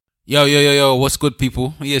Yo, what's good,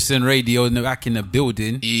 people? ESN Radio back in the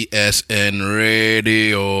building. ESN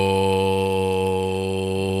Radio.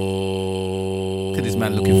 Look at this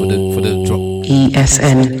man looking for the drop.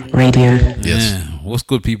 ESN Radio. Yes. Yeah. What's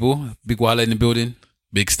good, people? Big Wala in the building.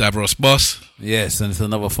 Big Stavros Boss. Yes, and it's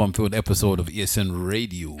another fun-filled episode of ESN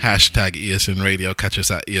Radio. Hashtag ESN Radio. Catch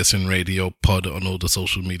us at ESN Radio Pod on all the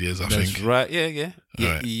social medias, I think. That's right. Yeah.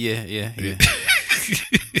 Right. Yeah. Yeah.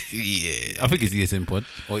 I think it's ESN Pod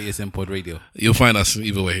or ESN Pod Radio. You'll find us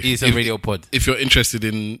either way. ESN Radio Pod. If you're interested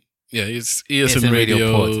in, it's ESN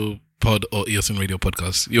Radio Pod or ESN Radio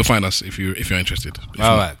Podcast. You'll find us if you're interested.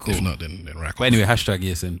 Alright, cool. If not, then rack But anyway, hashtag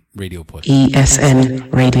ESN Radio Pod.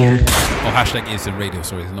 ESN Radio. Or hashtag ESN Radio,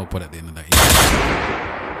 sorry, there's no pod at the end of that.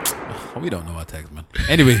 We don't know our tags, man.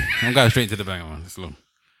 Anyway, I'm going straight to the banger, man. It's long.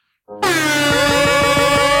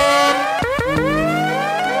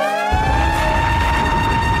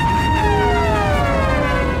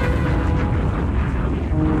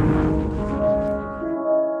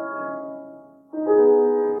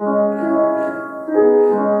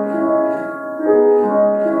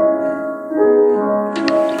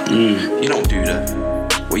 You don't do that.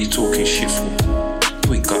 What you talking shit for?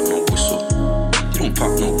 You ain't got no whistle. You don't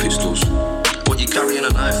pop no pistols. What you carrying a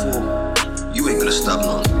knife for? You ain't gonna stab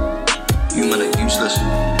none. You man are useless.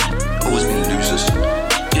 Always been losers.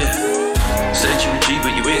 Yeah. Said you a G,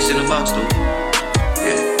 but you ain't seen a box though.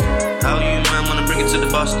 Yeah. How you man wanna bring it to the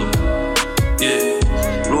boss though?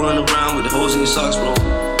 Yeah. Rolling around with the holes in your socks, bro.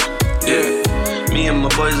 Yeah. Me and my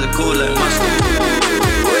boys are cool like Moscow.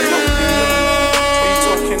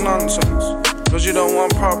 Nonsense, cause you don't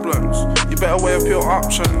want problems. You better weigh up your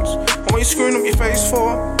options. And what you screwing up your face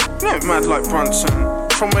for? You ain't mad like Bronson.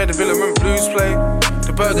 From where the Villarman Blues play,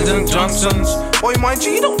 the Burgers and Johnsons. Boy, mind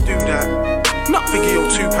you, you don't do that. Not Biggie or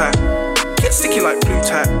Tupac. Get sticky like blue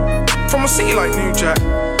tack. From a city like New Jack.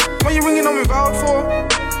 What you ringing on me vowed for?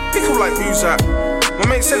 Pickle like Muzak. My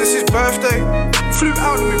mate said it's his birthday. Flew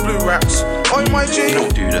out with blue raps. Boy, mind you, you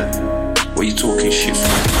don't do that. What you talking shit for?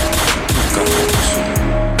 You got no whistle.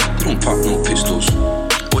 You don't pop no pistols.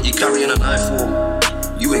 What you carrying a knife for?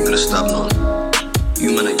 You ain't gonna stab none.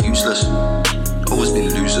 You man are useless. Always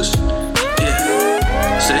been losers.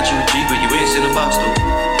 Yeah. Said you a G, but you ain't seen a box though.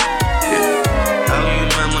 Yeah. How you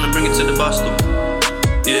man wanna bring it to the boss though?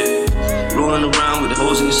 Yeah. Rolling around with the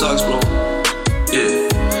holes in your socks, bro.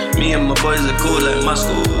 Yeah. Me and my boys are cool like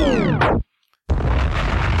Moscow.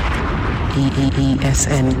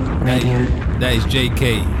 ESN Radio. That is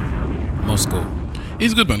JK Moscow.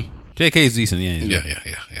 He's good, man. JK is decent, yeah.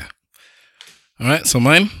 Yeah. All right, so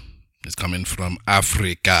mine is coming from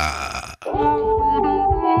Africa.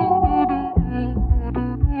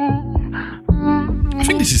 I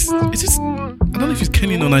think this is this, I don't know if it's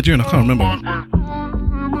Kenyan or Nigerian, I can't remember.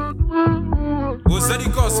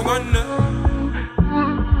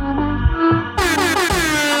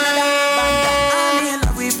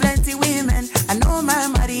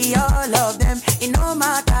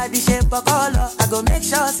 Make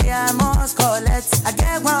sure say I must collect. I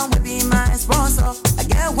get one will be my sponsor. I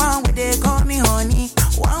get one where they call me honey.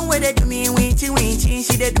 One where they do me winchy.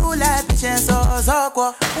 She they do like patience or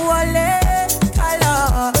soko. Wale,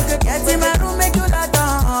 color. Get in my room, make you lot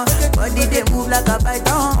on. Body they move like a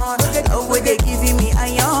python. Oh, where they giving me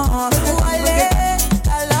iron. Wale,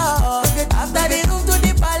 color. After the room to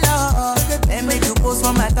the palace, they make you post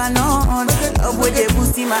for my canon. Oh, where they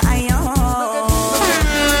boosting my iron.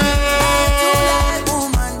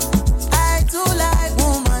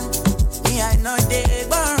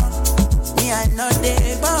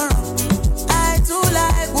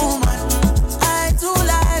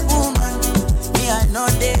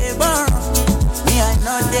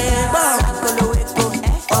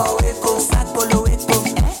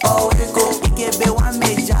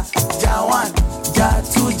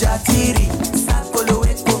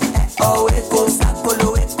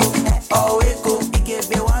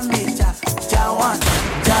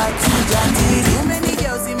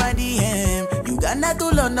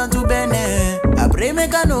 To Benin, I pray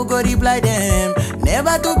make I no go reply them.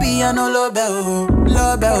 Never to be a no love, back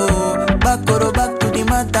to the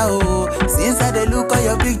matter, since I dey look at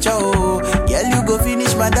your picture, girl you go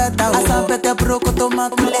finish my data. Asa pete proko to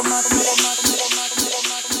makule.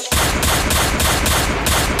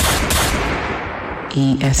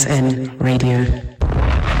 ESN Radio.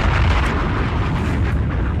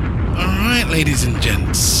 All right, ladies and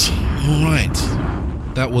gents. All right,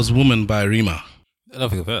 that was "Woman" by Rima. I don't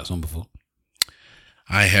think I've heard that song before.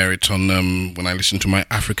 I hear it on when I listen to my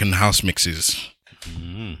African house mixes.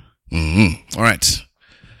 All right.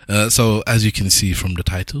 So as you can see from the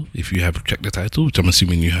title, if you have checked the title, which I'm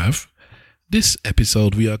assuming you have, this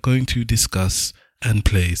episode we are going to discuss and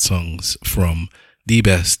play songs from the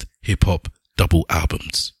best hip-hop double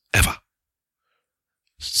albums ever.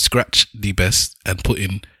 Scratch the best and put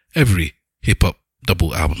in every hip-hop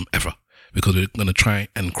double album ever, because we're going to try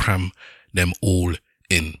and cram them all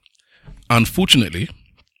in. Unfortunately,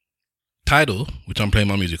 Tidal, which I'm playing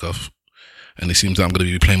my music off, and it seems that I'm going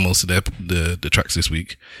to be playing most of the tracks this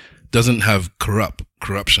week, doesn't have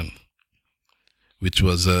Corruption, which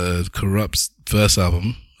was Corrupt's first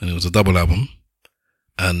album, and it was a double album,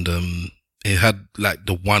 and it had like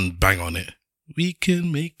the one bang on it. We can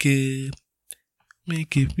make it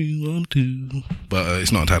if we want to, but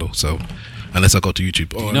it's not on Tidal, so unless I go to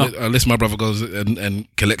YouTube, or unless my brother goes and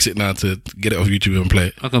collects it now to get it off YouTube and play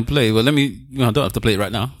it. I can play. Well, I don't have to play it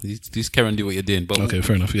right now. Just carry on, do what you're doing. But okay,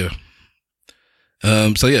 fair enough. Yeah.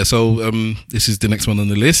 So this is the next one on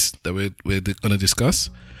the list that we're going to discuss.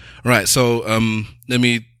 Right. So let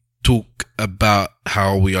me talk about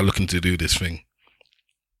how we are looking to do this thing.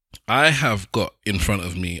 I have got in front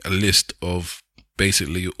of me a list of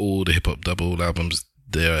basically all the hip hop double albums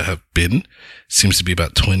there have been. Seems to be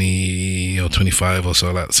about 20 or 25 or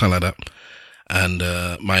so, something like that. And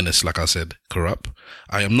minus, like I said, Corrupt.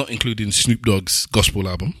 I am not including Snoop Dogg's gospel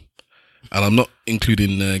album, and I'm not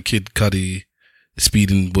including Kid Cudi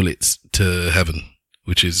Speeding Bullets to Heaven,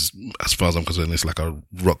 which is, as far as I'm concerned, it's like a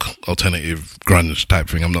rock alternative grunge type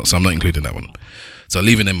thing. I'm not including that one. So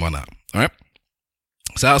leaving them one out. All right.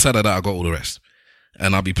 So outside of that, I got all the rest.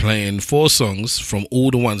 And I'll be playing 4 songs from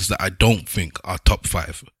all the ones that I don't think are top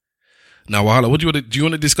 5. Now, Wahala, do you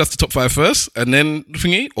want to discuss the top 5 first and then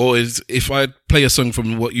thingy? Or is, if I play a song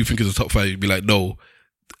from what you think is the top 5, you'd be like, no,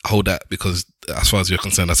 hold that, because as far as you're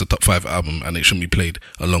concerned, that's a top 5 album and it shouldn't be played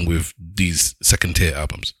along with these second tier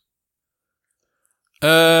albums.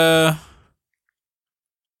 I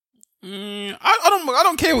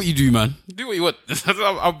don't care what you do, man. Do what you want.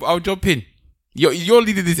 I'll jump in. You're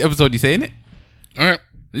leading this episode, you saying it? All right.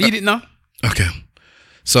 Lead it now. Okay.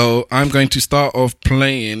 So I'm going to start off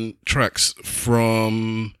playing tracks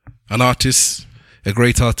from an artist, a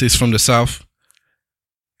great artist from the South,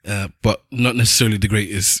 but not necessarily the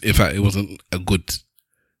greatest. In fact, it wasn't a good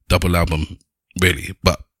double album, really.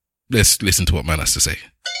 But let's listen to what man has to say.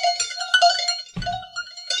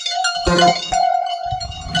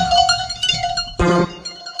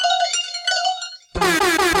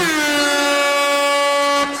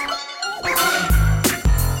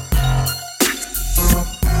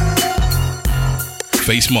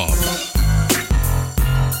 Face Mob.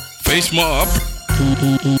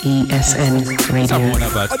 ESN Radio. I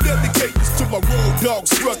dedicate this to my road dog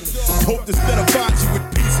struggling. Hope this better find you with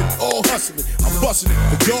peace and all hustling. I'm busting it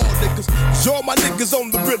for y'all niggas, cause y'all my niggas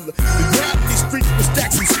on the rilla. The grind in these streets with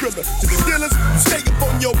stacks and skrilla. To the dealers, you stay up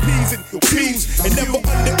on your P's and your Q's, and never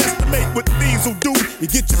underestimate what these will do. You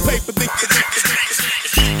get your paper, think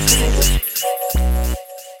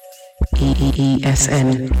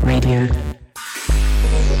ESN Radio.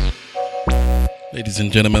 Ladies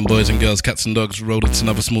and gentlemen, boys and girls, cats and dogs, rodents and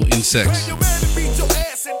other small insects. Your man to beat your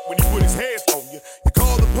ass in when he put his hands on you. You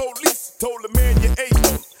call the police, told the man you ain't on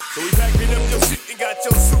him. So he packing up your shit and got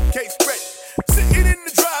your suitcase ready. Sitting in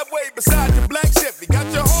the driveway beside your black Chevy.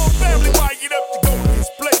 Got your whole family wired up to go to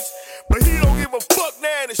his place. But he don't give a fuck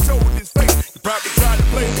now and show with his face. You probably tried to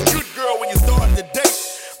play the good girl when you started the date.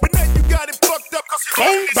 But now you got it fucked up cause you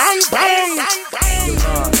bang, bang, bang, bang, bang.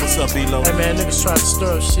 What's up, B-Lo? Hey, man, niggas trying to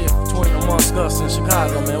stir up shit between amongst us in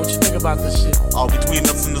Chicago, man. What you think about this shit? All between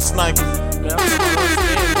us and the snipers. Man,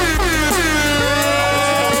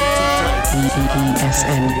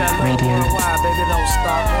 ESN Radio. Why, baby, don't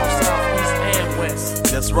stop north, south, east, and west.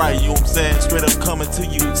 That's right, you know what I'm saying? Straight up coming to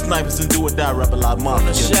you, snipers and do or die, rap a lot more. On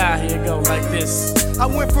the shot, here go like this. I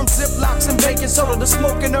went from Ziplocs and baking soda to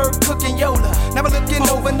smoking herb, cooking Yoda. Never looking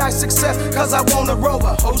overnight success, cause I want a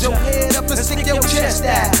rover. Hold your head up and stick your chest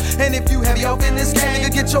out. And if you have your business gang, you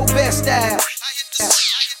get your best out.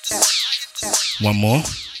 One more.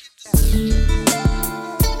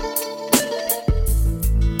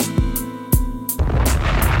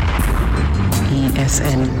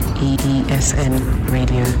 ESN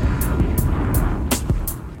Radio.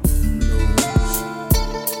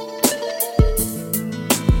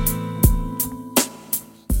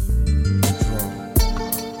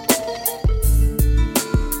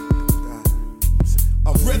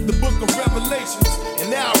 I've read the book of Revelations, and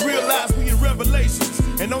now I realize we in Revelations.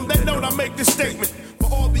 And on that note, I make this statement for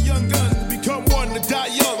all the young guns to become one to die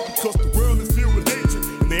young, because the world is filled with hatred,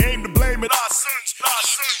 and they aim to blame it our sons.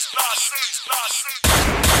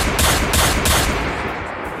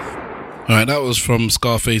 Alright, that was from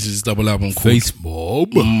Scarface's double album called Face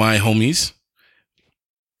Mob. My Homies.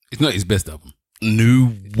 It's not his best album.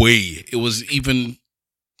 No way. It was even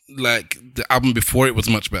like the album before it was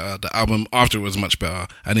much better. The album after it was much better.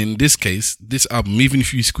 And in this case, this album, even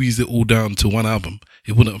if you squeezed it all down to one album,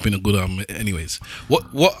 it wouldn't have been a good album anyways.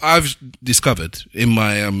 What I've discovered in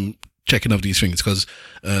my checking of these things, because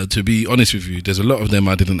to be honest with you, there's a lot of them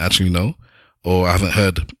I didn't actually know or I haven't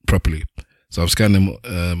heard properly. So I've scanned them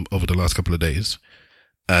over the last couple of days.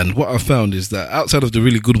 And what I found is that outside of the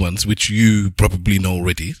really good ones, which you probably know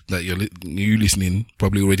already, that you listening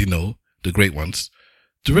probably already know, the great ones,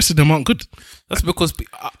 the rest of them aren't good. That's because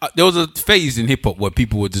there was a phase in hip hop where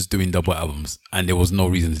people were just doing double albums and there was no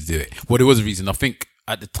reason to do it. Well, there was a reason. I think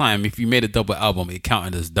at the time, if you made a double album, it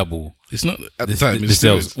counted as double. It's not at the time. It's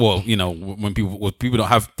sales. Well, you know, when people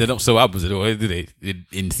they don't sell albums at all, do they?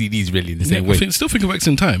 In CDs, really, in the same way. Still think of X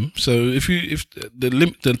in time. So if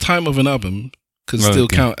the time of an album can still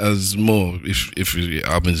count as more if your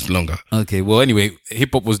album is longer. Okay, well, anyway, hip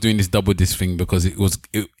hop was doing this double disc thing because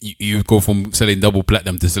you go from selling double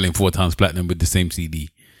platinum to selling 4 times platinum with the same CD.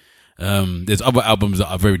 There's other albums that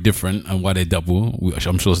are very different and why they double, which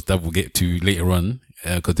I'm sure Stav will get to later on,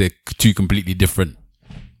 because they're two completely different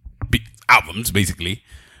albums, basically.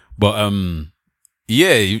 But a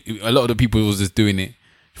lot of the people was just doing it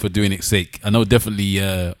for doing its sake. I know definitely.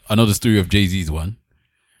 I know the story of Jay-Z's one.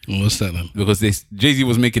 What's that then? Because Jay-Z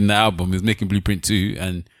was making the album, he was making Blueprint 2,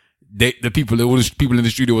 and all the people in the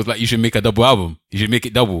studio was like, you should make a double album. You should make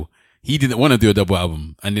it double. He didn't want to do a double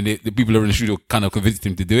album, and then the people in the studio kind of convinced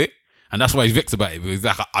him to do it. And that's why he's vexed about it. Because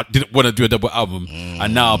I didn't want to do a double album,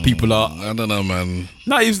 and now people are. I don't know, man.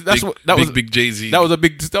 No, that was big Jay-Z. That was a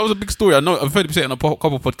big story. I know. I've heard him say it on a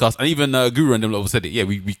couple of podcasts, and even Guru and them all said it. Yeah,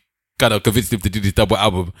 we kind of convinced him to do this double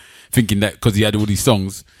album, thinking that because he had all these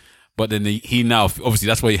songs. But then he now obviously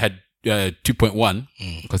that's why he had 2.1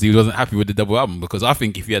 because he wasn't happy with the double album. Because I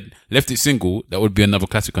think if he had left it single, that would be another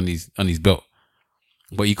classic on his belt.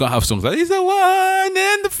 But you can't have songs like "It's the one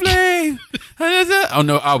in the flame" on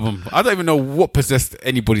no album. I don't even know what possessed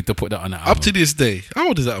anybody to put that on that album. Up to this day, how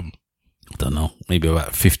old is that album? I don't know. Maybe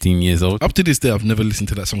about 15 years old. Up to this day, I've never listened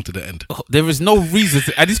to that song to the end. Oh, there is no reason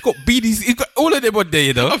to, and it's got BDs. It's got all of them on there,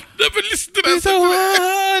 you know. I've never listened to that it's song. It's the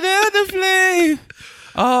one in the flame.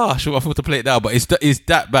 I thought to play it now, but it's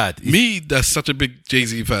that bad. Me, that's such a big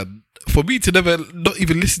Jay-Z fan. For me to never not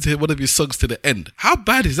even listen to one of his songs to the end, how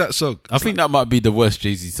bad is that song? I think that might be the worst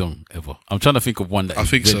Jay-Z song ever. I'm trying to think of one that I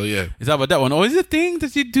think so. Yeah, is either that one or is it thing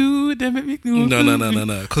that you do that make me do?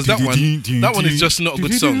 No. Because that one is just not a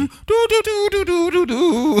good song.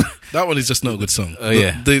 That one is just not a good song.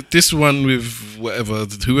 This one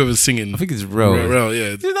with whoever's singing. I think it's Rel.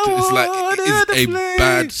 Yeah, it's like it's a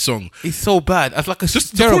bad song. It's so bad. It's like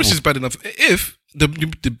just the chorus is bad enough. If the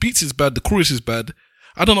beats is bad, the chorus is bad.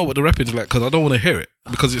 I don't know what the rapping is like because I don't want to hear it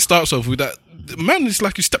because it starts off with that. Man, it's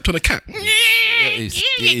like you stepped on a cat. It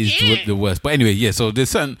is the worst. But anyway, yeah. So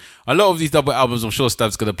there's a lot of these double albums. I'm sure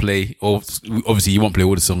Stav's gonna play. Or obviously, he won't play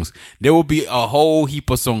all the songs. There will be a whole heap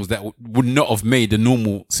of songs that would not have made the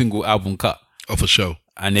normal single album cut of a show,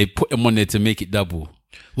 and they put them on there to make it double.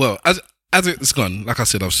 Well, as it's gone, like I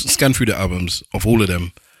said, I've scanned through the albums of all of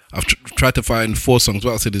them. I've tried to find 4 songs.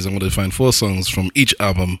 What I said is I'm going to find 4 songs from each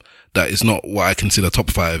album that is not what I consider top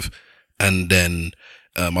 5. And then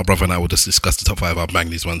my brother and I will just discuss the top 5. I'll bang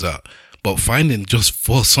these ones out. But finding just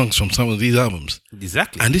 4 songs from some of these albums.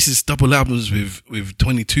 Exactly. And this is double albums with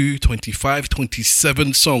 22, 25,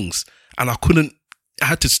 27 songs. And I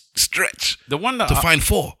had to stretch to find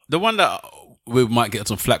 4. The one that we might get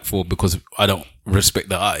some flack for because I don't respect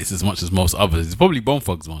the artist as much as most others is probably Bone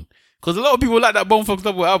Thugs one. Because a lot of people like that Bone Thugs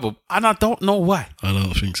double album, and I don't know why. I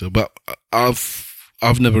don't think so, but I've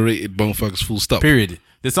never rated Bone Thugs full stop. Period.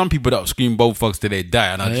 There's some people that scream Bone Thugs till they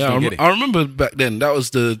die, and I just don't get it. I remember back then that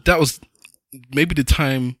was maybe the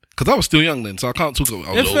time because I was still young then, so I can't talk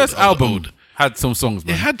about. Their first album had some songs,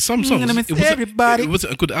 man. It had some songs. It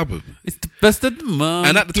wasn't a good album. It's the best of the month.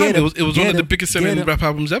 And at the time, it was one of the biggest selling rap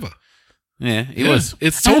albums ever. Yeah, it was.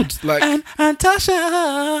 It's sold like and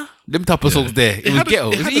Tasha. Them type of songs there. It was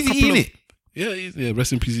ghetto. It was easy in it. Yeah.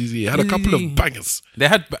 Rest in peace, Easy. It had a couple of bangers. They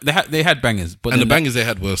had bangers, but the bangers they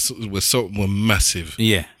had were massive.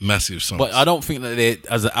 Yeah, massive songs. But I don't think that they,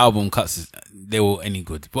 as an album cuts, they were any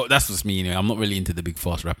good. But that's just me. Anyway, I'm not really into the big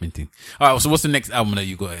fast rapping thing. All right. So what's the next album that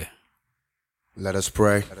you got here? Let us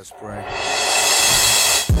pray.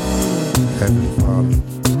 Heavenly Father.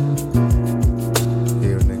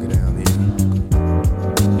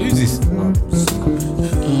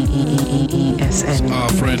 ESN. Our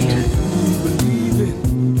friend.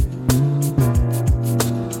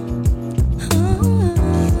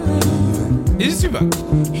 Is this Tupac?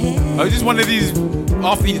 Oh, is this one of these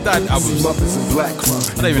after he died albums. I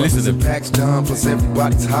don't even listen to them. Packs down, plus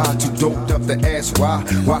everybody's high. Too doped up to ask why.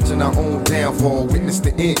 Watching our own downfall, witness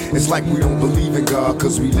the end. It's like we don't believe in God,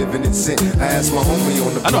 cause we living in sin. I asked my homie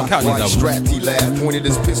on the block why he strapped, he laughed, pointed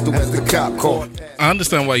his pistol as the cop called. I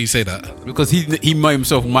understand why you say that. Because he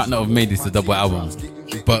himself might not have made this a double album.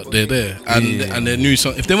 But they're there. And they're new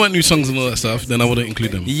songs. If they weren't new songs and all that stuff, then I wouldn't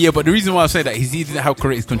include them. Yeah, but the reason why I say that is he didn't have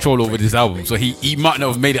creative control over this album. So he might not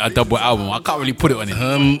have made it a double album. I can't really put it on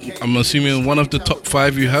him. I'm assuming one of the top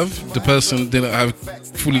 5 you have, the person didn't have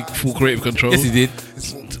full creative control. Yes, he did.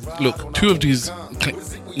 Look, 2 of these...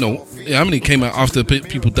 No. Yeah, how many came out after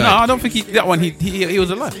people died? No, I don't think that one, he was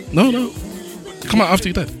alive. No. Come out after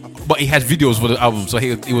he died. But he had videos for the album, so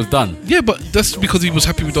he was done. Yeah, but that's because he was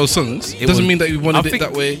happy with those songs. It doesn't mean that he wanted it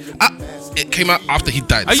that way. It came out after he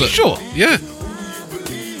died. Are you sure? Yeah.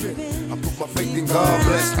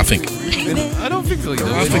 I think. I don't think so.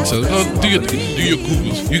 I think so. No, do your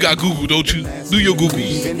Googles. You got Google, don't you? Do your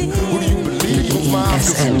Googles.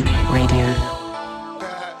 ESN Radio.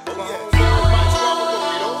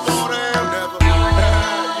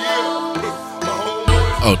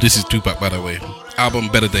 Oh, this is Tupac, by the way. Album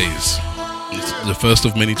Better Days. It's the first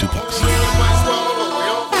of many Tupacs.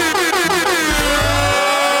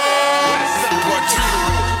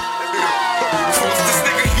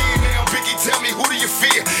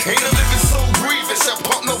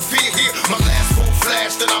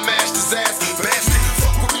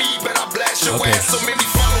 Okay. So many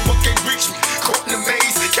follow but can't reach me. Caught in the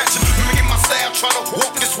maze, catching me in my style, trying to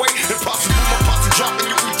walk this way. Impossible, my posse dropping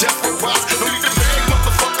you, we death will rise. No need to beg,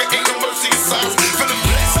 motherfucker, ain't no mercy in size. Feeling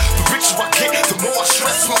blessed, the richer I get, the more I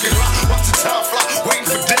stress. Smoking rock, watch the time fly, waiting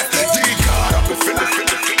for death. Dear God, I've been feeling.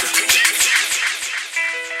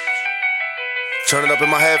 Turn it up in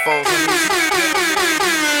my headphones.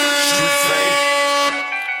 Street fame,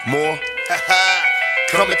 more.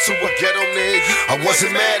 Coming to a ghetto near you. I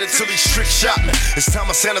wasn't mad until he strict shot me. It's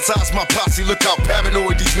time I sanitize my posse. Look how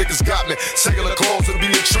paranoid these niggas got me. Cellular calls will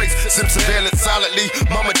be a trace. Sim surveillance silently.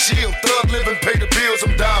 Mama chill, thug living, pay the bills.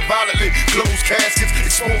 I'm dying violently. Closed caskets,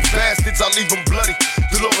 exposed baskets. I leave them bloody.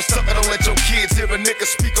 Dolores Tucker, don't let your kids hear a nigga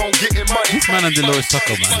speak on getting money. This man and Dolores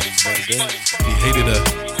Tucker, man. He hated her.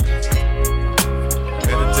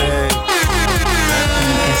 Better day.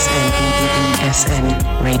 ESN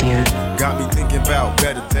Radio. Got me thinking about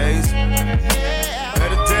better days.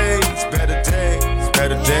 Better days, better days,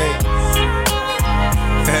 better days.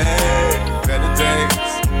 Hey, better days.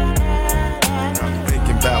 Got me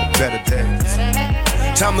thinking about better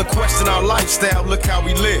days. Time to question our lifestyle, look how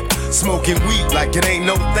we live. Smoking weed like it ain't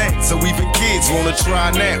no thing. So even kids wanna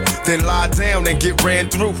try now, then lie down and get ran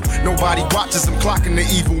through. Nobody watches them clocking the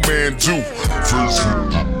evil man do.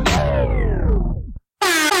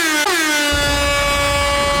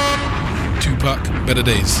 Tupac, Better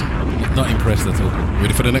Days. Not impressed at all.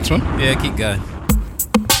 Ready for the next one? Yeah, keep going.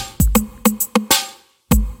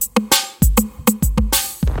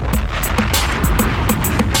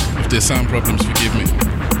 If there's sound problems, forgive me.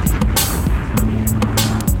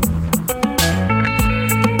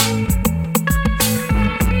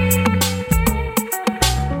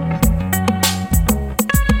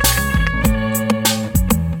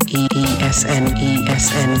 ESN,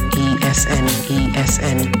 ESN, ESN,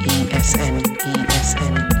 ESN, ESN,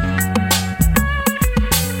 ESN.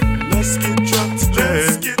 Let's get drunk today.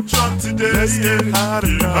 Let's get drunk today. Let's get hot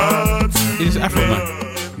and hot. It is Afro Man.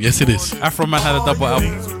 Yes, it is. Afro Man had a double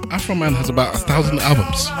album. Afro Man has about 1,000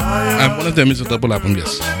 albums. And one of them is a double album,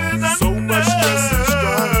 yes. So much stress and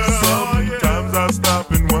strife. Sometimes I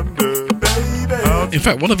stop and wonder, baby. In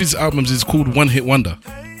fact, one of his albums is called One Hit Wonder.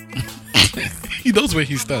 He knows where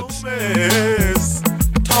he stands.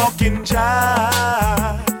 Talking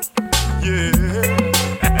jive, yeah.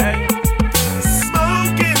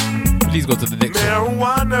 Smoking. Please go to the next one.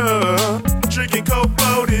 Marijuana, drinking Coke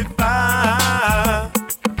 45.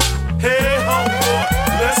 Hey, homeboy,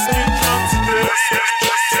 let's get drunk today.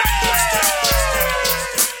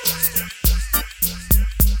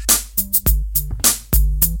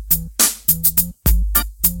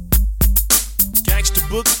 Gangsta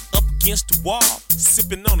book up against the wall,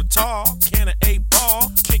 sipping on a tall can of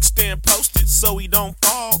 8-ball. Kickstand posted so he don't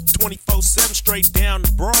fall. 24/7 straight down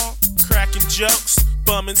the broad. Cracking jokes,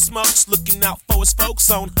 bumming smokes, looking out for his folks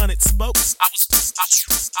on 100 spokes.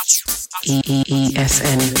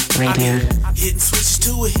 ESN Radio. Hitting switches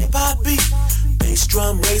to a hip hop beat. Bass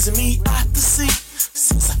drum raising me out the seat.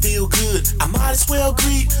 Since I feel good, I might as well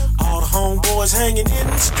greet all the homeboys hanging in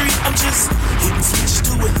the street. I'm just hitting switches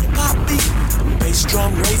to a hip hop beat. Bass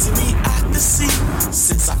drum raising me out the seat.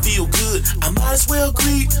 Since I feel good, I might as well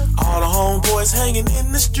greet all the homeboys hanging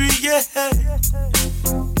in the street. Yeah.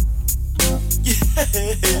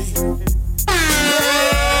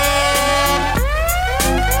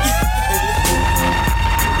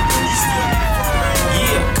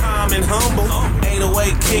 Yeah, calm and humble.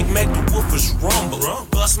 808 kick, make the woofers rumble.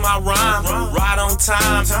 Bust my rhyme, right on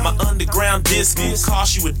time. My underground disc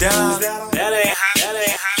cost you a dime. That ain't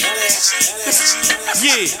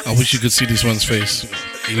yeah. I wish you could see this one's face.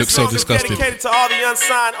 He looks so disgusted. Dedicated to all the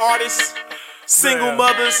unsigned artists, single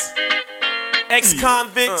mothers,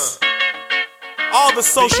 ex-convicts, all the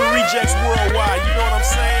social rejects worldwide. You know what I'm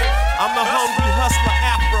saying? I'm the hungry hustler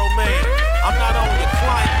Afro man. I'm not only a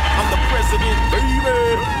client, I'm the president,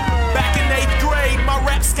 baby. Back in 8th grade, my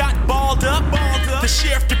raps got balled up. The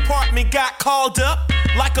sheriff department got called up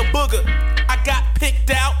like a booger. I got picked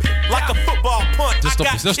out like a football punt. Just stop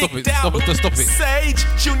it. Just stop it. Sage,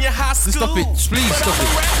 junior high school. Just stop it. Please stop it.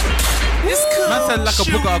 Man said like a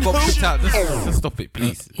booger I got picked out. Just stop it,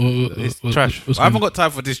 please. It's trash. I haven't got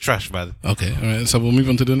time for this trash, man. Okay, all right. So we'll move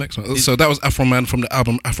on to the next one. So that was Afro Man from the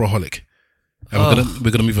album Afroholic. And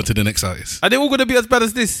we're gonna move on to the next artist. Are they all gonna be as bad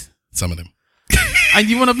as this? Some of them. And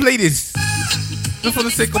you wanna play this? Just for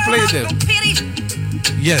the sake of playing them?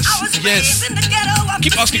 Yes.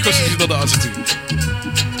 Keep asking questions you know the answer to.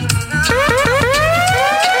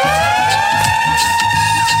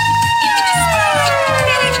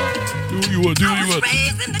 Do what you want.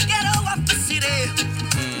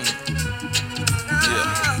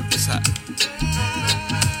 Yeah, it's hot.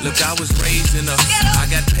 Look, I was raised in I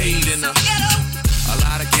got paid in a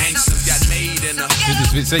lot of gangsters got made in a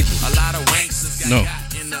lot of wanksters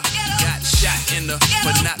got shot in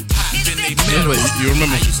but not popping they middle. You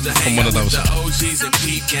remember from one of those? The OGs and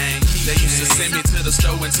Peep Gang. They used to send me to the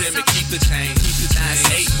store and tell me keep the change.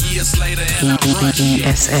 8 years later and I run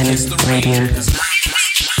ESN Radio.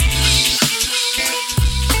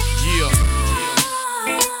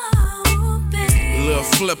 Little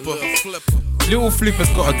Flipper. Little Flipper's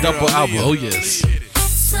got a double album. Oh yes.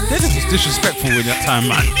 They're just disrespectful in that time,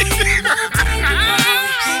 man.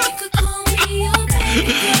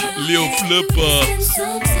 Lil Flipper.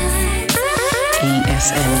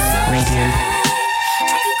 ESN Radio.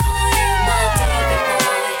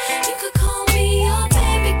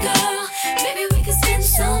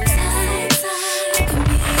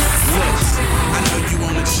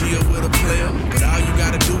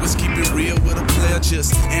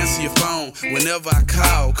 Just answer your phone whenever I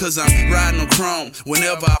call, cause I'm riding on chrome.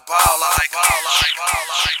 Whenever I ball, I like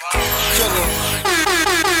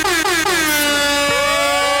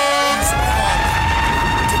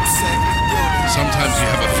Sometimes you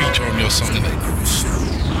have a feature on your song, innit?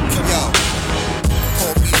 Yo,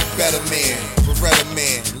 call me the better man, Beretta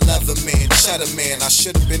man, leather man, cheddar man. I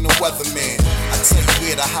should've been the weatherman. I tell you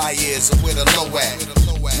where the high is and where the low at.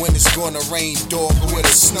 When it's gonna rain, dog, or where the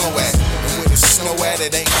snow at. And where the snow at,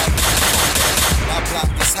 it ain't got my block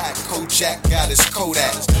is hot, Kojak got his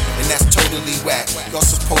Kodak. And that's totally whack. Y'all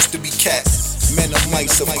supposed to be cats. Men of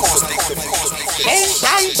mice, of course they could be.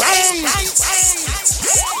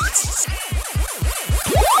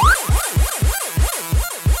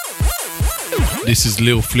 This is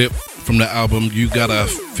Lil Flip from the album You Gotta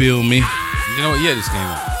Feel Me. You know what year this came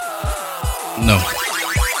out? No.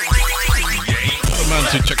 Man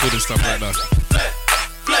to check all this stuff right now.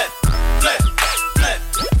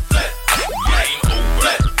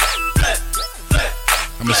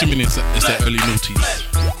 I'm assuming it's the early noughties.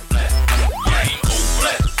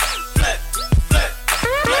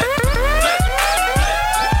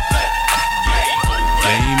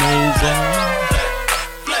 Game over.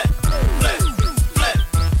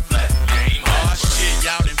 Oh shit,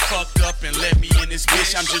 y'all done fucked up and let me in this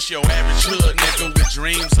bitch. I'm just your average hood nigga with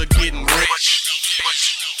dreams of getting rich.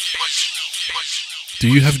 Do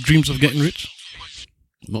you have dreams of getting rich?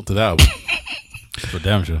 Not to that album. For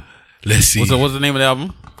damn sure. Let's see. What's the name of the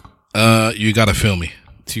album? You Gotta Feel Me.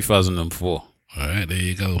 2004. Alright, there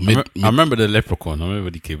you go. I remember the Leprechaun. I remember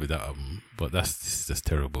he came with that album. But that's just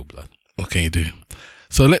terrible, blood. What can you do?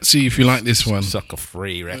 So let's see if you like this one. Sucker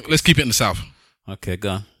free record. Let's keep it in the South. Okay, go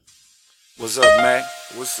on. What's up, Mac?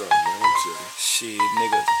 What's up, man? I'm chilling. Shit,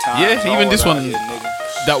 nigga. Yeah, even this one. Here,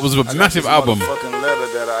 that was a massive album. Fucking letter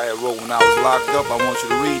that I had wrote when I was locked up. I want you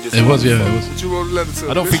to read this. It was, yeah. It was. But you wrote a letter to.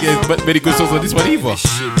 I don't think there's many good songs on this one either.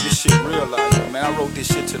 This shit real life, man. I wrote this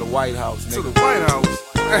shit to the White House, nigga. To the White House.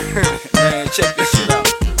 Man, check this shit out.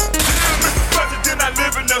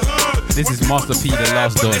 This is Master P, the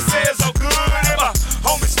last Don.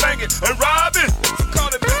 Homies slanging and robbing. Call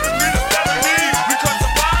it misdemeanor felony. We cause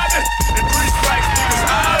surviving. And 3 strikes niggas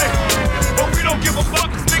hiding. But we don't give a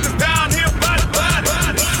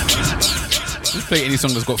play any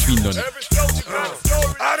song that's got Fiend on it. I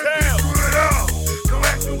done been through it all. Don't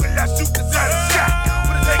ask me when I shoot the side of the sky.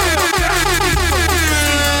 But it ain't no doubt.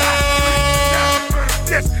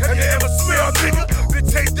 Yes, have you ever smelled nigga? Been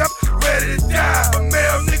taped up, ready to die. A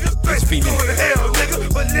male nigga, face going to hell, nigga.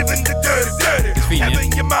 But living the dirty.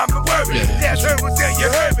 Having your mama worried. That's her was there,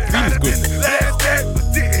 you heard me. I'd have been the last that,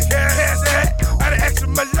 but didn't have that. I'd have asked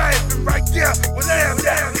my life, and right there, well, damn.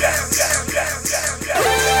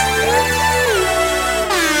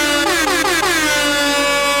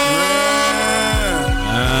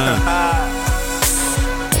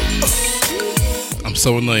 I'm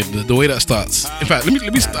so annoyed. The way that starts. In fact,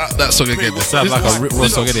 let me start that song again. It sounds like a Rick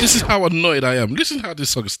Ross song, innit? This is how annoyed I am. Listen how this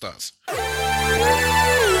song starts.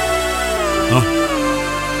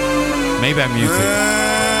 Maybe I'm music.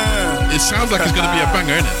 It sounds like it's gonna be a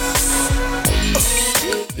banger, innit?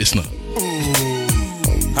 It's not.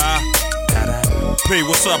 P,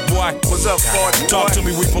 what's up, boy? What's up, boy? Talk to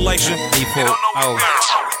me, Repolation. Oh.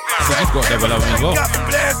 So he's got double album as well.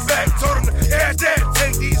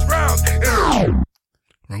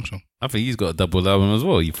 Wrong song. I think he's got a double album as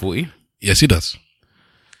well. You 40? Yes, he does.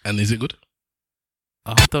 And is it good?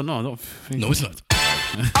 I don't know. I don't think No, it's not.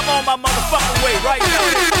 I'm on my motherfucking way right now.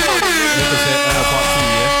 Make him say part 2,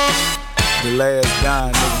 yeah? The last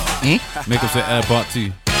dime, nigga. Make him say part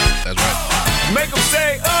 2. That's right. Make them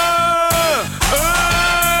say, na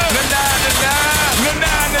na na na, na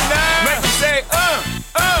na na na. Make them say,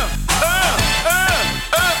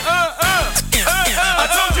 I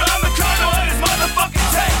told you I'm the colonel of this motherfucking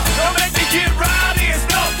tank. Don't make me get rowdy and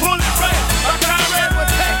start pulling rank. My comrade will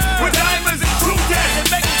take with diamonds and crew gas and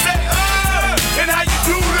make them say, and how you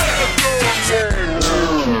do that?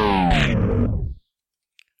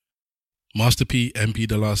 Master P, MP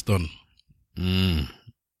The Last Don.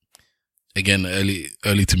 Again, early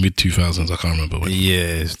to mid 2000s. I can't remember when.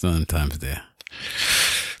 Yeah, it's done times there.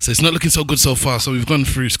 So it's not looking so good so far. So we've gone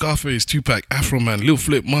through Scarface, Tupac, Afro Man, Lil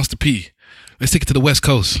Flip, Master P. Let's take it to the West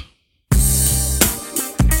Coast.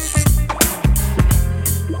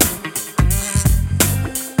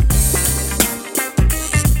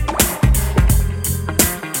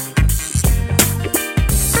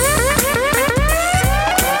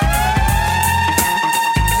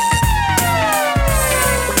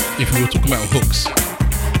 If we were talking about hooks,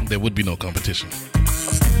 there would be no competition.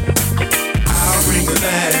 I'll bring the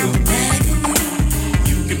bag of weed.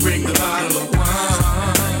 You can bring the bottle of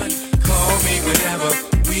wine. Call me whenever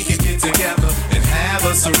we can get together and have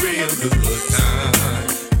us a real good time.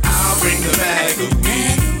 I'll bring the bag of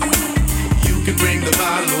weed. You can bring the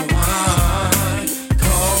bottle of wine.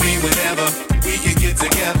 Call me whenever we can get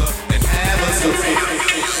together and have us a real good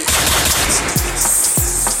time.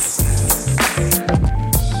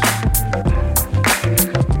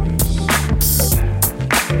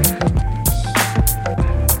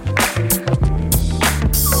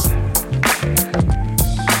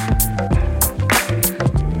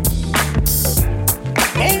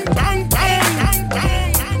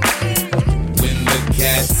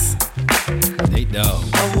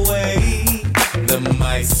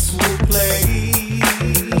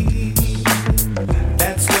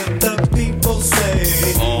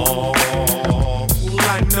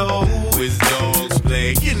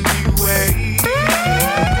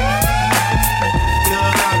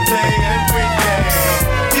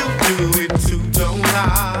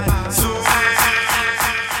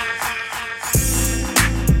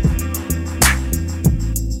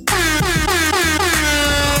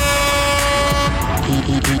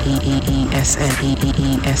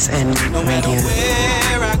 ESN no matter Radio.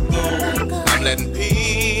 where I go, I'm letting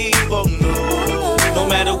people know. No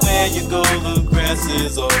matter where you go, the grass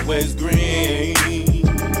is always green.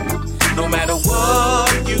 No matter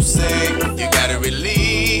what you say, you gotta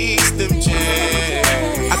release them chains.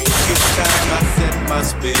 I think it's time I set my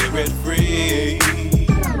spirit free.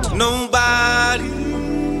 Nobody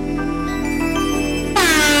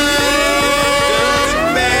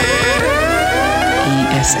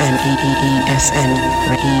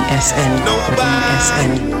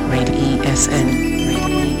ESN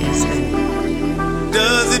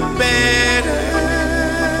does it better.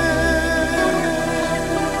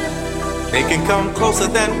 They can come closer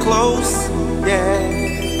than close, yeah.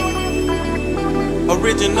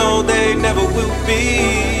 Original they never will be.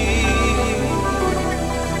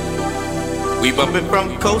 We bumping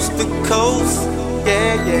from coast to coast,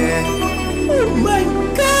 yeah, yeah. Oh my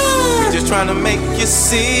God. We just trying to make you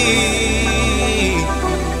see.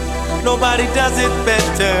 Nobody does it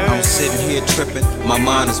better. I'm sitting here tripping, my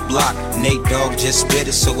mind is blocked. Nate Dogg just spit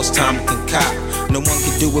it, so it's time to concoct No one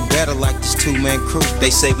can do it better like this two-man crew. They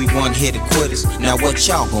say we one-hit quitters. Now what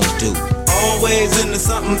y'all gonna do? Always into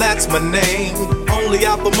something, that's my name. Only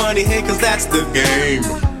out for money, hey, cause that's the game.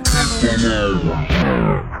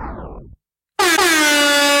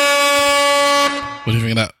 What do you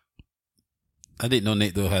think of that? I didn't know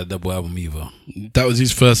Nate Dogg had a double album either. That was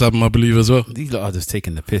his first album, I believe, as well. These lot are just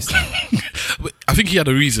taking the piss now. I think he had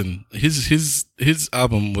a reason. His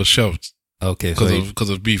album was shelved. Okay, because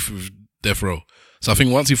of beef with Death Row. So I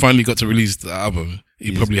think once he finally got to release the album,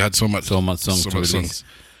 he probably had so much songs to release.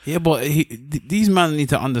 Yeah, but these men need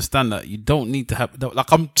to understand that you don't need to have.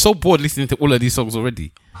 Like, I'm so bored listening to all of these songs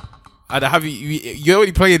already. And you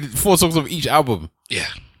already played 4 songs of each album. Yeah,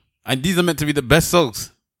 and these are meant to be the best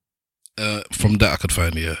songs. From that I could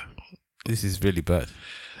find, yeah. This is really bad.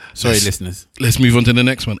 Sorry, listeners. Let's move on to the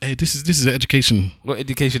next one. Hey, this is education. What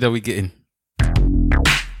education are we getting?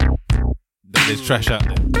 There's trash out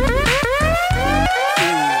there.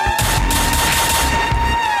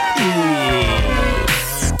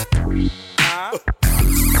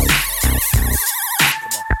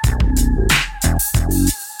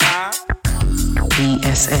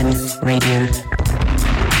 ESN Radio.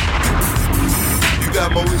 You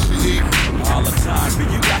got more shit. All the time, but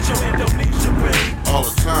you got your Indonesia, babe. All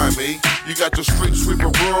the time, B. You got your street sweeper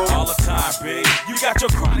room. All the time, babe. You got your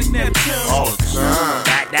chronic Neptune. All the time.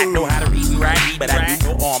 That know how to read and write, but I do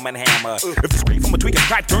know arm and hammer. If the screen from a tweaker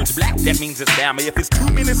stripe turns black, that means it's Bama. If it's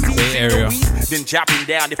 2 minutes deep in the weed, then chop him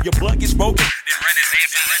down. If your plug is broken, then run his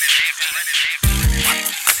ass and run his ass and run his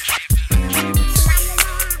ass.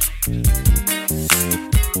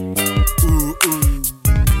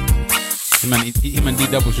 Him and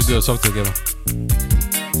D-Double should do a song together.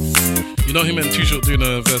 You know him and Too Short doing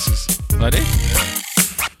verses. Are they?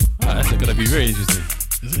 That's gonna be very interesting.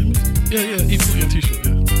 Is it him? Yeah, E40 and Too Short,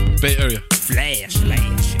 yeah. Bay Area. Flash. Too Short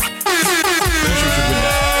should win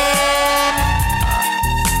that.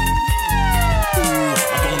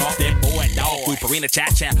 I'm going off that boy, dog. Farina,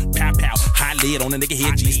 cha-cha, pow-pow. High lid on a nigga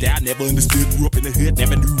head, G-style. Never understood, grew up in the hood,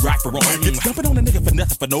 never knew right from wrong. Get jumping on a nigga for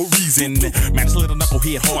nothing, for no reason. Man, it's a little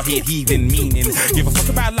knucklehead, hard-head, heathen, meaning. Give a fuck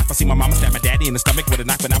about life. I see my mama stab my daddy in the stomach with a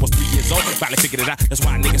knife when I was 3 years old. Finally figured it out. That's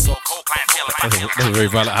why niggas so cold, clientele. That's a very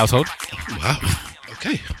violent household. Wow.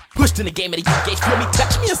 Okay. Pushed in the game at a young age, feel me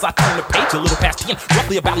touch me as I turn the page. A little past 10,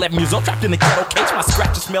 roughly about 11 years old, trapped in the ghetto cage. My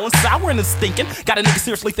scratch is smelling sour and it's stinking. Got a nigga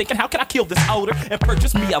seriously thinking, how can I kill this odor and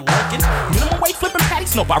purchase me a Lincoln? Minimum weight flipping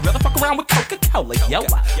patties, nope, I'd rather fuck around with Coca-Cola,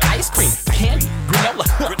 Yola, ice cream, candy, granola.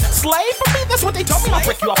 Slave for me, that's what they told me. I'll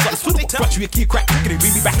break you off like suitable. Brought you a kid crack, look at it,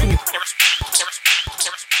 read me back in your...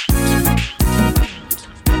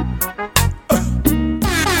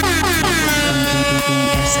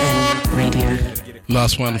 ESN Radio.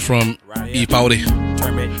 Last one from E-Powdy,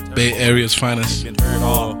 Bay Area's finest. What's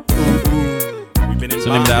the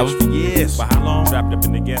name of the album? Yes, for how long? Trapped up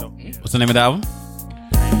in the ghetto. What's the name of the album?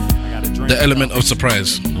 The Element of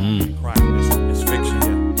Surprise. It's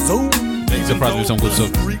fiction, yeah. Late surprise me with some good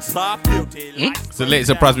songs. So late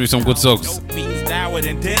surprise me with some good songs.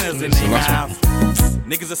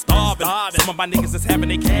 Niggas are starving. Some of my niggas is having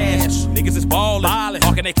their cash. Niggas is ballin'.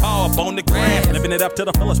 Talking they car up on the grass. Living it up to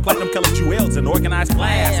the fullest. Platinum colored jewels and organized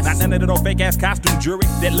class. Not none of that fake ass costume jewelry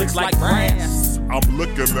that looks like brass. I'm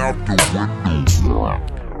looking out the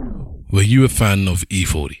window. Were you a fan of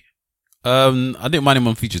E40? I didn't mind him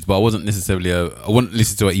on features, but I wasn't necessarily I wouldn't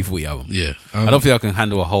listen to an E40 album. Yeah. I don't think I can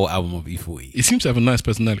handle a whole album of E40. He seems to have a nice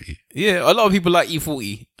personality. Yeah, a lot of people like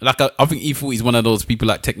E40. Like I think E40 is one of those people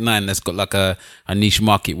like Tech 9 that's got like a niche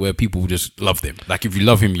market where people just love them. Like if you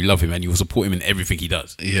love him, and you will support him in everything he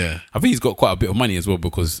does. Yeah. I think he's got quite a bit of money as well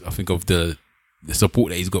because I think of the support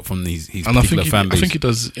that he's got from his particular fan base. I think he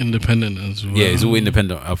does independent as well. Yeah, he's all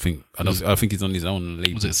independent. I think he's on his own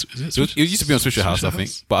label. He used to be on Swisher House, I think,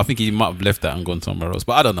 but I think he might have left that and gone somewhere else.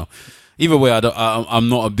 But I don't know. Either way, I'm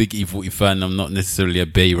not a big E40 fan. I'm not necessarily a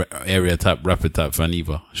Bay Area type rapper type fan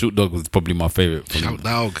either. Shoot Dog was probably my favorite. Shoot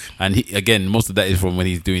Dog, and again, most of that is from when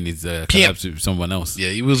he's doing his collabs with someone else. Yeah,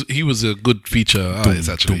 he was a good feature artist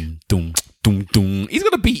actually. He's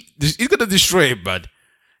gonna destroy him, man.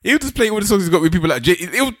 He'll just play all the songs he's got with people like Jay. Do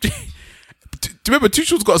you remember Too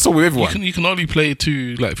Short's got a song with everyone? You can only play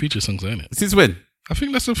 2 like feature songs, ain't it? Since when? I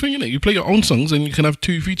think that's the thing, innit? You play your own songs and you can have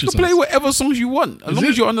 2 feature songs. You play whatever songs you want as long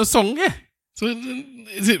as you're on the song. Yeah. So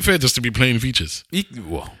is it fair just to be playing features?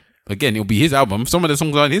 Well, again, it'll be his album. Some of the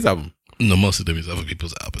songs are on his album. No, most of them is other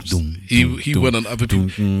people's albums. He went on other people.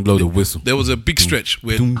 Blow the whistle. There was a big stretch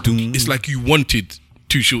where it's like you wanted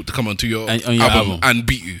Too Short to come onto your album and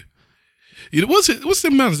beat you. You know, what's the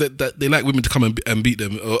man that they like women to come and beat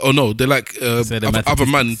them? Or no, they like other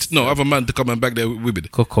man to come and bag their women.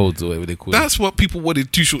 Cuckolds or whatever they call it. That's what people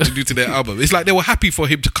wanted Too Short to do to their album. It's like they were happy for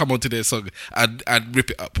him to come onto their song and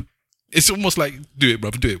rip it up. It's almost like, do it,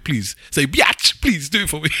 bruv, do it, please. Say, biatch, please do it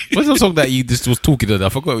for me. What's the song that he just was talking on? I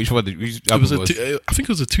forgot which one. I think it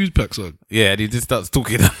was a Tupac song. Yeah, and he just starts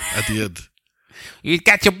talking at the end. You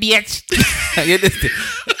got your bitch.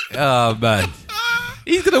 Oh man,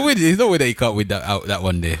 he's gonna win. There's no way that he can't win that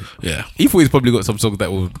one day. Yeah, he thought he's probably got some songs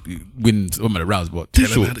that will win some of the rounds, but Too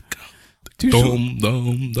Short.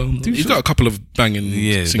 He's got a couple of banging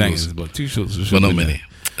singles, bangers, but Too Short, but not many.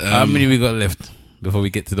 How many we got left before we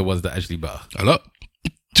get to the ones that actually matter? A lot,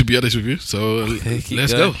 to be honest with you. So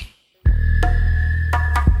let's go.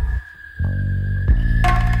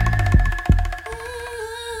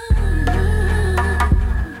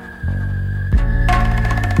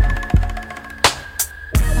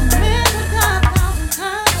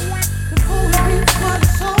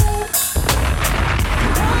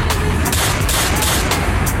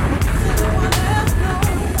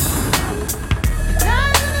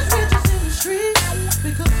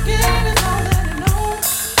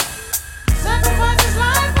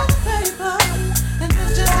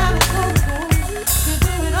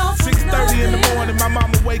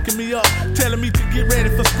 Me up, telling me to get ready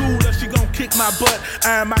for school or she gon' kick my butt.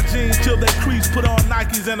 Iron my jeans till they crease, put on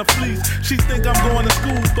Nikes and a fleece. She think I'm going to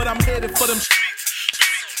school, but I'm headed for them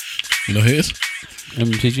streets. You know who it is?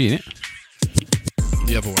 MTG, innit?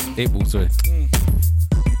 The other one. 8 Ball, sorry.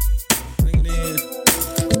 Bring it in.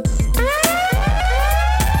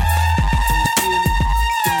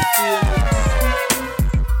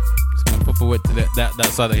 It's gonna pop away to that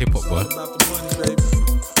side of hip hop, boy.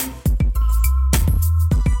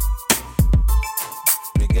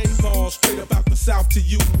 Straight up out the south to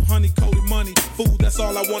you, honey coated money, food. That's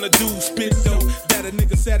all I wanna do. Spit dough. That a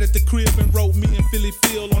nigga sat at the crib and wrote me and Philly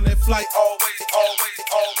Phil on that flight. Always, always,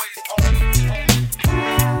 always,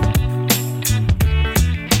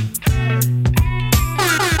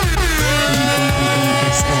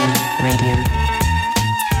 ESN Radio.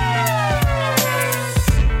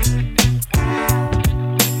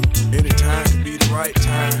 Anytime can be the right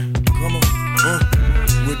time. Come on,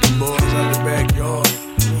 with the boys out the backyard.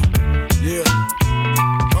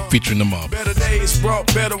 Featuring the mob. Better days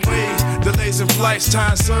brought better ways. Delays in flights,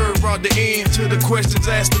 time served brought the end to the questions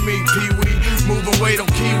asked of me. Pee-wee, moving weight on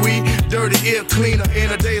kiwi. Dirty ear cleaner. In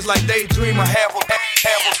the days like daydream, I have a.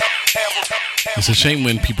 It's a shame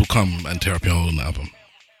when people come and tear up your whole album.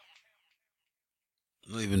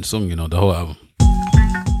 Not even song, you know, the whole album. You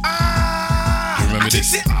remember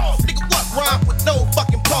this? Nigga, what rhyme with no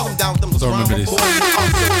fucking problem down with them? Don't remember this. Plan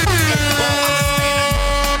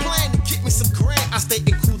to get me some grand. I stay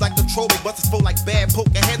in cool like the trophy, but it's full like bad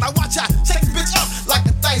poker hands. I watch out, take this bitch up like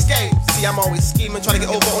a dice game. See, I'm always scheming, trying to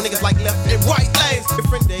get over on niggas like left and right lanes.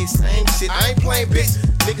 Different days, same shit. I ain't playing bitch.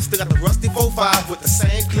 Niggas still got the rusty 4-5 with the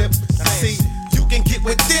same clip. I see. You can get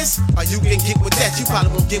with this, or you can get with that. You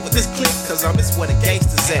probably won't get with this clip, cause I'm just where the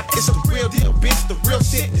gangsters at. It's the real deal, bitch, the real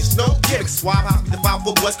shit. There's no gimmicks. Swab out the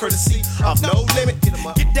 5-4 boys courtesy of no limit. Get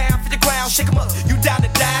down for the ground, shake 'em up. You down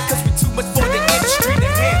to die, cause we too much for the industry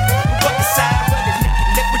to handle. Fuck aside, but it's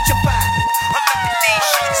lit with your vibe.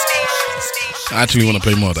 I actually want to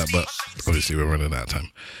play more of that, but obviously we're running out of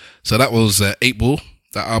time. So that was 8 Ball.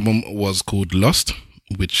 That album was called Lost,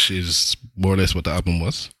 which is more or less what the album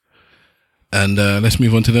was. And let's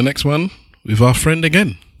move on to the next one with our friend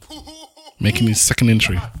again, making his second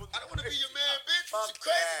entry. I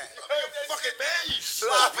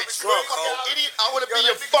want to be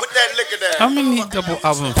your fuck that liquor down. How many double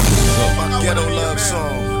albums? My ghetto love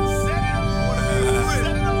song.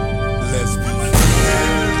 Let's be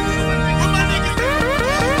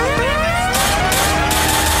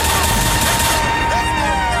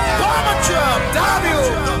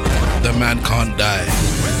The man can't die.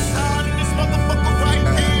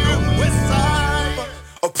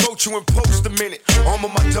 Approach you and post a minute. I'm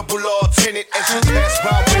on my double R tenant. As you pass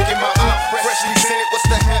by, winking my eye, freshly scented. What's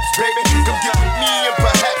the haps, baby? Come get with me and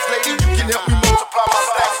perhaps, lady, you can help me multiply my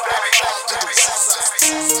stacks, baby.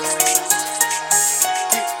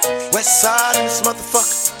 West side in this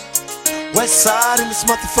motherfucker. West side in this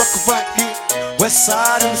motherfucker right here. West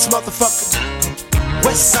side in this motherfucker.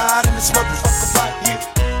 West side in this motherfucker right here.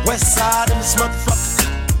 West side in this motherfucker.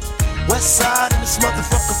 West side in this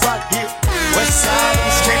motherfucker right here. West side in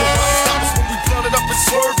this Can't nobody stop us when we flooded up and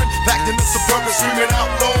swerving. Back in the suburban, screaming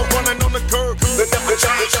outlaw, running on the curb.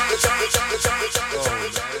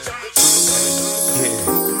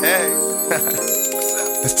 Yeah, hey.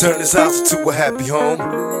 Let's turn this house into a happy home.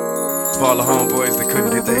 For all the homeboys that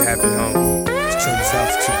couldn't get their happy home. Turn this out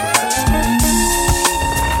to keep it happy.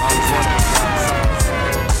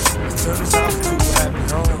 Turn this out to keep it happy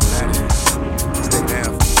home. Stay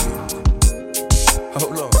down.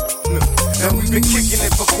 Hold on. And we've been kicking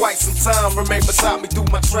it for quite some time. Remain beside me through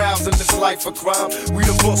my trials in this life of crime. We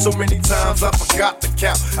done fought so many times, I forgot to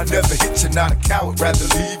count. I never hit you, not a coward, rather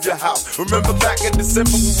leave your house. Remember back in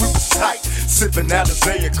December when we was tight, sipping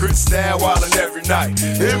Alizé and Cristal wildin' every night.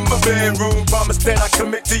 In my bedroom, promise that I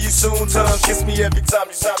commit to you soon. Tongue kiss me every time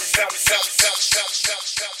you sound me.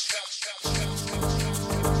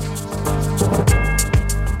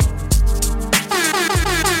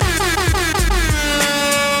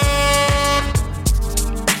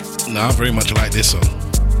 No, I very much like this song.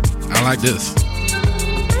 I like this.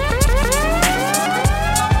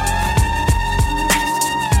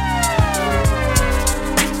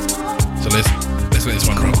 So let's let this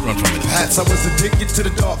one run from it. Perhaps I was addicted to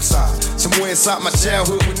the dark side. Somewhere inside my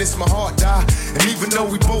childhood when this my heart died. And even though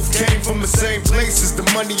we both came from the same places, the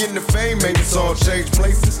money and the fame made us all change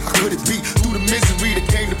places. How could it be through the misery that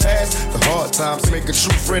came to pass? The hard times make a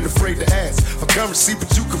true friend afraid to ask for currency,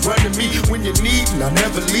 but you can run to me when you need, and I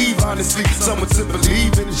never leave. Honestly, someone to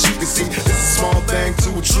believe in. As you can see, it's a small thing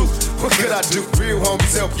to a truth. What could I do? Real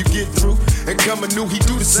homies help you get through. And coming new, he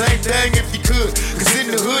do the same thing if he could. Cause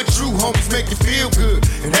in the hood, true homies make you feel good.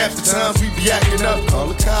 And half the times we be acting up, call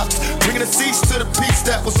the cops, bringing a cease to the peace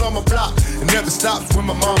that was on my block. It never stops when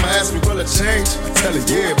my mama asks me, will I change? I tell her,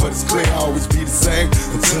 yeah, but it's clear I'll always be the same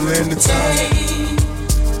until the end of time.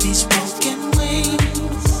 These broken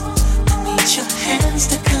wings, I need your hands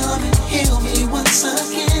to come and heal me once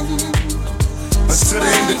again. Until the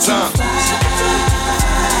end of time.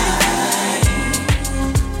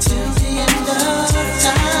 Till the end of time.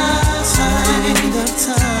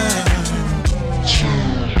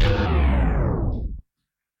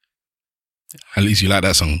 At least you like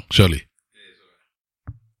that song, surely.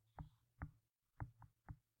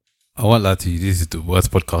 I won't lie to you, this is the worst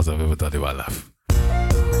podcast I've ever done in my life.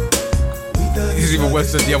 This is even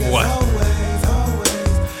worse than the other one.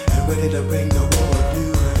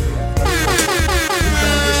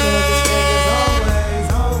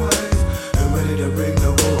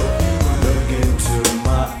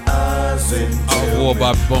 Out of War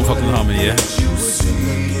by Bumfucking Harmony, yeah?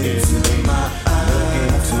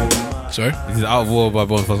 Sorry? This is Out of War by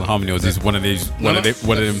Bumfucking Harmony, or is this one of them?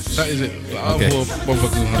 That is it. Out of War, Bumfucking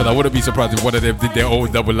Harmony. Because I wouldn't be surprised if one of them did their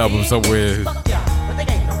own double album somewhere.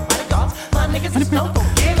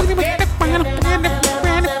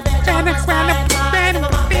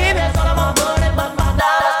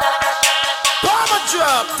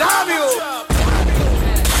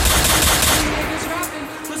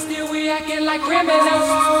 Like criminals,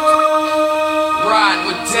 ride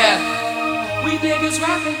with death. We niggas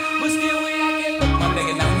rapping, but still we acting like my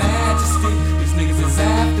nigga now majesty. These niggas is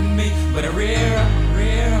after me, but a real.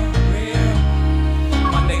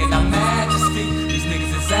 My nigga now majesty. These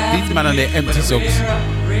niggas is after me. These man on their empty songs.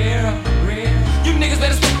 You niggas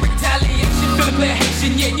better speak retaliation. Feel the player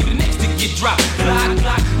Haitian, yeah, you the next to get dropped.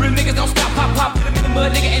 Block. Real niggas don't stop, pop. Put them in the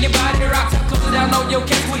mud, nigga. Anybody that rocks, close it down on your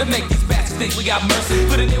case. We'll make these bastards think we got mercy.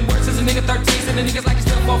 Put it in worse as a nigga 13, and the niggas like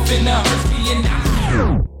yourself off in the hurts me and now.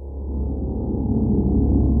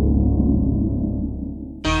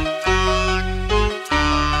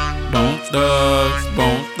 Bone thugs.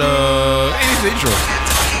 Hey, this is the intro.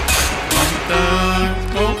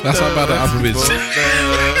 That's how bad the album is.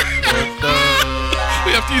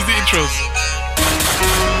 We have to use the intros.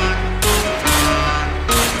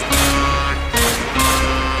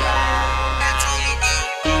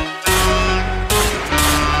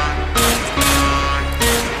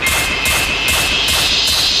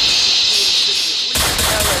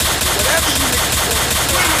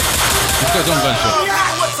 This guy's on gunshot.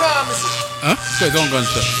 What time is it? Huh? This guy's on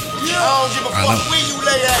gunshot. I don't give a fuck where you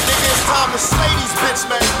lay at, nigga. It's time to slay these bitch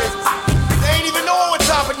man niggas. They ain't even know what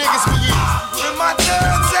type of niggas we is. Where my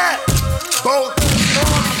thugs at? Both.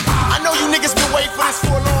 I know you niggas been waiting for this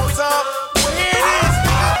for a long time. Well, here it is,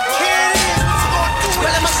 nigga. Here it is. What you gonna do?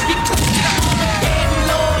 Well, it must be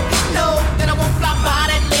Lord, know that I won't fly by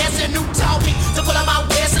that lesson. Who taught me to pull out my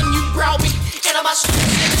west and you brought me into my streets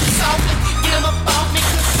and you saw me. Get him about me,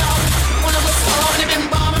 cause all when I was home, they been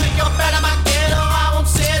bombing me up out of my ghetto. I won't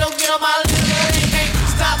settle, get on my liver. They can't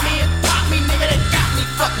stop me and pop me, nigga. They got me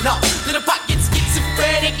fucking up. Little pockets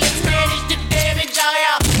schizophrenic, let's manage the damage.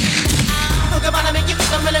 Look about to make you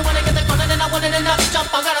feel, I really wanna get the gun and I want it enough to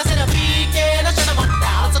jump. I'm gonna send a beacon, I should have won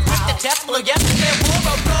down. So quick the chest full of yesterday, war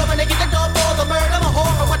of blow, when they get the door for the murder, I'm a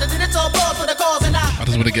horror. What the did it so bold for the cause and I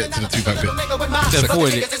because when they get to the Tupac bit. Just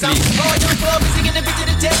forward it, please.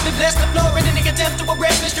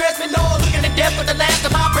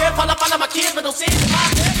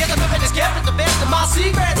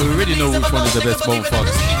 We already know which one is the best Bone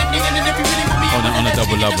Thugs on a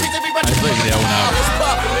double album. And it's very their own album.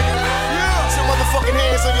 Some motherfucking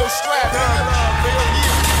hands on your strap.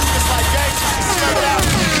 It's like gangsters. It's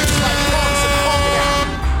like punks and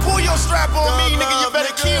punk. Pull your strap on me, nigga. You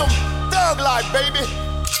better kill me. Thug life, baby.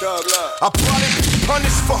 Thug life. I probably be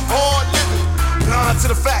punished for hard living. Blind to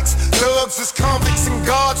the facts. Thugs is convicts in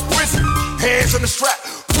God's prison. Hands on the strap.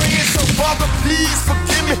 Praying so Father, please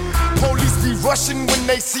forgive me. Police be rushing when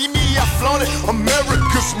they see me. I flaunt it.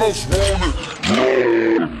 America's most wanted.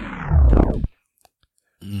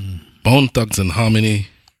 Bone Thugs and Harmony.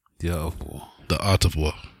 The Art of War. The Art of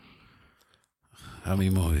War. How many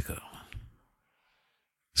more we got?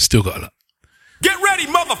 Still got a lot. Get ready,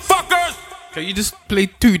 motherfuckers! Can you just play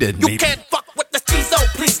 2 then? You can't fuck with the Tizo,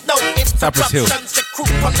 please no Cypress Hill. interruptions. The crew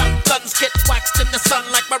pull up guns, get waxed in the sun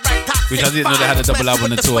like my right top. Which I didn't know they had a double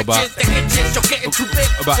album until about 6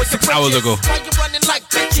 hours ago. Why you running like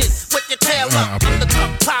bitches with your tail up? I'm the top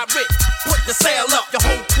pirate. Put the sail up, your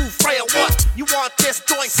whole crew frail what? You want this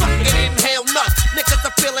joint, suck it, inhale nut. Niggas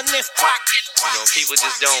are feeling this crack. You know, people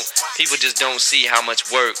just don't see how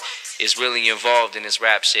much work is really involved in this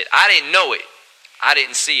rap shit. I didn't know it. I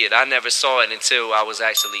didn't see it. I never saw it until I was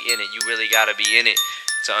actually in it. You really gotta be in it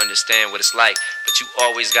to understand what it's like. But people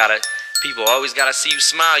always gotta see you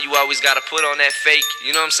smile. You always gotta put on that fake,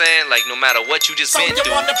 you know what I'm saying? Like no matter what you just been through,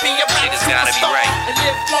 shit has gotta be right.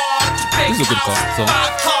 This is a good song.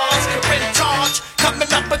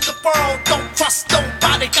 Coming up in the world, don't trust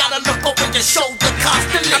nobody. Gotta look over your shoulder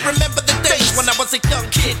constantly. I remember the days when I was a young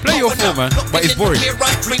kid. Play your phone, man, but it's boring.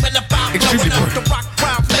 Extremely boring. The rock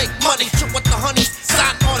crowd, make money, chill with the honeys,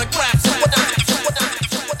 sign autographs, and whatever.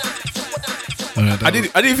 I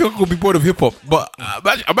didn't feel I could be bored of hip hop, but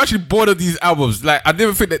I'm actually bored of these albums. Like I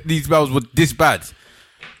didn't think that these albums were this bad.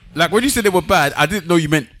 Like when you said they were bad, I didn't know you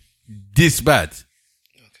meant this bad.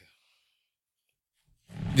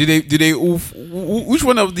 Did they all? Which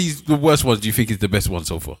one of these the worst ones do you think is the best one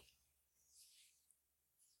so far?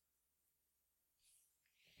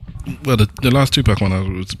 Well, the last Tupac one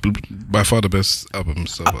was by far the best album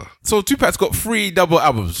so far. So Tupac's got 3 double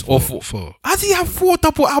albums or 4. 4. How does he have 4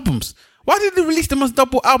 double albums? Why didn't they release them as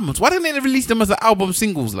double albums? Why didn't they release them as an album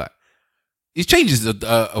singles? Like it changes It's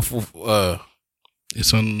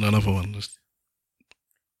on another one.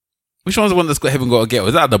 Which one's the one that's got Heaven Gotta Get?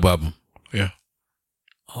 Was that a double album? Yeah.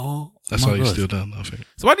 Oh, that's how it's still done, I think.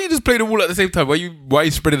 So why didn't you just play them all at the same time? Why are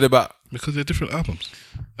you spreading it about? Because they're different albums,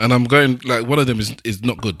 and I'm going like one of them is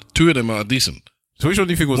not good. 2 of them are decent. So which one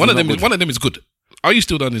do you think was one of them? One of them is good. Are You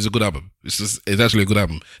Still Done is a good album. It's actually a good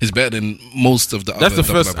album. It's better than most of the. That's the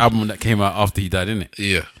first album that came out after he died, isn't it?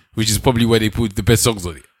 Yeah. Which is probably where they put the best songs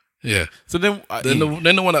on it. Yeah. So then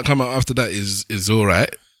the one that came out after that is all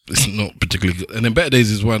right. It's not particularly good. And then Better Days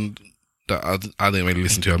is one that I didn't really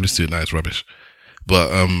listen to. I'm listening to it now. It's rubbish. But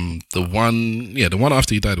the one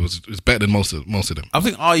after he died was better than most of them. I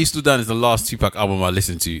think Are You Still Done is the last Tupac album I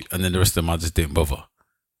listened to, and then the rest of them I just didn't bother.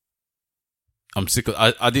 I'm sick of.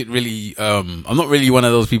 I didn't really. I'm not really one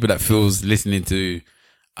of those people that feels listening to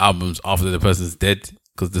albums after the person's dead,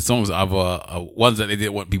 because the songs either are ones that they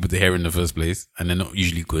didn't want people to hear in the first place, and they're not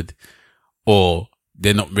usually good, or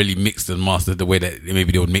they're not really mixed and mastered the way that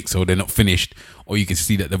maybe they would mix, or they're not finished, or you can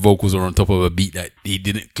see that the vocals are on top of a beat that he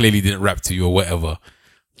clearly didn't rap to, or whatever.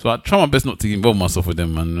 So I try my best not to involve myself with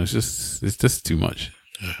them, man. It's just too much.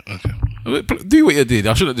 Yeah, okay. Do what you did.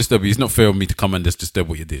 I shouldn't disturb you. It's not fair on me to come and just disturb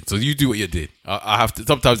what you did. So you do what you did. I have to.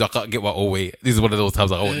 Sometimes I can't get my own way. This is one of those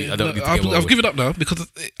times I don't need to get my own way. I've given up now because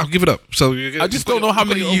I've given up. So I just don't know how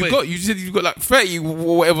many you've got. You said you've got like 30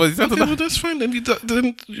 or whatever. Okay, well, that's fine. Then it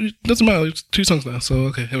doesn't matter. It's 2 songs now. So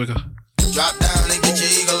okay, here we go. Drop down and get your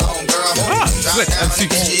eagle on, girl. Drop down and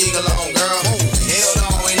get your eagle on, girl. Hell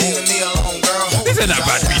no, ain't leaving me alone, girl. This ain't that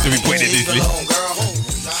bad beat to be putting in this list.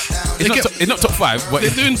 It's not top 5, but they're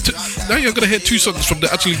doing. Now you're gonna hear 2 songs from the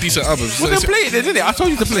actually decent albums. Well, they play it, didn't it? I told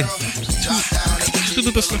you to play. You should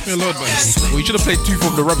have just left me alone, man. Well, you should have played 2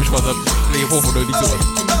 from the rubbish ones and play 4 from the decent ones.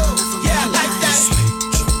 Yeah, like that.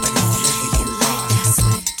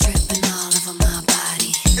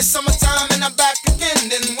 It's summertime and I'm back again.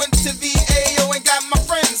 Then went to VAO and got my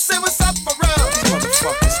friends. Say what's up for real.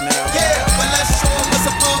 Motherfuckers now. Yeah, but let's show them what's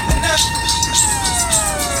above the net.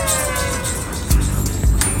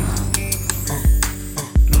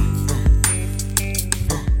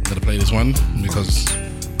 Play this one because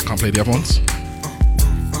I can't play the other ones.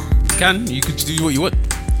 You could do what you want.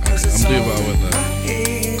 I'm doing what I want now.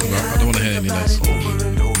 I don't want to hear any less.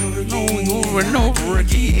 and over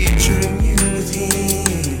again. Picturing you with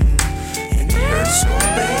him, and it hurts so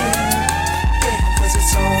bad. Yeah, 'cause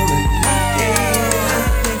it's all in my head. I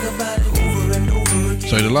think about it over and over again.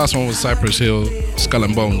 So the last one was Cypress Hill, Skull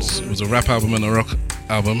and Bones. It was a rap album and a rock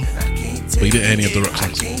album, but you didn't hear any of the rock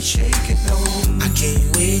songs. I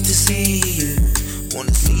can't wait to see you.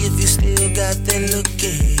 Wanna see if you still got that look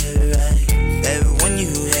in your eye. Everyone you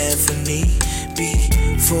had for me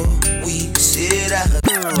before we sit out.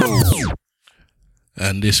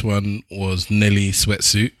 And this one was Nelly,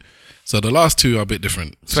 Sweatsuit. So the last two are a bit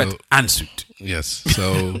different. Sweat and suit. Yes.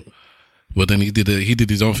 So, but then he did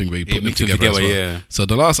his own thing where he put them together as well. Yeah. So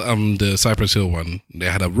the last the Cypress Hill one, they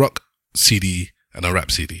had a rock CD and a rap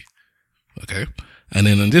CD. Okay. And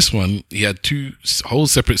then on this one, he had two whole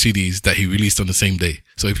separate CDs that he released on the same day.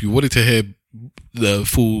 So if you wanted to hear the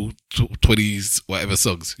full 20s, whatever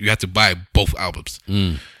songs, you had to buy both albums.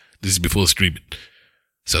 This is before streaming.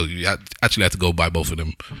 So you actually had to go buy both of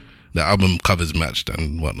them. The album covers matched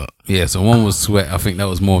and whatnot. Yeah, so one was Sweat. I think that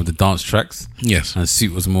was more of the dance tracks. Yes. And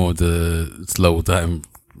Suit was more of the slow time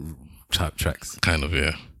type tracks. Kind of,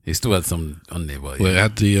 yeah. He still had some on there, but Well, it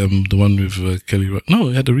had the one with Kelly. No,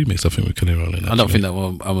 it had the remix. I think with Kelly Rowland. I don't think that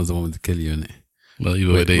one. I was the one with Kelly in it. Well,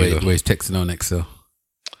 either way, there you go. Where he's texting on Excel.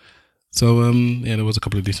 So yeah, there was a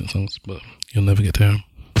couple of decent songs, but you'll never get to hear them.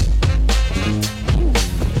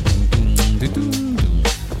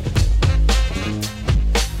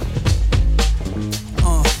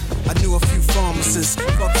 I knew a few pharmacists,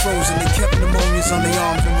 fuck frozen, they kept pneumonias on their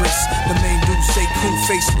arms and wrists. The main dude say cool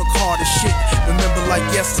face look hard as shit. Remember like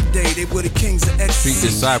yesterday, they were the kings of ecstasy.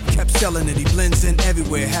 Kept selling it, he blends in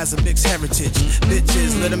everywhere, has a mixed heritage.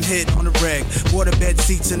 Bitches, let him hit on the reg. Waterbed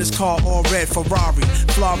seats in his car, all red. Ferrari,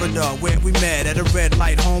 Florida, where we met at a red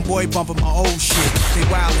light. Homeboy bumping my old shit. They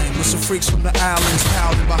wildin' with some freaks from the islands,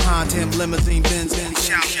 piling behind him, limousine Benz and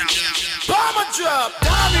shout. Bomber drop,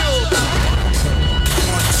 Daniel.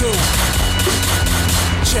 1, 2.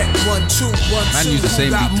 Check 1, 2, 1, 2. Man use the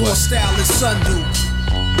same got beat more twice. style than Sun do.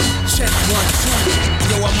 Check 1,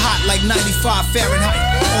 2. Yo, I'm hot like 95 Fahrenheit.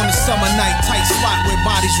 On a summer night, tight spot where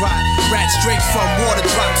bodies ride. Rats straight from water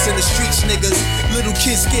drops in the streets, niggas. Little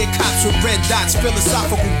kids scared cops with red dots.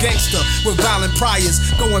 Philosophical gangster with violent priors.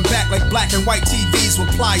 Going back like black and white TVs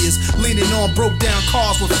with pliers. Leaning on broke down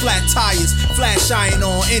cars with flat tires. Flash iron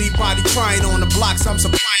on anybody trying on the blocks I'm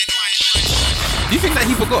supplying. Do you think that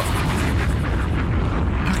he forgot?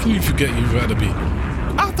 How can you forget you've had a beat?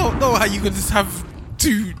 I don't know how you could just have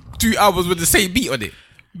two albums with the same beat on it.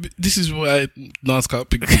 This is why Nas can't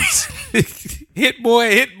pick beats. Hit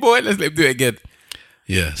boy, let's let him do it again.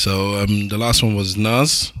 Yeah, so the last one was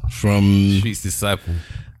Nas from Street's Disciple.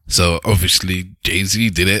 So obviously Jay-Z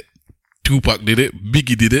did it, Tupac did it,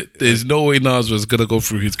 Biggie did it. There's no way Nas was gonna go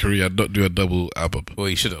through his career and not do a double album. Well,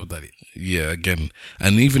 he should have done it. Yeah, again.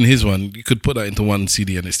 And even his one, you could put that into one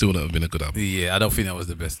CD and it still would have been a good album. Yeah, I don't think that was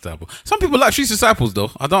the best album. Some people like Street's Disciples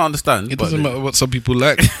though. I don't understand. It doesn't matter what some people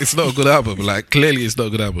like. It's not a good album. Like, clearly it's not a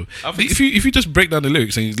good album. If you just break down the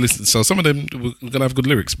lyrics and you listen, so some of them are going to have good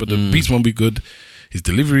lyrics, but the beats won't be good. His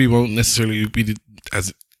delivery won't necessarily be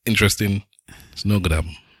as interesting. It's no good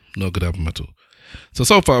album. No good album at all.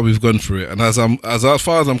 So far we've gone through it. And as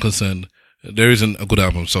far as I'm concerned, there isn't a good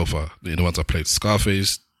album so far. The ones I played,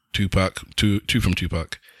 Scarface, Tupac, two from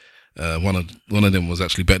Tupac. One of them was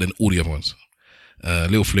actually better than all the other ones.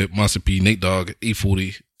 Lil Flip, Master P, Nate Dogg,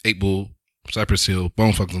 E40, 8-Ball, Cypress Hill,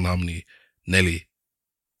 Bone Thugs and Harmony, Nelly,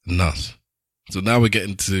 Nas. So now we're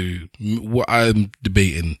getting to what I'm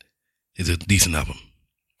debating is a decent album.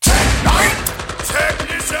 Hey,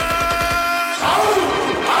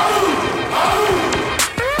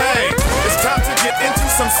 it's time to get into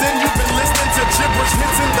some sin. You've been listening to gibberish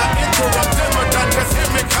hits in the intro. I'm dimmer done, cause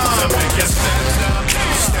here it comes. So make you stand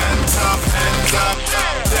up, hands up,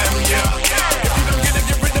 damn yeah. If you don't get it,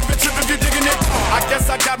 get rid of it, trip if you're digging it. I guess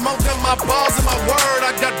I got more than my balls and my word. I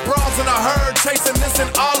got bras and I heard chasing this and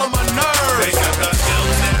all of my nerves. They got the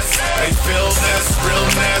illness, they feel this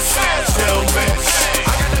realness, chill bitch.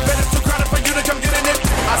 I got the business too crowded for you to come get in it.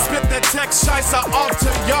 I spit that text shicer off to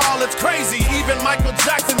y'all. It's crazy, even Michael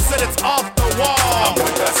Jackson said it's off the wall.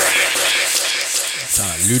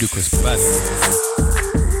 Ludicrous bad.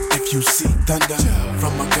 If you see thunder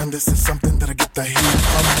from a gun, this is something that'll get the heat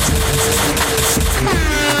from.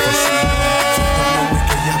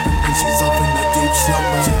 She's up in the deep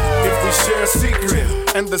slumber. If we share a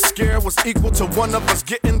secret and the scare was equal to one of us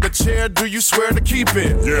getting the chair, do you swear to keep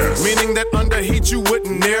it? Yes. Meaning that under heat you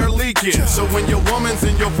wouldn't dare leak it. So when your woman's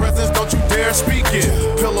in your presence, don't you dare speak it.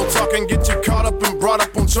 Pillow talking, get you caught up and brought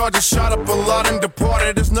up on charges, shot up a lot and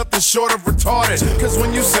departed. It's nothing short of retarded. Cause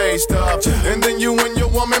when you say stuff, and then you and your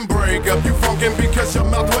woman break up, you funkin' because your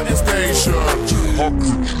mouth wouldn't stay shut.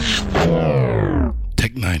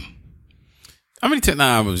 Tech 9. How many Tech 9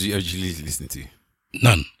 albums you usually listen to?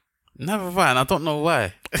 None. Never have I, and I don't know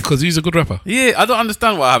why. Because he's a good rapper. Yeah, I don't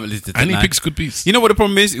understand why I haven't listened to Tech 9. And he picks good beats. You know what the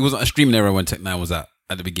problem is? It wasn't a streaming era when Tech 9 was out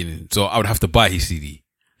at the beginning. So I would have to buy his CD.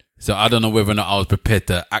 So I don't know whether or not I was prepared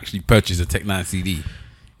to actually purchase a Tech 9 CD.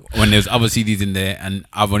 When there's other CDs in there and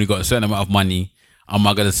I've only got a certain amount of money, I'm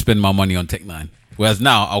not going to spend my money on Tech 9. Whereas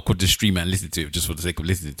now I could just stream it and listen to it just for the sake of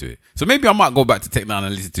listening to it. So maybe I might go back to Tech 9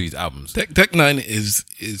 and listen to his albums. Tech 9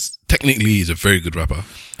 is technically he's a very good rapper.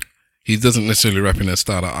 He doesn't necessarily rap in a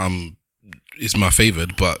style that is my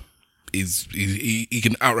favourite, but he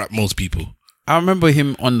can out-rap most people. I remember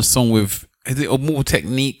him on the song with, is it a Mortal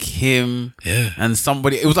Technique, him, and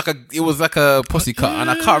somebody. It was like a posse cut, and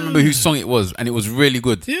I can't remember whose song it was, and it was really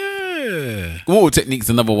good. Yeah, Mortal Technique's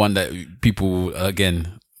another one that people,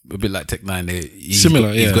 again, a bit like Tech 9.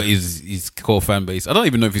 Similar, he's got his core fan base. I don't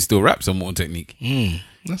even know if he still raps on Mortal Technique.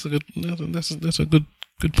 That's a good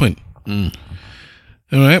point. All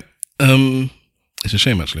right. It's a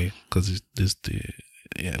shame actually because there's the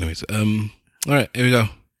anyways. All right, here we go.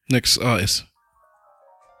 Next artist.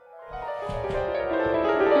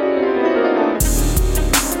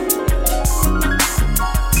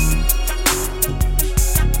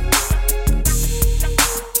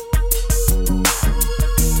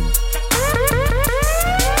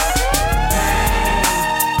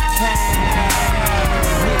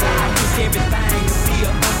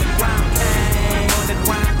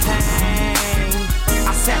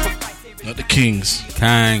 Not the Kings.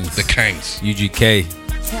 Kangs. The Kangs. UGK.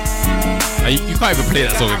 You can't even play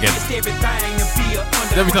that song again.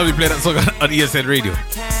 Every time we play that song on ESN radio.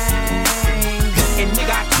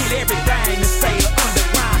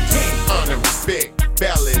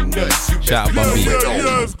 Shout out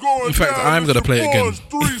Bumby. In fact, I'm going to play it again.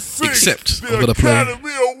 Except I'm going to play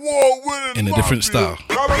in a different style.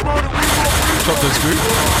 Chopped and Screwed.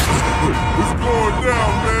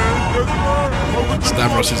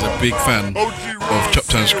 Stavros is a big fan of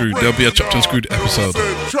Chopped and Screwed. There'll be a Chopped and Screwed episode.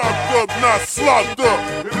 Chopped up, not slopped up.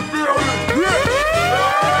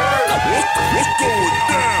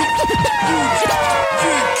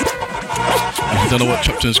 If you don't know what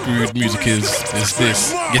Chopped and Screwed music is, it's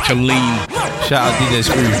this. Get your lean. Shout out DJ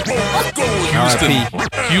Screw.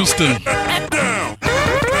 Houston.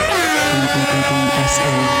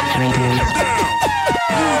 ESN Radio.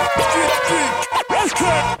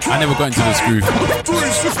 I never got into the Screw.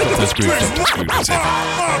 The Screw.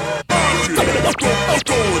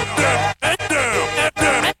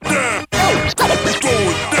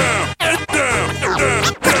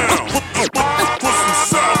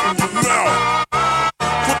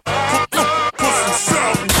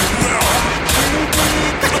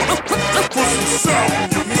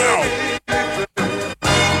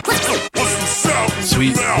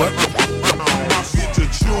 Sweet. What?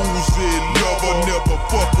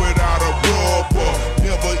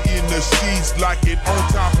 Like it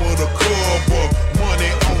on top of the cover,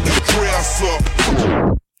 money on the dresser.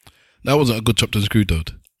 That wasn't a good Chopped and Screwed, though.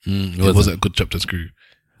 It wasn't a good Chopped and Screwed.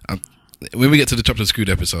 When we get to the Chopped and Screwed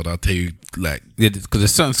episode, I'll tell you, like, because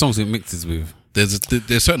there's certain songs it mixes with. There's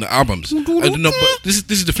certain albums. I don't know, but this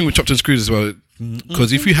is the thing with Chopped and Screwed as well.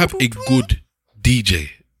 Because if you have a good DJ,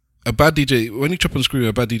 a bad DJ, when you chop and screw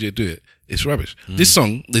a bad DJ do it, it's rubbish. This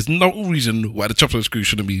song, there's no reason why the chop and screw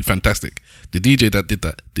shouldn't be fantastic. The DJ that did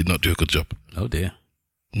that did not do a good job. Oh dear.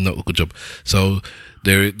 Not a good job. So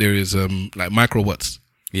there is like Micro Watts.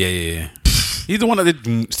 Yeah. He's the one that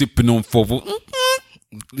did Sipping on 4.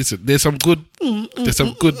 Listen, there's some good.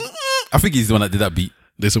 I think he's the one that did that beat.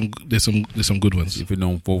 There's some good ones. Sipping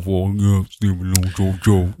on 4. Sipping on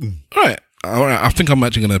Joe. All right, I think I'm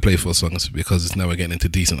actually going to play 4 songs because it's now we're getting into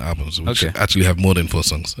decent albums, which actually have more than 4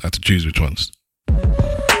 songs. I have to choose which ones. All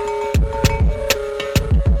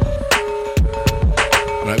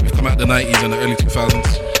right, we've come out the 90s and the early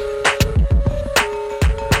 2000s.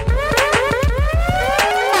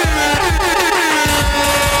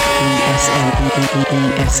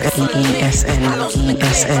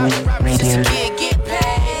 ESN Radio.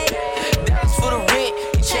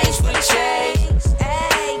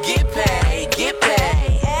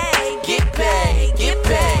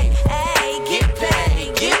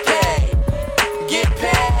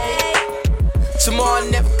 Tomorrow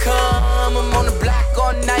never come. I'm on the block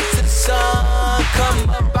all night till the sun come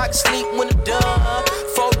up. I can sleep when I'm done.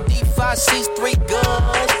 4 NYC's 3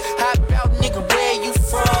 guns. How about nigga, where you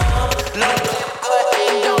from? Long live good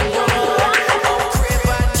and don't run. On crib,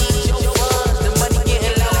 I need your funds. The money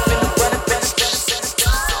getting low, finna run it, better.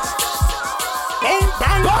 Bang,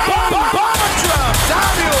 bang, bang, bomb drop,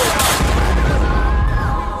 Daniel.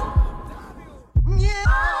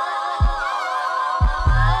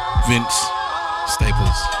 Vince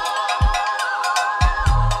Staples.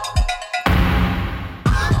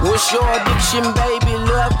 What's your addiction, baby?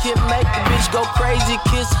 Love can make the bitch go crazy.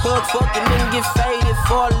 Kiss, hug, fucking, then get faded.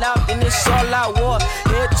 Fall out, then it's all out war.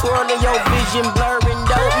 Head twirling, your vision blurring.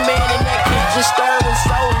 Dope man in that kitchen stirring.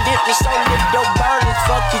 So lit, it's so lit, your burning.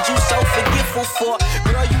 Fuck is you so forgetful for?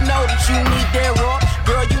 Girl, you know that you need that raw.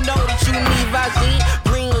 Girl, you know that you need Vaseline.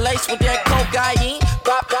 Green lace with that cocaine.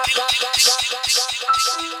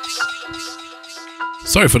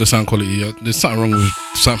 Sorry for the sound quality. There's something wrong with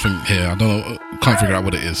something here. I don't know. Can't figure out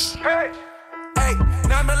what it is. Hey,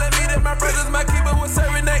 9mm, my brothers, my keeper was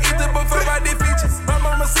serving that ether before I did features. My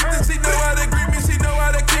mama sick, she know how to greet me, she know how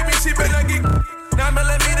to keep me, she better get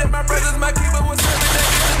 9mm, my brothers, my keeper was serving that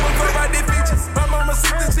ether before I did features. My mama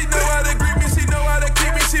sick, she know how to greet me, she know how to keep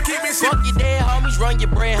me, she keep me, she. Fuck your dead homies, run your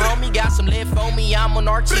bread, homie. Got some lead for me, I'm on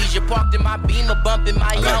Artesia. Parked in my Beamer, bumping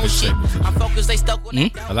my own shit. I'm focused, they stuck with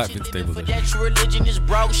that. I like Vince Staples. But that your religion is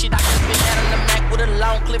broke shit. I can spin that on the Mac with a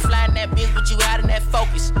long clip, flying that bitch, but you out in that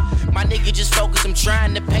focus. My nigga just focus, I'm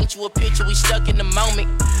trying to paint you a picture, we stuck in the moment.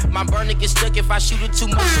 My burner gets stuck if I shoot it too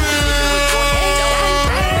much. So a nigga record it,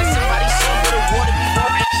 don't let somebody son with a water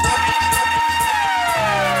before.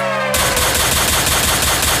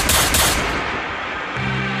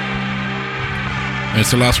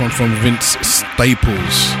 It's the last one from Vince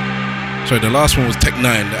Staples. Sorry, the last one was Tech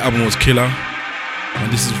 9. The album was Killer. And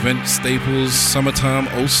this is Vince Staples, Summertime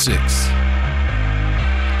 06.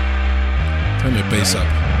 Turn the bass up.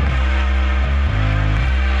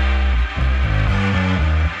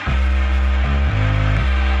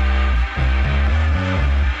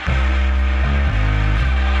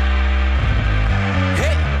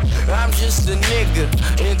 I'm just a nigga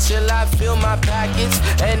until I fill my pockets,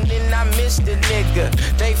 and then I miss the nigga.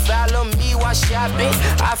 They follow me while shopping.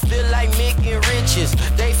 I feel like making riches.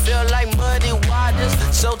 They feel like muddy waters.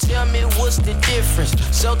 So tell me what's the difference?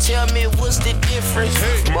 So tell me what's the difference?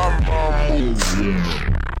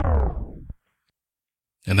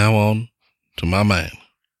 And now on to my man.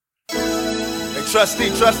 Hey, trustee.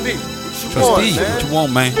 What you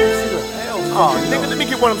want, man? Oh, nigga, let me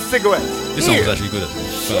get one of them cigarettes. This song was actually good.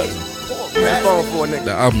 What's the phone for, nigga?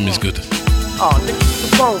 The album is good. Oh, nigga, use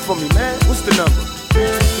the phone for me, man. What's the number?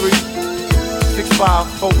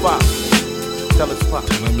 263-6545. Tell us Pop.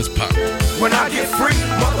 Tell them it's Pop. When I get free,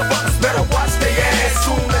 motherfuckers better watch their ass.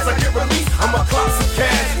 Soon as I get released, I'ma clock some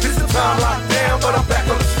cash. This is time locked down, but I'm back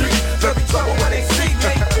on the street. There'll be trouble when they see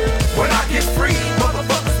me. When I get free,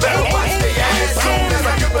 motherfuckers better watch their ass. Soon as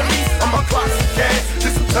I get released, I'ma clock some cash.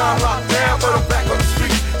 This is time locked down, but I'm back on the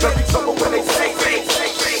street. There'll be trouble when they see me.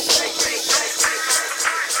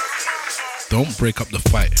 Don't break up the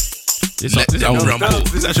fight. This actually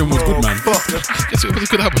was good, man. Guess what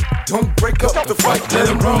could happen? Don't break up the fight, let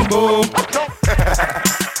them rumble.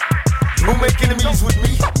 Don't make enemies with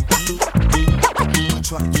me.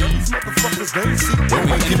 Try to tell these motherfuckers they see. Don't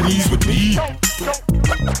make enemies with me.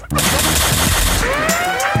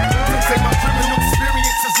 Say my criminal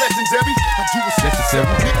experience is legendary. I do what's necessary.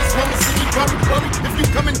 Niggas wanna see me worry. If you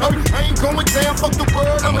come and hurry, I ain't going down. Fuck the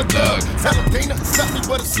world, I'm a thug. Tell them they not something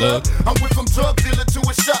but a slug. I went from drug dealer to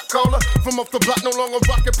a shot caller. From off the block, no longer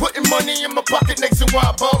rockin'. Putting money in my pocket,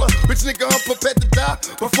 nationwide baller. Bitch nigga, I'm prepared to die.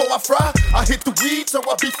 Before I fry, I hit the weed, so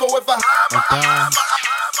I be forever high.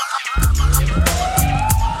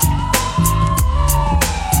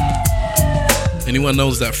 Anyone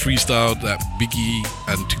knows that freestyle that Biggie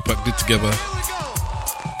and Tupac did together?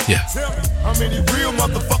 Yeah. How many real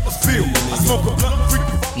motherfuckers feel? I smoke a blunt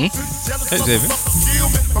freaky. Hey, David.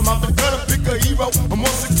 I'm out the gutter, pick a hero. I'm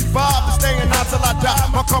 165 and staying out till I die.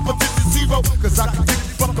 My competition zero, cause I can give a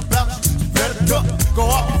fuck about you. Better duck. Go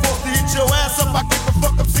out before to hit your ass up. I give a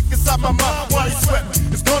fuck, I'm sick inside my mind while he sweat.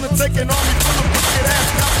 It's gonna take an army full of wicked ass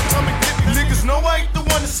cops to come and get me. Niggas know I ain't the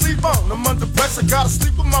one to sleep on. I'm under pressure, gotta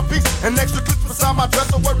sleep with my peace. And extra clips beside my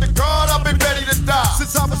dresser. Word to God, I've been ready to die.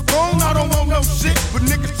 Since I was born, I don't want no shit. But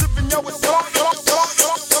niggas tripping, yo, it's all.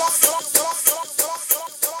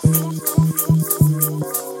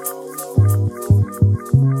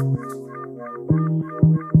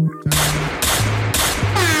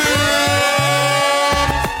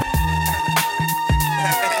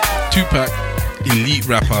 Tupac, elite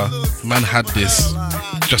rapper, man had this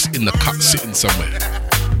just in the cut sitting somewhere.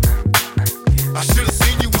 I should've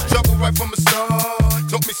seen you was trouble right from the start.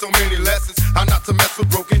 Told me so many lessons. How not to mess with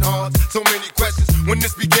broken hearts. So many questions. When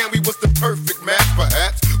this began, we was the perfect match.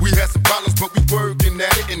 Perhaps we had some problems, but we working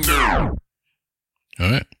at it and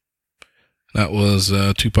All right. That was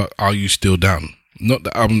Tupac, Are You Still Down? Not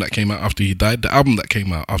the album that came out after he died. The album that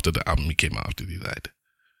came out after the album he came out after he died.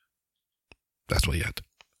 That's what he had.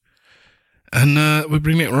 And we're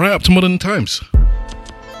bringing it right up to modern times.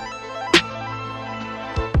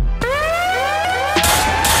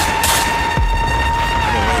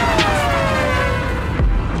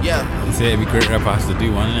 Yeah. You say every great rapper has to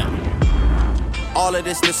do one, innit? All of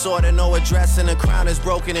this disorder, no address, and the crown is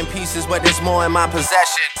broken in pieces, but there's more in my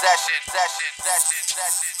possession.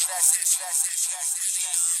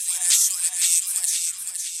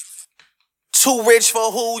 Too rich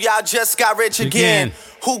for who? Y'all just got rich again.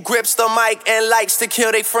 Who grips the mic and likes to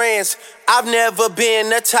kill their friends? I've never been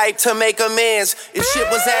the type to make amends. If shit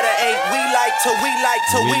was at an 8, we like to.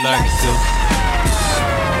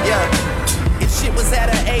 Yeah. If shit was at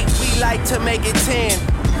an 8, we like to make it 10.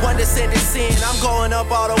 One descendant sin, I'm going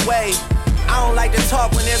up all the way. I don't like to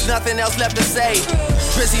talk when there's nothing else left to say.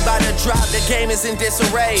 Drizzy by the drop, the game is in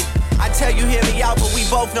disarray. I tell you, hear me out, but we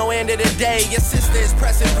both know end of the day. Your sister is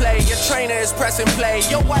pressing play, your trainer is pressing play.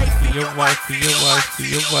 Your wifey.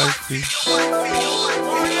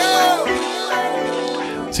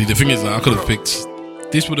 See, the thing is, I could have picked.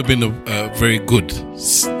 This would have been a very good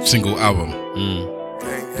single album.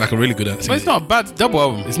 Like a really good album. But it's not a bad double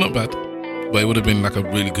album. It's not bad. But it would have been like a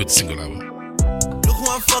really good single album. Look who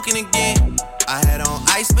I'm fucking again. I had on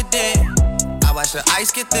ice, but then I watched the ice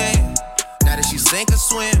get thin. Now that she sink or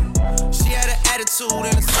swim, she had an attitude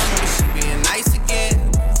in the summer, but she being nice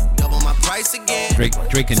again. Double my price again. Drake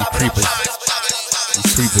and the Creepers. The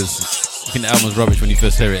Creepers. I think the album was rubbish when you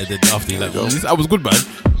first heard it, and then after you're like, oh, this album was good, man.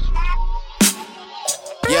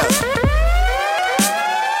 Yeah.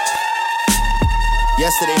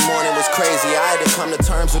 Yesterday morning was crazy. I had to come to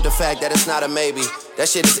terms with the fact that it's not a maybe. That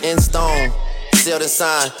shit is in stone, sealed and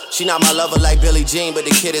signed. She not my lover like Billie Jean, but the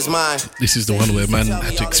kid is mine. This is the one where man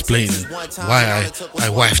had to explain why I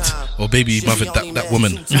wifed or baby mothered that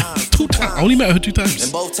woman 2 times. I only met her 2 times.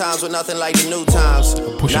 And both times were nothing like the new times.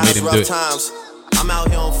 Pusha made him do it. Times. I'm out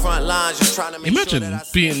here on front lines just trying to make Imagine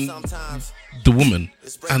being the woman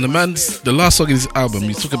and the last song in his album,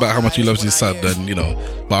 he's talking about how much he loves his son, and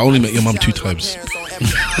but I only met your mum 2 times.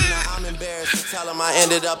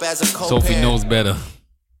 Sophie knows better.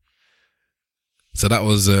 So that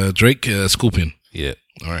was Drake, Scorpion. Yeah.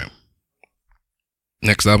 All right.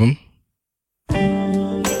 Next album.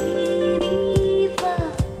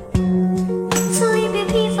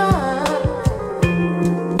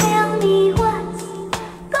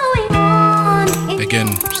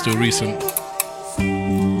 Again, still recent.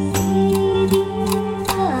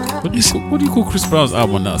 What do you call Chris Brown's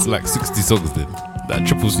album that's like 60 songs then? That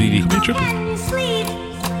triple CD? Could be triple.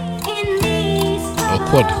 Or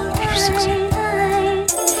quad. 60.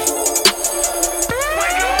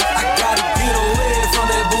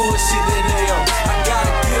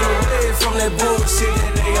 That bullshit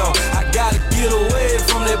that they on. I gotta get away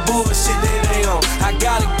from that bullshit that they on. I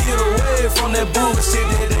gotta get away from that bullshit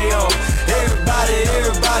that they on.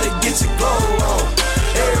 Everybody get your glow on.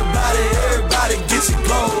 Everybody get your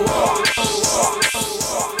glow on.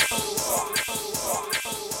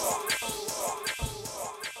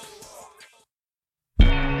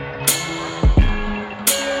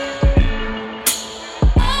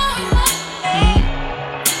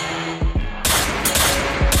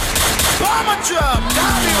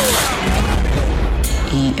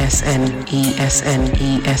 ESN, ESN,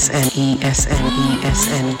 ESN, ESN,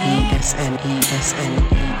 ESN, ESN, ESN,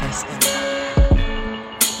 ESN.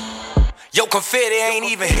 Yo, confetti ain't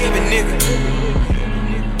even heavy, nigga.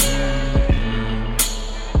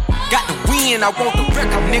 Got the win, I want the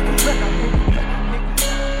record, nigga.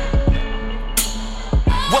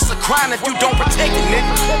 What's a crime if you don't protect it,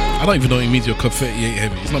 nigga? I don't even know what it means your confetti ain't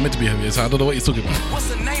heavy. It's not meant to be heavy. So I don't know what you're talking about. What's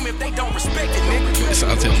the name if they don't respect it, nigga?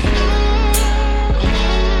 I'll tell you.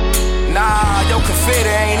 Nah, yo, confetti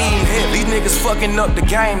ain't even heavy. These niggas fucking up the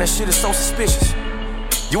game. That shit is so suspicious.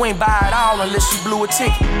 You ain't buy it all unless you blew a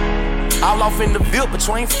ticket. All off in the Ville, but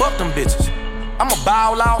you ain't fuck them bitches. I'ma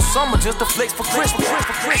buy all summer just to flex for Christmas. Yeah.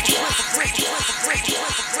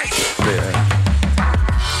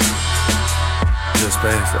 Just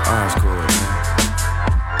past the orange cord, man.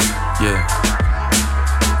 Yeah.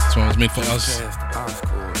 This one was made for us.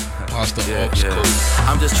 Past the orange cord.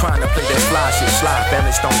 I'm just trying to play that fly shit. Slide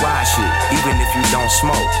families don't ride shit. Even if you don't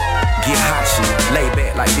smoke, get hot shit. Lay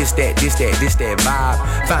back like this that vibe.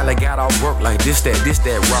 Finally got off work like this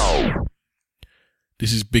that raw.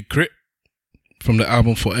 This is Big Crit from the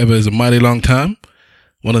album Forever Is a Mighty Long Time.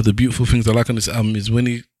 one of the beautiful things I like on this album is when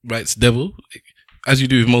he writes devil, as you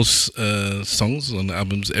do with most songs on the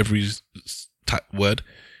albums, every word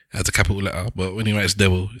has a capital letter, but when he writes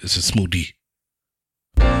devil, it's a small D.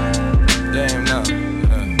 Damn, no.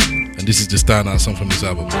 And this is the standout song from this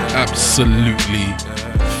album. Absolutely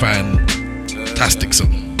fantastic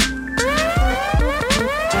song.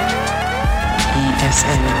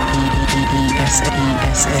 ESN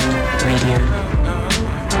Radio.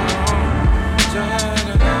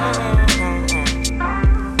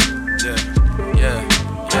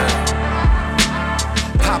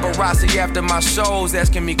 Paparazzi after my shows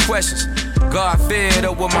asking me questions. God fed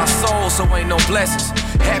up with my soul, so ain't no blessings.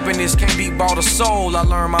 Happiness can't be bought a soul, I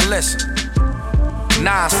learned my lesson.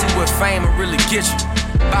 Now I see what fame will really get you.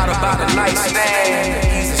 By the night stand,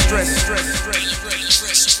 ease the stress.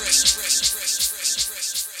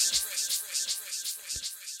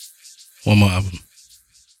 One more album.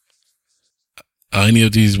 Are any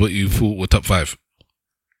of these what you thought were top 5?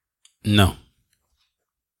 No.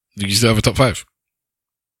 Do you still have a top 5?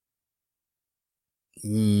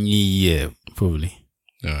 Yeah, probably.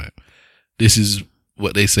 All right. This is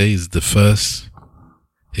what they say is the first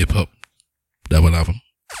hip hop double album.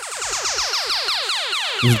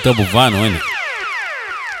 It was double vinyl, ain't it?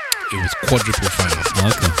 It was quadruple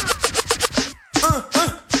vinyl. Okay.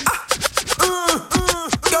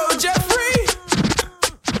 Go Jeffrey.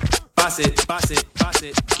 Boss it.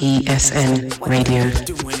 ESN Radio.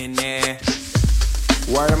 Doing in there.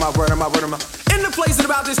 Word am I. In the place at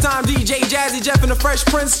about this time, DJ Jazzy Jeff and the Fresh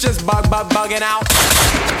Prince just bugging out.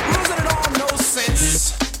 Losing it all, no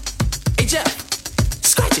sense. Hey Jeff,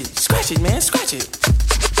 scratch it, man, scratch it.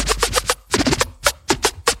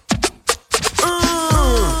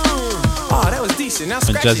 Oh, that was decent. Now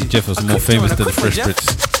scratch Jazzy it. Jeff was more famous than the Fresh Prince.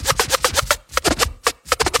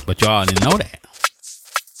 But y'all didn't know that.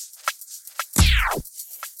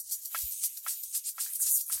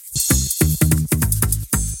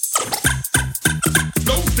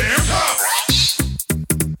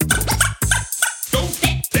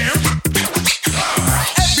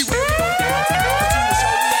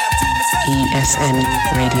 ESN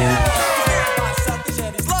Radio.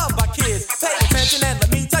 Loved by kids. Pay attention and let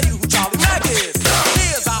me tell you who Charlie Mack is.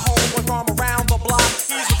 Here's our homeboy from around the block.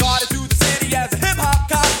 He's regarded through the city as a hip-hop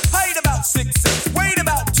cop. Height about 6'6", weight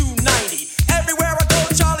about 290. Everywhere I go,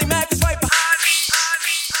 Charlie Mack is right behind me.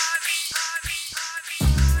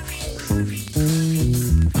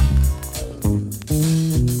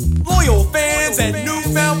 Loyal fans and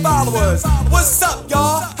newfound followers. What's up,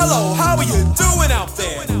 y'all? Hello, how are you doing out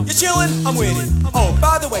there? You chillin'? I'm with it. Oh,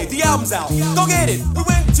 by the way, the album's out. Go get it. We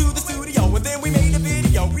went to the studio and then we made a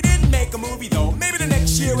video. We didn't make a movie though. Maybe the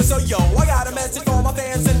next year or so, yo. I got a message for my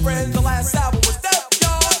fans and friends. The last album was dope,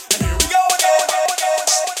 y'all. And here we go again.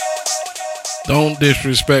 Don't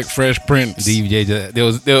disrespect Fresh Prince. DJ,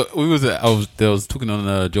 I was talking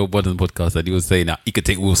on Joe Budden podcast that he was saying that he could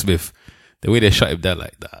take Will Smith. The way they shut him down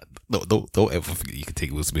like that. Don't ever think you can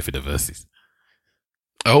take Will Smith in the verses.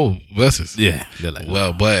 Oh, versus. Yeah. They're like,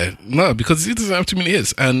 well, boy. No, because he doesn't have too many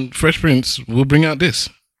hits. And Fresh Prince will bring out this.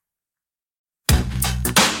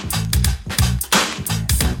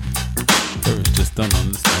 It's just don't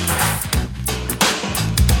understand.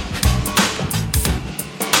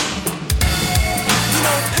 You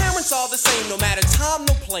know, parents are the same no matter time,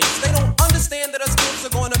 no place. They don't understand that us kids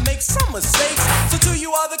are going to make some mistakes. So to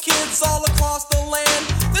you other kids all across the land,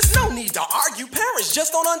 there's no need to argue. Parents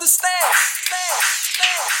just don't understand.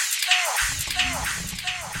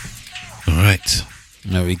 All right.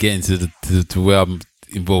 Now we get into to where I'm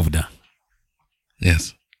involved now.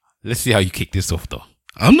 Yes. Let's see how you kick this off, though.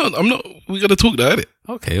 I'm not. We got to talk now, innit?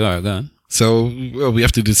 Okay, all right, go on. So, we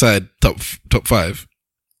have to decide top 5,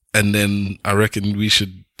 and then I reckon we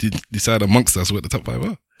should decide amongst us what the top 5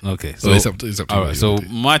 are. Okay, so it's up to all you. Right, so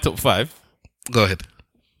my top 5. Go ahead.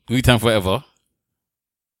 Wu-Tang Forever.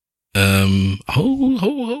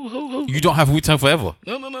 Ho. You don't have Wu-Tang Forever?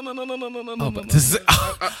 No.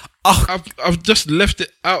 Oh, I've just left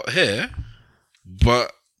it out here,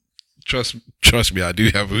 but trust me, I do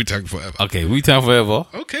have Wu-Tang Forever. Okay, Wu-Tang Forever.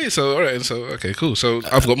 Okay, so all right, so okay, cool. So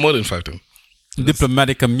I've got more than 5 then.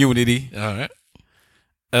 Diplomatic Community. All right.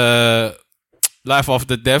 Life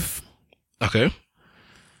After Death. Okay.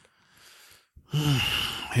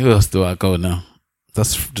 Who else do I go now?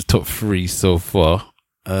 That's the top 3 so far.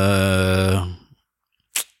 But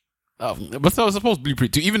I was supposed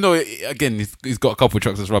Blueprint 2, even though again he's got a couple of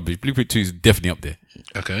tracks that's rubbish. Blueprint 2 is definitely up there.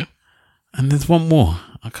 Okay. And there's one more.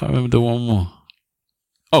 I can't remember the one more.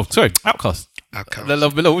 Oh, sorry, Outkast. The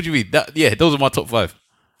Love Below. What do you mean? Those are my top 5.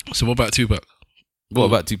 So what about Tupac? What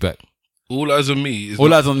about Tupac? All Eyes on Me.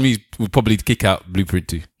 All Eyes on Me would probably kick out Blueprint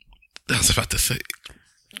 2. That's about to say.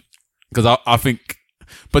 Because I think,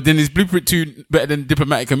 but then is Blueprint 2 better than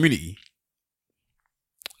Diplomatic Community?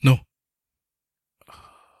 No.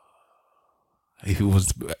 If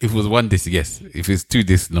it was one disc, yes. If it's two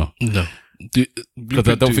discs, no. No. Because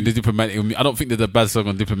I don't think the Diplomatic. I don't think there's a bad song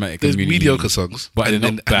on Diplomatic There's Community. mediocre songs, but and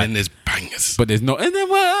then there's bangers. But there's not. And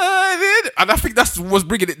I think that's what's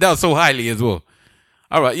bringing it down so highly as well.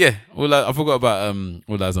 All right, yeah. I forgot about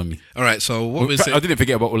All Eyes on Me. All right, so what was it? I didn't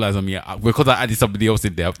forget about All Eyes on Me because I added somebody else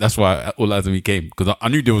in there. That's why All Eyes on Me came, because I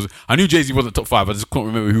knew Jay-Z wasn't top 5. I just couldn't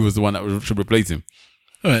remember who was the one that should replace him.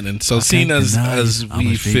 All right, then. So seeing as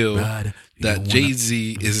we feel that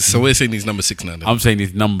Jay-Z is, so we're saying he's number 6 now. Then. I'm saying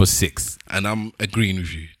he's number 6, and I'm agreeing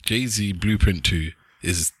with you. Jay-Z Blueprint 2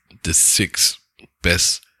 is the 6th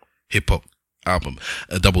best hip hop album,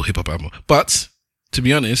 a double hip hop album. But to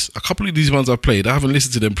be honest, a couple of these ones I've played, I haven't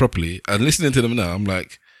listened to them properly. And listening to them now, I'm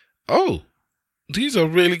like, oh, these are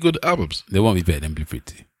really good albums. They won't be better than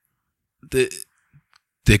Blueprint 2.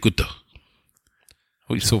 They're good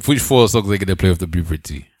though. So which 4 songs are they going to play off the Blueprint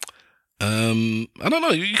 2? I don't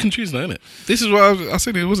know. You can choose now, innit? This is why I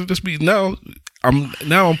said it wasn't just me. Now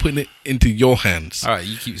I'm putting it into your hands. All right,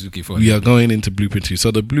 you keep looking for it. We are going into Blueprint 2.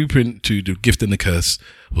 So the Blueprint 2, The Gift and the Curse,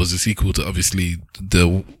 was a sequel to obviously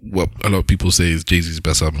what a lot of people say is Jay-Z's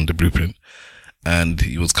best album, The Blueprint. And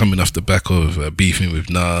he was coming off the back of beefing with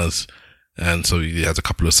Nas, and so he has a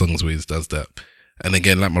couple of songs where he does that. And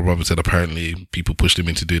again, like my brother said, apparently people pushed him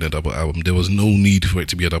into doing a double album. There was no need for it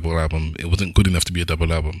to be a double album. It wasn't good enough to be a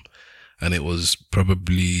double album. And it was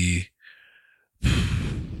probably...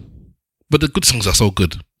 But the good songs are so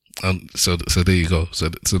good. So there you go. So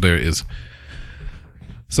there it is.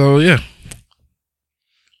 So, yeah.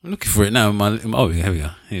 I'm looking for it now. Oh, here we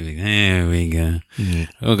go. Here we go. Yeah.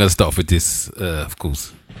 We're going to start off with this, of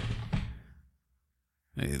course.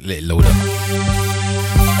 Let it load up.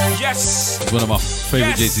 Yes. It's one of my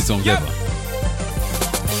favorite Jay-Z songs ever.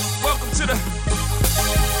 Welcome to the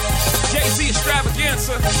Jay-Z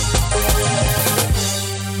extravaganza.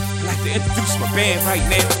 I'd like to introduce my band right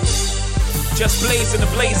now. Just Blaze and the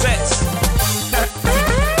Blazettes. Right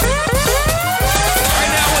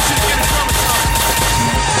now, I want you to get a drummer song.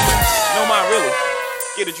 No mind, really.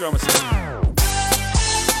 Get a drummer song.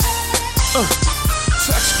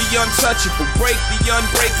 Touch the untouchable, break the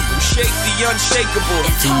unbreakable, shake the unshakable.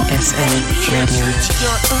 ESN Radio.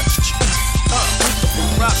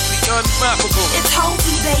 Rock the unflappable. It's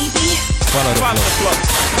Hobie, baby. Follow the flow.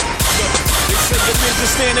 They say the ninja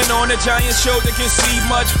standing on a giant shoulder can see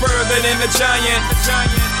much further than a giant.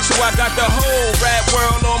 So I got the whole rap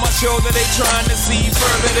world on my shoulder. They trying to see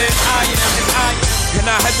further than I am. And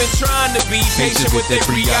I have been trying to be patient with their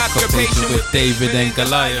preoccupation with David and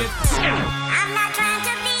Goliath.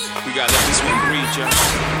 We gotta let this one breathe, Joe.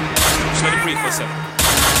 Just let it breathe for a second.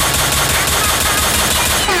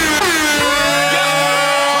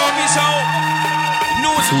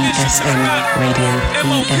 ESN Radio,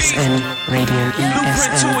 ESN Radio,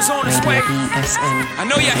 ESN Radio, ESN. I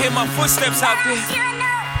know y'all hear my footsteps out there.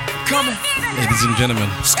 Coming. Ladies and gentlemen,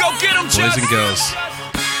 let's go get them, boys and girls,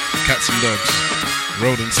 cats and dogs,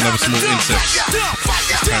 rodents and other small insects.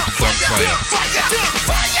 Time to dump fire.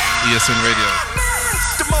 ESN Radio.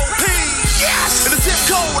 Yes, and the zip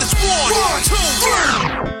code is 1, 2,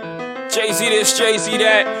 3. Jay-Z this, Jay-Z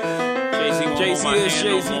that. Jay-Z this,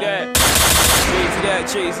 Jay-Z that. Jay-Z that,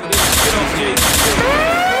 Jay-Z this. Get off Jay-Z this.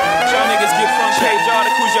 Y'all niggas get front page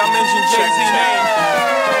articles, y'all mention Jay-Z name.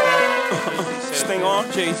 This thing on,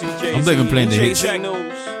 Jay-Z. I'm not even playing the hits. Jay-Z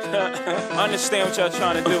news. I understand what y'all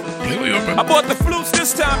trying to do. I bought the flutes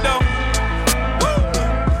this time though.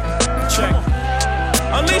 Check.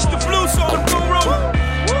 Unleash the flutes on the blue room.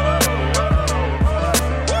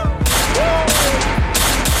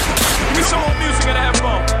 Give me some more music and have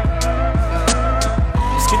fun.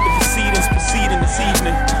 Let's get the proceeding this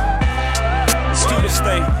evening. Let's do this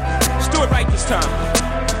thing. Let's do it right this time.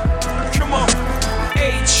 Come on.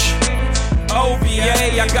 H-O-V-A.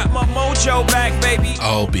 I got my mojo back, baby.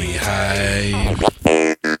 I'll be high.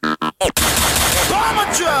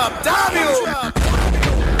 Bomber drop, W.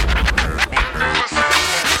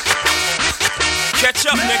 Catch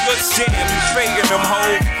up, niggas. Damn, you faking them,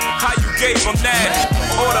 ho. How you gave them that?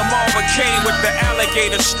 Or the Marva came with the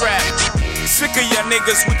alligator strap. Sick of ya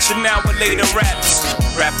niggas with your now or later raps.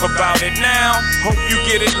 Rap about it now, hope you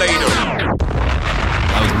get it later.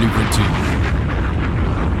 That was Blueprint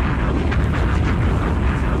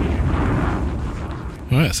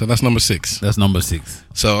 2. Alright, so that's number 6. That's number 6.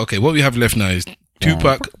 So, okay, what we have left now is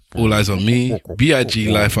Tupac, All Eyes on Me,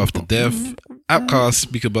 B.I.G. Life After Death, Outkast,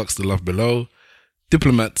 Speaker Box, The Love Below,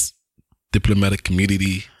 Diplomats, Diplomatic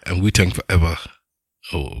Community, and Wu-Tang Forever.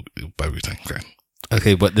 Oh, by Wu-Tang Clan.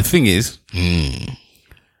 Okay, but the thing is, the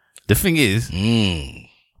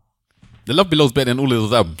Love Below's better than all of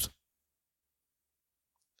those albums.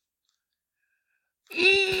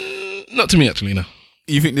 Not to me, actually, no.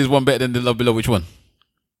 You think there's one better than the Love Below? Which one?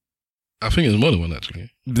 I think there's more than one, actually.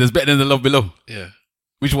 There's better than the Love Below? Yeah.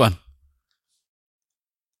 Which one?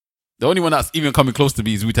 The only one that's even coming close to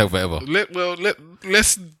me is Wu-Tang Forever.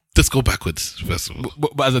 Let's just go backwards, first of all.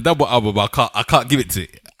 But as a double album, I can't give it to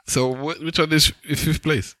it. So which one is 5th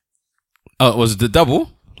place? Was it the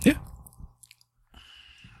double? Yeah.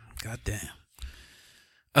 God damn.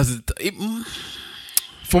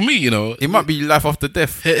 For me, it might be Life After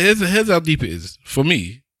Death. Here's how deep it is. For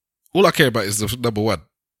me, all I care about is the number one.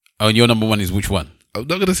 Oh, and your number one is which one? I'm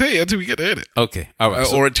not going to say it until we get to it. Okay, all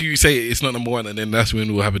right. Or until you say it's not number one, and then that's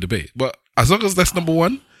when we'll have a debate. But as long as that's number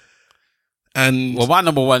one, and well, my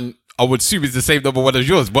number one, I would assume is the same number one as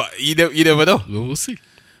yours, but you never know. Well, we'll see.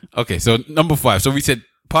 Okay, so number 5. So we said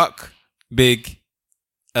Pac, Big,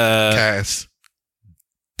 Cass,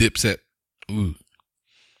 Dipset. Ooh.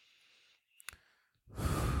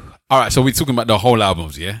 All right, so we're talking about the whole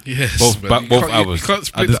albums, yeah? Yes. Both albums. You can't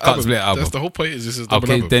split the album. That's the whole point. Is this is double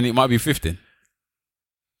album. Then it might be 5th then.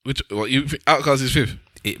 You think Outkast is 5th?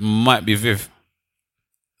 It might be 5th.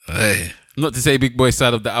 Hey. Not to say Big Boy's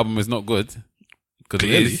side of the album is not good.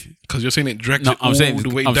 Clearly. Because you're saying it drags it all the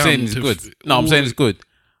way down. I'm saying it's good. I'm saying it's good.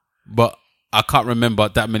 But I can't remember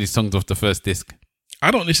that many songs off the first disc. I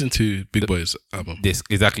don't listen to Big Boy's album. Disc,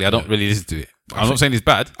 exactly. I don't really listen to it. I'm not saying it's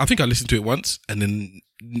bad. I think I listened to it once and then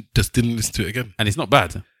just didn't listen to it again. And it's not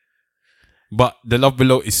bad. But The Love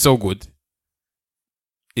Below is so good.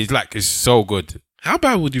 It's so good. How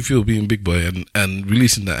bad would you feel being Big Boy and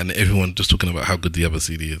releasing that and everyone just talking about how good the other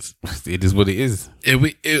CD is? It is what it is.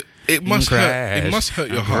 It must hurt. It must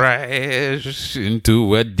hurt your heart. Crash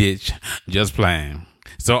into a ditch, just playing.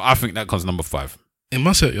 So I think that comes number 5. It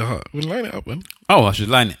must hurt your heart. We'll line it up, man. Oh, I should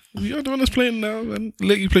line it. You're the one that's playing now, and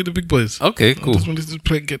let you play the Big Boys. Okay, cool. I just wanted to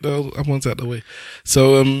get the other ones out of the way.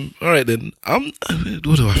 So, all right then.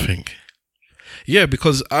 What do I think? Yeah,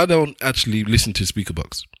 because I don't actually listen to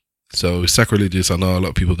Speakerbox. So it's sacrilegious. I know a lot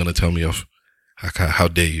of people are going to tell me off. How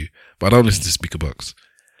dare you? But I don't listen to Speakerbox.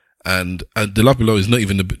 And The Love Below is not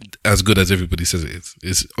even as good as everybody says it is.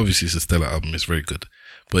 It's obviously it's a stellar album. It's very good,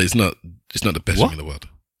 but it's not the best thing in the world.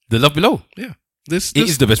 The Love Below, yeah, it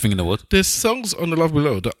is the best thing in the world. There's songs on The Love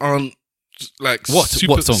Below that aren't like what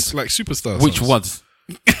songs? Like superstar. Which songs. ones?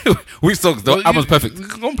 Which songs? The album's perfect.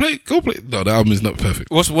 Go play. No, the album is not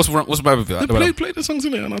perfect. What's wrong? What's bad with it? Play the songs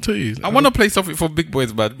in it, and I'll tell you. I want to play something for Big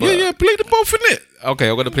Boys, man. Yeah, play them both in it. Okay,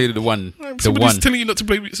 I'm gonna play the one. Somebody's telling you not to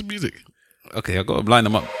play some music. Okay, I got to line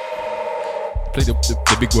them up. Play the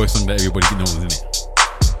Big Boy song that everybody knows, isn't it?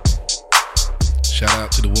 Shout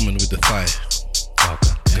out to the woman with the thigh. Oh,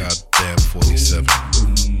 goddamn 47.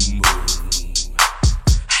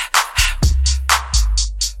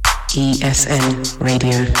 ESN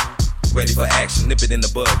Radio. Ready for action, nip it in the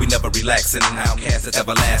bud, we never relaxing. Outcast is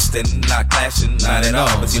everlasting, not clashing, not at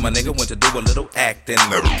all. But see, my nigga went to do a little acting.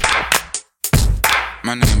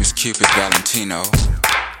 My name is Cupid Valentino,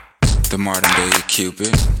 the modern day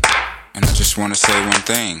Cupid. And I just want to say one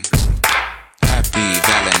thing. Happy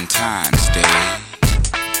Valentine's Day.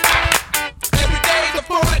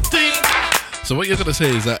 So what you're going to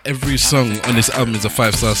say is that every song on this album is a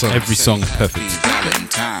 5-star song? Every song is perfect.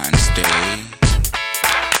 Valentine's Day.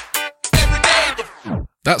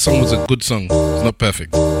 That song was a good song. It's not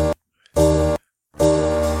perfect.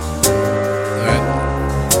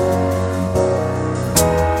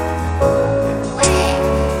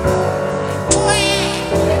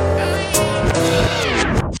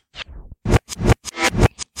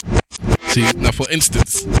 See, now for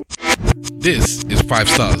instance, this is 5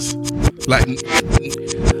 stars. Like, I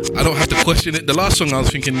don't have to question it. The last song I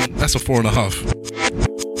was thinking, that's a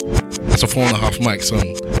 4.5. That's a 4.5 mic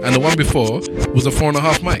song. And the one before was a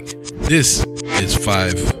 4.5 mic. This is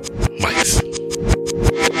 5 mics.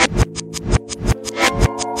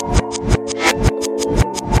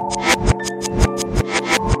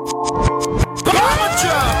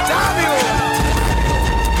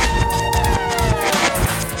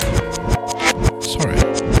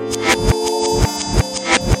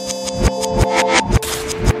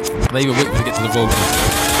 They even wait to get to the vocals.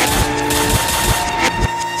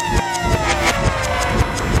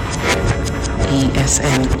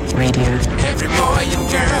 ESN Radio. Every boy and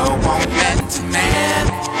girl want man to man.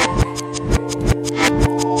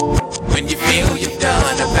 When you feel you've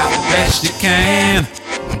done about the best you can.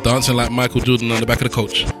 I'm dancing like Michael Jordan on the back of the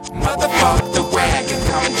coach. Motherfuck the wagon,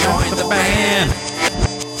 come join the band.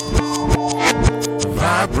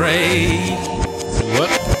 vibrate.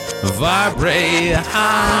 What? Vibrate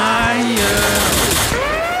higher.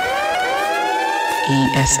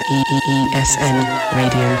 ESN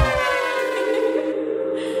Radio.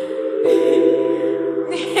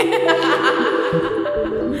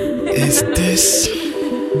 Is this?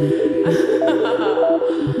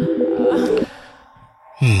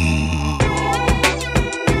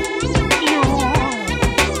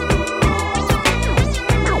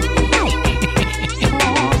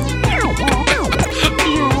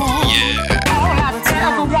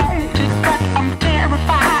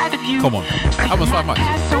 Come on. How much 5 mics?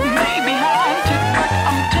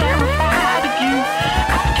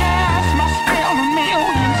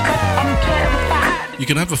 You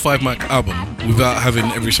can have a 5 mic album without having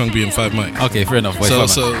every song being 5 mic. Okay, fair enough. But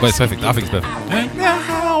it's perfect. I think it's perfect. The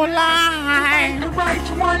whole line, the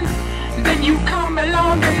right one. Then you come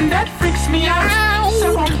along and that freaks me out.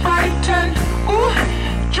 So I'm frightened. Ooh,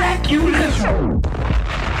 Dracula.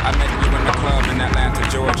 I met you in the club in Atlanta,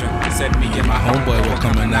 Georgia. Said me and My homeboy were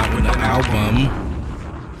coming out with an album.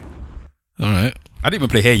 Alright. I didn't even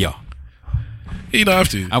play Hey Y'all. You don't have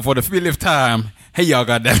to. And for the 50th time, Hey Y'all,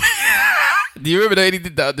 goddamn. Do you remember that he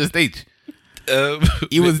did that on the stage?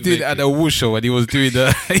 He was doing it at the award show and he was doing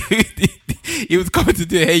the. He was coming to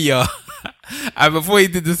do Hey Y'all. And before he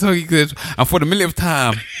did the song, he said, and for the millionth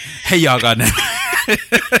time, Hey Y'all, goddamn.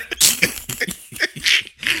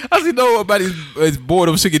 As you know, man is bored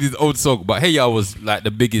of singing his own song, but Hey Y'all was like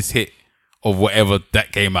the biggest hit of whatever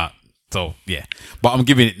that came out. So yeah, but I'm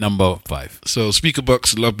giving it number 5. So Speaker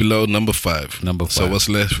Box, Love Below, number 5. Number 5. So what's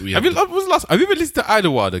left? Have you ever listened to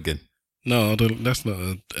Idlewild again? No, that's not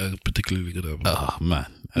a particularly good album. Oh man,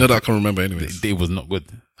 no, that I can remember anyways. It was not good.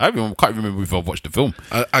 I can't remember if I watched the film.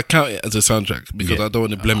 I count it as a soundtrack because I don't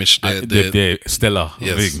want to blemish the stellar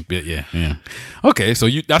thing. Yeah. Okay, so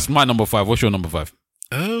that's my number 5. What's your number 5?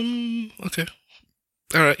 Okay.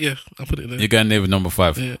 All right, yeah, I'll put it there. You're going there with number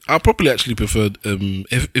 5. Yeah, I probably actually preferred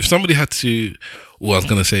if somebody had to. Well, I was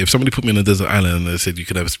gonna say if somebody put me on a desert island and they said you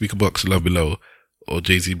could have a Speaker Box, Love Below, or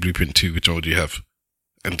Jay-Z Blueprint 2, which one would you have?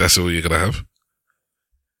 And that's all you're gonna have.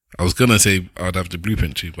 I was gonna say I'd have the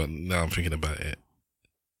Blueprint 2, but now I'm thinking about it.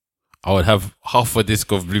 I would have half a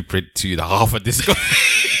disc of Blueprint 2, the half a disc of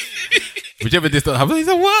whichever disc don't have. He's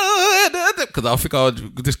like, what? Because I think I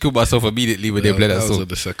would just kill myself immediately when they play that song. Was on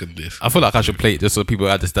the second disc. I feel like I should play it just so people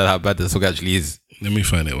understand how bad the song actually is. Let me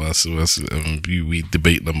find it whilst we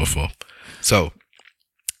debate number 4. So,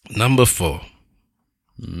 number 4.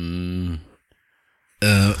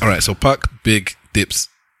 All right, so Pac, Big, Dips.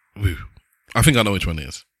 Woo. I think I know which one it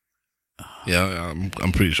is. Yeah,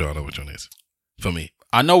 I'm pretty sure I know which one it is. For me.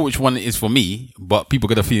 I know which one it is for me, but people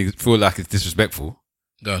gonna feel like it's disrespectful.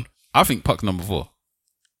 Go on. I think Pac's number 4.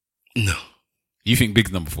 No. You think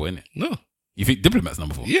Big's number 4, innit? No. You think Diplomat's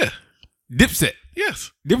number 4? Yeah. Dipset?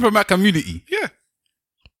 Yes. Diplomat Community? Yeah.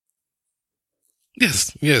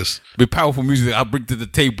 Yes. With powerful music that I bring to the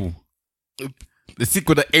table. The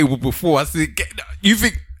sequel that able before I see. You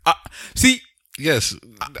think? See. Yes,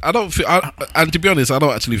 I don't. And to be honest, I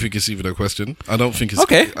don't actually think it's even a question. I don't think it's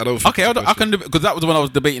okay. I don't. Think I can because that was the one I was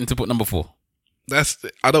debating to put number 4.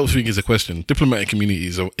 I don't think it's a question. Diplomatic Community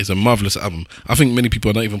is a marvelous album. I think many people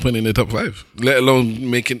are not even putting it in their top 5. Let alone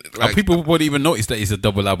making. Like, people won't even notice that it's a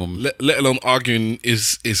double album. Let alone arguing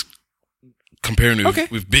is comparing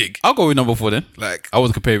with Big. I'll go with number 4 then. Like I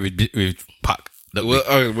was comparing with Pac.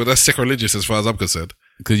 Well, that's sacrilegious as far as I'm concerned.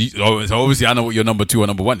 Because so obviously I know what your number 2 or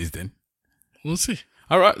number 1 is then. We'll see.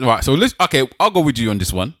 All right. So I'll go with you on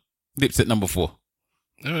this one. Dipset number 4.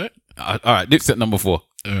 All right. Dipset number 4.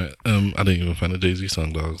 All right. I didn't even find a Jay-Z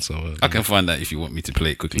song, dog. So I can find that if you want me to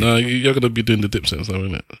play it quickly. No, you're gonna be doing the Dipset song,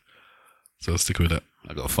 isn't it? So I'll stick with that.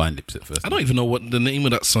 I gotta find Dipset first. I don't even know what the name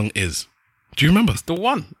of that song is. Do you remember? It's the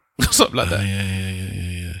one. Something like that.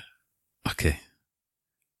 Yeah. Okay.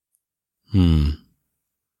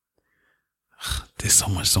 There's so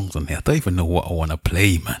much songs on here. I don't even know what I want to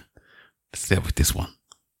play, man. Let's start with this one.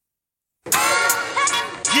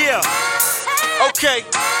 Yeah. Okay.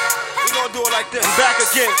 We're gonna do it like this. I'm back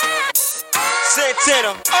again.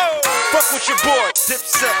 Santana. Oh. Fuck with your boy.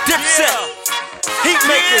 Dipset. Heat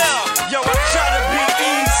makers. Yo, I try to be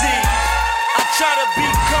easy. I try to be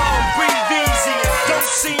calm, breathe easy. Don't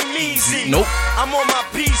seem easy. Nope. I'm on my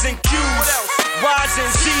P's and Q's. Y's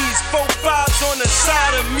and Z's. 4 5s on the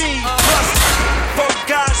side of me. Plus 4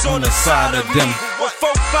 guys on the side of them. Or 4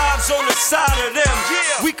 5s on the side of them.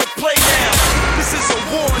 We can play now. This is a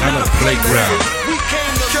war, not a playground. We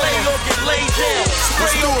came to lay or get laid down.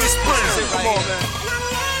 Spray on this spring. Come on, man.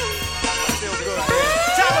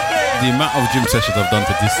 The amount of gym sessions I've done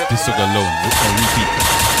to this song alone on repeat.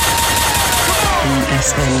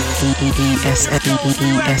 ESN Radio,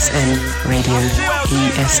 ESN Radio,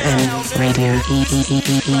 ESN Radio.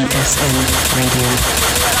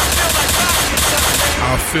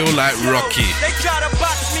 I feel like Rocky. They try to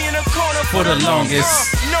box me in a corner For the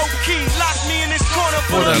longest. No key, lock me in this corner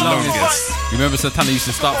For the longest. You remember Santana used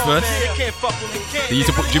to start first? They used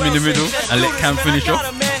to put Jim in the middle and let Cam finish off.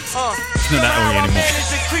 It's not that way anymore.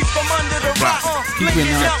 Keeping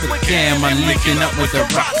up with Cam, I'm licking up with the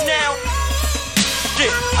rock.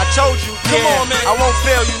 I told you, come on, man. I won't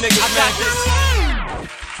fail you, niggas. I got this.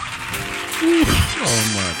 Oh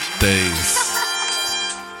my days.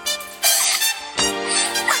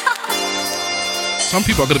 Some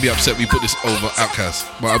people are gonna be upset we put this over Outkast,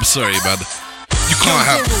 but I'm sorry, man. You can't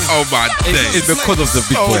have. Oh my days. It's because of the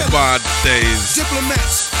big boy. Oh my days.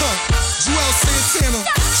 Diplomats, Joel Santana,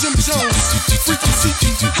 Jim Jones,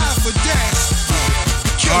 half a dash.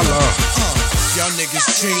 Y'all niggas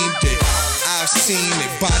dreamed it. I've seen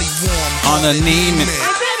it. Body warm. On a name it.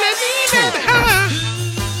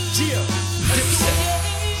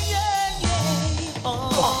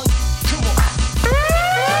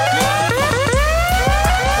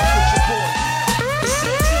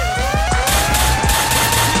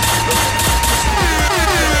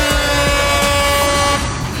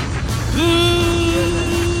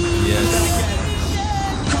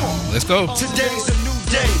 Let's go. Today's a new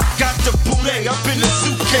day. Got the booty up in the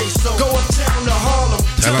suitcase. So go uptown to Harlem.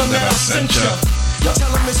 Tell them that I sent ya. Tell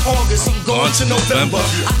them it's August. I'm going to November.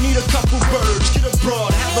 I need a couple birds. Get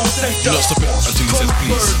abroad. Have them sent up. You not stop it until he says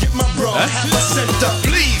please. Get my broad. Have her sent up.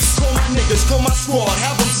 Please. Call my niggas. Call my squad.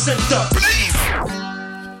 Have them sent up. Please.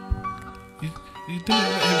 You didn't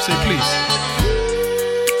let him say please.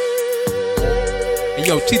 Hey,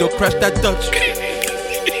 yo, Tito, crash that Dutch.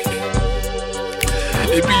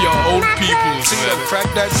 It be your own people, Tito, crack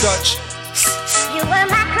that Dutch.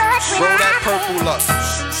 Roll that purple up.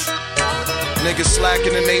 Niggas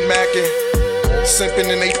slacking and they macking,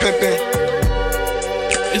 simping and they pimping.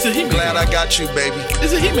 It's the heat makers. Glad I got you, baby.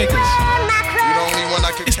 It's the heat makers. You the only one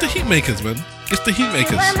I can. It's the heat makers, man. It's the heat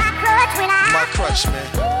makers. My crush,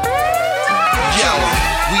 man. Yo,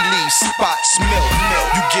 we leave spots milk.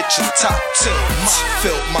 You get your top tilt. My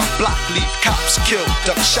fill, my block leave cops killed.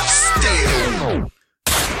 Duck shot still.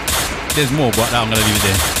 There's more, but I'm gonna leave it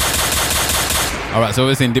there. Alright, so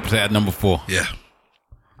we're saying Dipset at number 4. Yeah.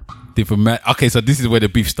 Diplomat. Okay, so this is where the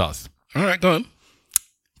beef starts. Alright, go on.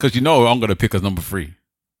 Because you know I'm gonna pick as number 3.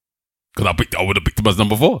 Because I would have picked him as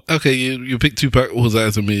number 4. Okay, you picked Tupac, All's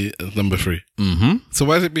Eyes on Me as number 3. Mm-hmm. So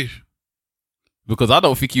why is it beef? Because I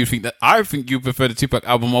don't think you think that. I think you prefer the Tupac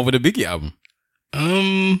album over the Biggie album.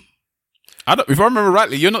 I don't. If I remember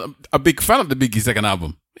rightly, you're not a big fan of the Biggie second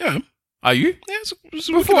album. Yeah. Are you? Yeah.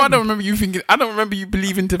 It's Before I don't remember you thinking. I don't remember you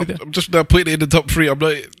believing to that. I'm just not putting it in the top 3. I'm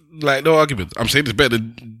not like no argument. I'm saying it's better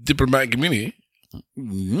than Diplomatic Community.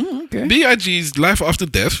 Okay. B.I.G.'s Life After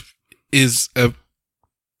Death is a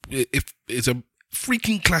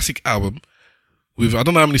freaking classic album with I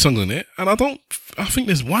don't know how many songs on it, and I think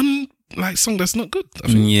there's one like song that's not good. I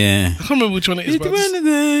think. Yeah. I can't remember which one it is. But no,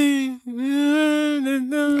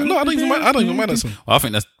 I don't even mind that song. Well, I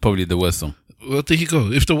think that's probably the worst song. Well, there you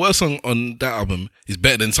go. If the worst song on that album is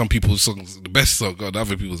better than some people's songs, the best song on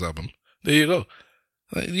other people's album, there you go.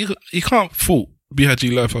 Like, you can't fault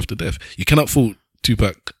B.I.G. Life After Death. You cannot fault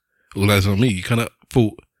Tupac, All Eyes on Me. You cannot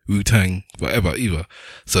fault Wu-Tang, whatever, either.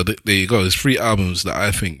 So there you go. There's 3 albums that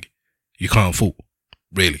I think you can't fault,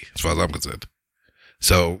 really, as far as I'm concerned.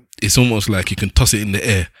 So it's almost like you can toss it in the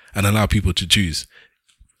air and allow people to choose.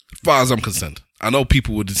 As far as I'm concerned. I know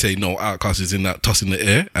people would say no, Outkast is in that toss in the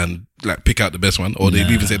air and like pick out the best one, or they'd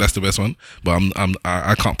even say that's the best one. But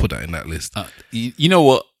I can't put that in that list. You know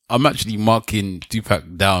what? I'm actually marking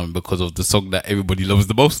Tupac down because of the song that everybody loves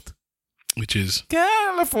the most, which is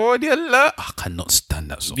California Love. I cannot stand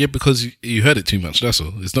that song. Yeah, because you heard it too much. That's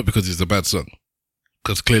all. It's not because it's a bad song,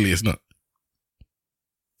 because clearly it's not.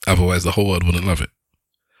 Otherwise, the whole world wouldn't love it.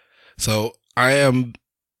 So I am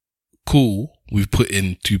cool with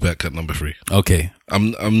putting Tupac at number 3. Okay.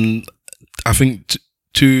 I think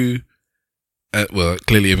two. Well,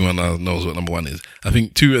 clearly everyone knows what number 1 is. I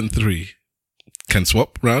think 2 and 3 can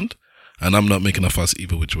swap round, and I'm not making a fuss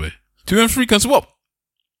either which way. 2 and 3 can swap.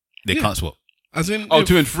 They can't swap. As in,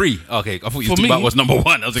 2 and 3. Okay, I thought you talking about was number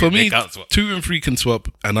 1. I was like, they can't swap. 2 and 3 can swap,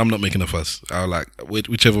 and I'm not making a fuss. I like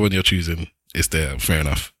whichever one you're choosing is there. Fair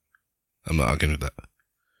enough. I'm not arguing with that.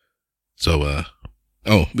 So,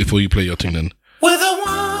 before you play your tune, then.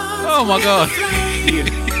 Oh my God.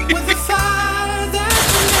 With the fire that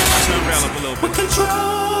turn around up a little bit. We're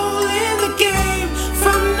controlling the game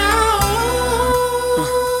from now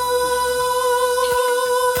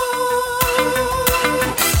on.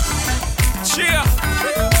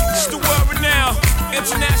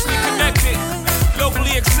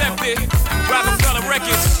 it. Rockefeller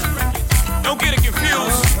Records. Don't get it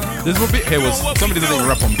confused. There's a bit here was somebody doesn't even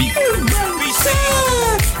rap on beat. BC,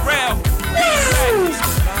 Rail, B-Fat,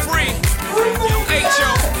 Free,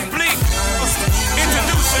 H.O., Bleak,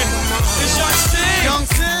 introducing the Young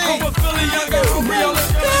C. Over Philly, younger, we all the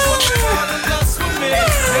Phillies with me.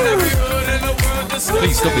 And every hood in the world just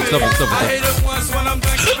Please stop it. I hate it once when I'm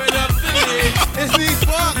done giving up Philly. It's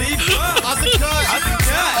B-Funk.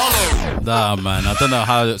 Nah, man, I don't know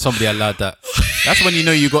how somebody allowed that. That's when you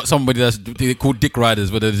know you got somebody that's they called dick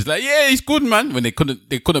riders, where they're just like, yeah, he's good, man. When they couldn't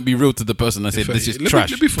be real to the person. I said, this is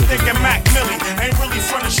trash. Thinking Mac Millie ain't really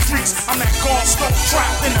from the streets. I'm that gallstone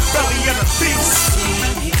trapped in the belly of the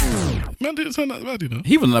beast. Man didn't sound that bad, you know.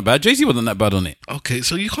 He wasn't that bad. Jay-Z wasn't that bad on it. Okay,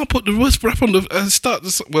 so you can't put the worst rap on the start.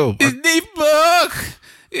 Well, it's deep book.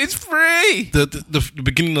 It's free. The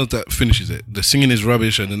beginning of that finishes it. The singing is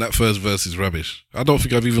rubbish, and then that first verse is rubbish. I don't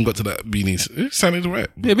think I've even got to that Beanie. It sounded right.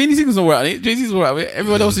 Yeah, Beanie Siegel's all right on it. Jay-Z's all right with it.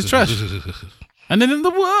 Everyone else is trash. And then in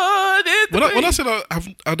the word, when I said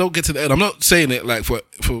I don't get to the end, I'm not saying it like for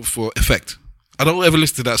effect. I don't ever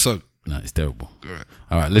listen to that song. No, it's terrible.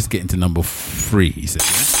 All right, let's get into number 3. He said. Yeah?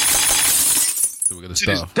 So we're gonna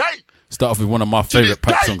start off with one of my favorite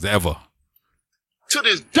Pac songs ever. To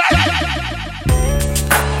this day.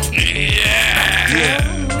 Yeah.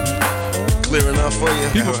 Clear enough for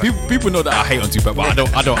you. People know that I hate on Tupac, but I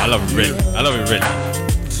don't. I love it really. I love it really.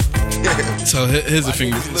 So here's the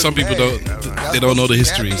thing: some people don't know the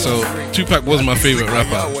history. So Tupac was my favorite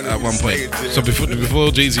rapper at one point. So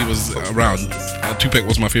before Jay-Z was around, Tupac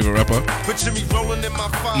was my favorite rapper.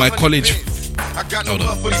 My college. Hold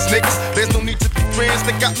on.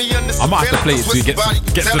 I might have to play it so you get to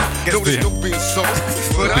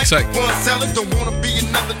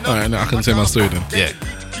Alright, now I can say my story then. Yeah.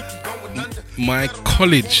 My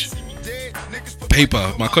college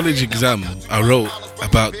paper, my college exam, I wrote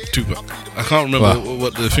about Tupac. I can't remember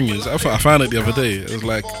what the thing is. I found it the other day. It was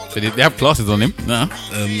like they have classes on him. No.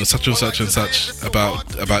 Such and such and such about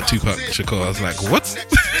Tupac Shakur. I was like, what?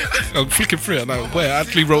 I'm flicking through it. Like, boy, I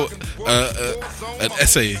actually wrote an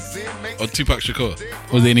essay on Tupac Shakur.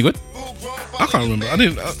 Was it any good? I can't remember. I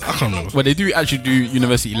can't remember. Well, they do actually do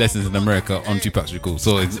university lessons in America on Tupac Shakur,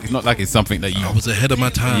 so it's not like it's something that you. I was ahead of my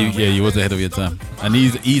time. You was ahead of your time, and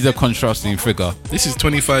he's a contrasting figure. This is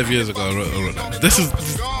 25 years ago. I wrote that. This is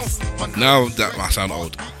now that I sound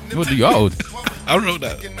old. What do you old? I wrote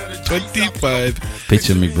that 25.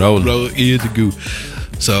 Picture me, bro. Years ago.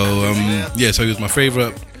 So so he was my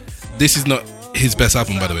favorite. This is not his best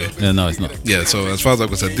album, by the way. Yeah, no, it's not. Yeah, so as far as I'm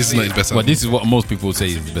concerned, this is not his best album. Well, this is what most people say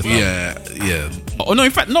is his best album. Yeah. Oh no,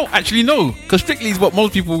 in fact, no. Actually, no. Because Strictly is what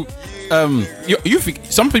most people. You think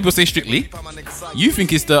some people say Strictly. You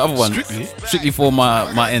think it's the other one. Strictly for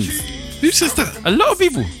my ends. Who says that? A lot of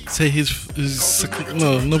people say his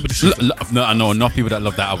no, nobody says that. No, I know enough people that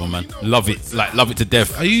love that album, man. Love it, love it to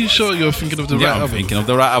death. Are you sure you're thinking of the right album? I'm thinking of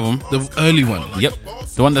the right album. The early one. Yep.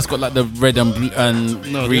 The one that's got like the red and blue and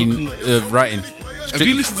green writing. Have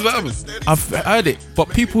you listened to that album? I've heard it, but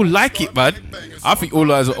people like it, man. I think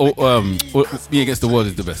All Eyes Me Against the World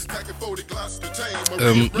is the best.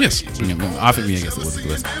 Yes. I think Me Against the World is the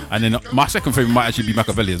best. And then my second favorite might actually be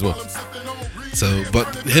Machiavelli as well. So, but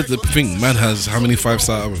here's the thing: man has how many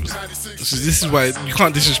 5-star albums? This is why you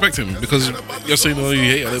can't disrespect him, because you're saying, oh, you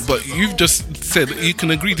hate it, but you've just said you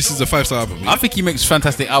can agree this is a 5-star album. Yeah? I think he makes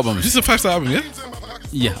fantastic albums. This is a 5-star album, yeah?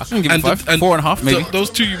 Yeah, I can give it 5. 4.5 maybe. Those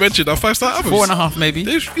two you mentioned are 5-star albums. 4.5 maybe.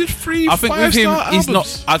 There's 3 I think with him, albums. he's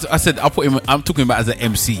not. I said I'll put him. I'm talking about as an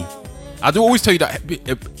MC. I do always tell you that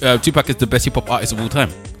Tupac is the best hip hop artist of all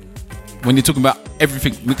time. When you're talking about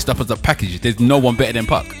everything mixed up as a package, there's no one better than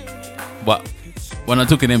Pac. But when I'm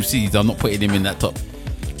talking MCs, I'm not putting him in that top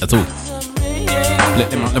at all.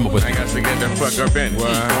 Let my voice. I got to get the fuck up in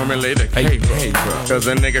formulate a paper. Cause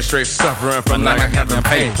a nigga straight suffering from not having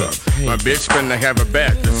paper. My bitch finna have a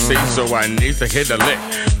bad to see, so I need to hit a lick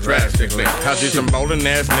drastically. I see some bowling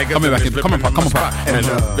ass niggas. Come on, Pop. And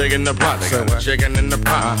big in the pot, chicken in the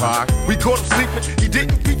pot. We caught him sleeping. He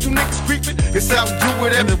didn't beat you niggas creeping. It's how we do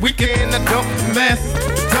it every weekend. I dump the masses.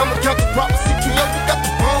 The time to count the proper CPO. You got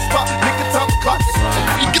the bomb spot. Nigga, time to clock it.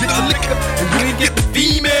 You get the liquor and you ain't get the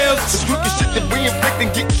females. The crooked shit that we inflict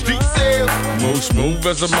and get street sales. Move smooth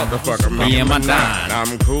as a motherfucker. Me and my nine.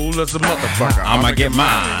 I'm cool as a motherfucker. I'ma get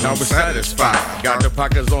mine. I'll be satisfied. Got the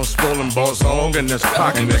pockets on swollen balls long in this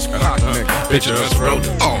pocket. Bitches wrote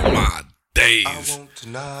all my days. I won't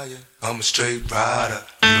deny you. I'm a straight rider.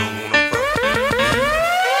 You don't wanna fuck.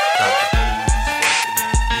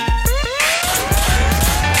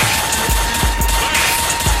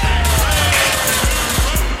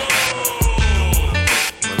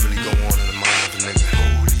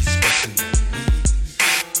 Police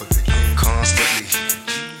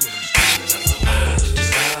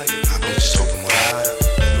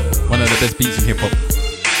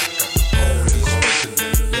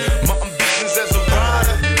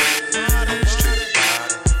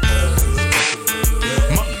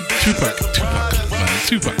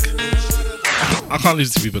can't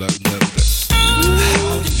listen to people that.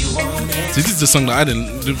 So this is the song that I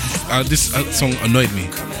didn't. This song annoyed me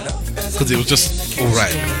because it was just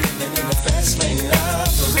alright.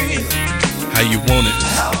 How you want it?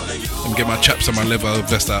 Let me get my chaps and my leather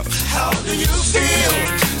vest out. How do you feel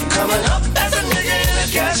coming up as a nigga in a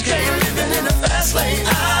cash game, living in the fast lane?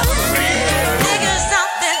 I'm real. Niggas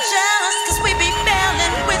out there jealous 'cause we be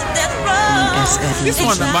bailing with that road. ESN. This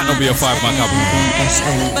one might not be a 5-mark album.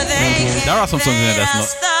 ESN Radio. There are some songs in there that's not.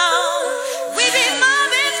 We be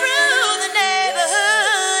moving through the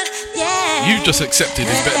neighborhood. Yeah. You just accepted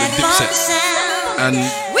it's better than Dipset and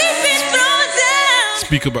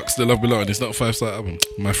Speaker Box, The Love Below, and it's not a 5-star album.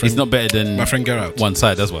 My friend, It's not better than my friend Garrett. One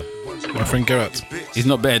Side, that's why. My friend Garrett. It's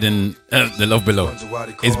not better than The Love Below.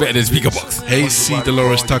 It's better than Speaker Box. Hey, C.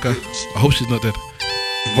 Dolores Tucker. I hope she's not dead.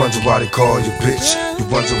 You wonder why they call you bitch. You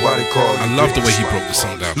wonder why they call you I love the bitch. way he broke the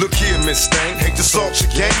song down. Look here, Miss Stain, hate to salt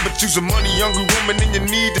your game, but you's a money hungry woman and you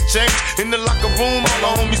need to change. In the locker room, all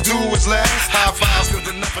the homies do is laugh. High fives, good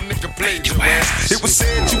enough a nigga played your ass. It was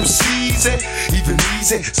said you was easy, even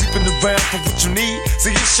easy, sleeping around for what you need.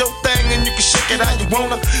 See, it's your thing and you can shake it how you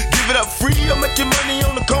wanna. Give it up free or make your money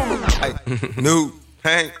on the corner. Hey, new,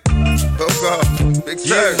 Hank, oh God, big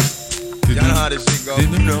Sir. Y'all know how this shit go,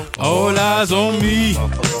 you know. All eyes on me.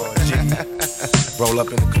 Roll up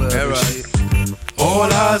in the club. All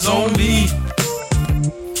eyes on me.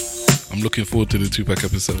 I'm looking forward to the 2-pack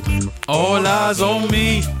episode. All eyes on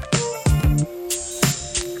me.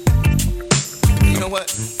 You know what?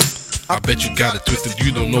 I bet you got it twisted.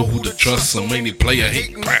 You don't know who to trust. So many player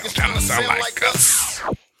hate trying to sound like us.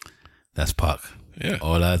 That's Park. Yeah.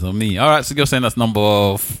 All eyes on me. All right, so you're saying that's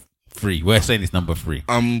number 3. We're saying it's number 3.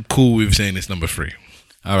 I'm cool with saying it's number 3.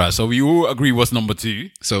 All right, so we all agree what's number 2.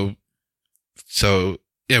 So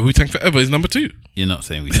yeah, Wu-Tang Forever is number 2. You're not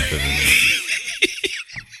saying Wu-Tang Forever.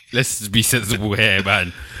 Let's be sensible here,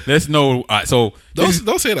 man. Let's know. All right, so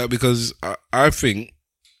Don't say that, because I think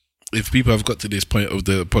if people have got to this point of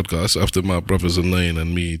the podcast after my brothers annoying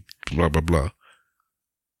and me blah blah blah,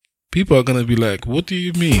 people are gonna be like, "What do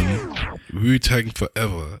you mean Wu-Tang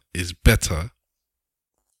Forever is better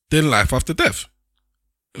than Life After Death?"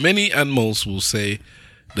 Many and most will say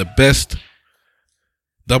the best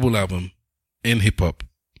double album in hip hop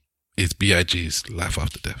is B.I.G.'s Life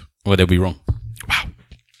After Death. Well, they'll be wrong. Wow.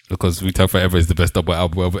 Because Wu-Tang Forever is the best double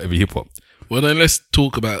album of every hip hop. Well, then let's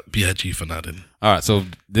talk about B.I.G. for now then. All right, so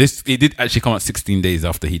it did actually come out 16 days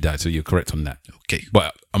after he died, so you're correct on that. Okay.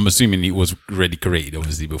 But I'm assuming it was already created,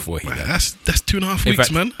 obviously, before he died. That's 2.5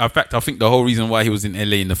 weeks, man. In fact, I think the whole reason why he was in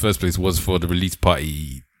LA in the first place was for the release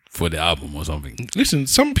party for the album or something. Listen,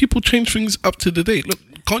 some people change things up to the date. Look,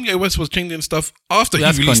 Kanye West was changing stuff after he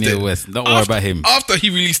released Kanye it. West. Don't worry about him. After he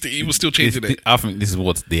released it, he was still changing it. I think this is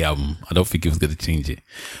what's the album. I don't think he was going to change it.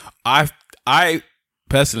 I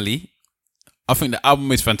personally, I think the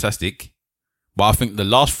album is fantastic, but I think the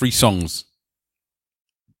last 3 songs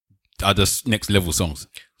are just next level songs.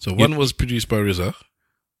 So one was produced by RZA.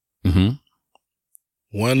 Mm-hmm.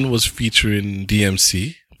 One was featuring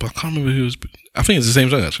DMC, but I can't remember who was. I think it's the same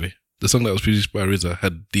song actually. The song that was produced by RZA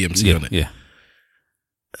had DMC on it. Yeah.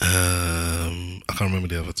 I can't remember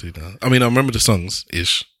the other 2 now. I mean, I remember the songs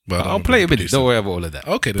ish, but I'll play a bit. Don't worry about all of that.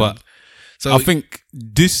 Okay, then. But so I think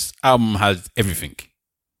this album has everything.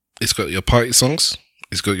 It's got your party songs.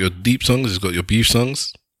 It's got your deep songs. It's got your beef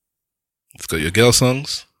songs. It's got your girl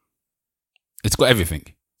songs. It's got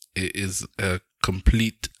everything. It is a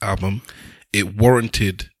complete album. It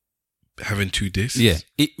warranted having 2 discs. Yeah.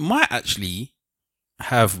 It might actually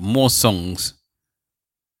have more songs.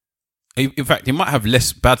 In fact, it might have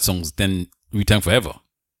less bad songs than Wu-Tang Forever.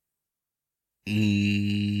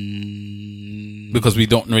 Because we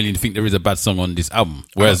don't really think there is a bad song on this album.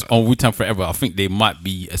 Whereas on Wu-Tang Forever, I think there might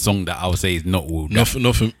be a song that I would say is not all.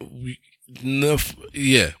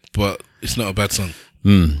 Yeah, but it's not a bad song.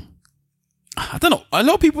 I don't know. A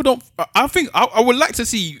lot of people don't. I think I would like to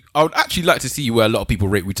see. I would actually like to see where a lot of people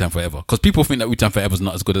rate Wu-Tang Forever, because people think that Wu-Tang Forever is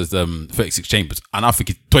not as good as 36 Chambers, and I think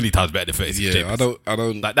it's 20 times better than 36 Chambers. I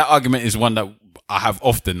don't like that argument. Is one that I have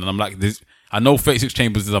often, and I'm like, this. I know 36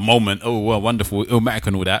 Chambers is a moment. Oh well, wonderful, Illmatic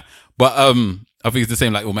and all that, but I think it's the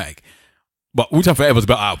same like Illmatic. But Wu-Tang Forever is a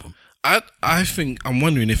better album. I think I'm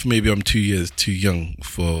wondering if maybe I'm 2 years too young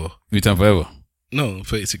for Wu-Tang Forever. No,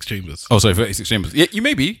 36 Chambers. Oh, sorry, 36 Chambers. Yeah, you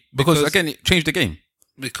may be, because again, it changed the game.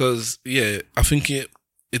 Because, yeah, I think it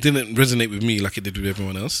didn't resonate with me like it did with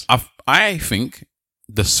everyone else. I think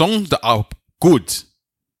the songs that are good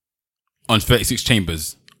on 36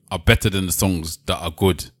 Chambers are better than the songs that are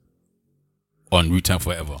good on Wu-Tang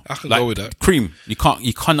Forever. I can go with that. Cream, you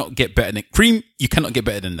cannot get better than Cream. You cannot get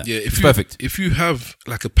better than that. Yeah, it's perfect. If you have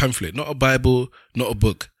like a pamphlet, not a Bible, not a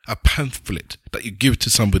book, a pamphlet that you give to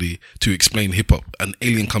somebody to explain hip hop, and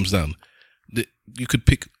Alien comes down, you could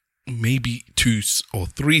pick maybe 2 or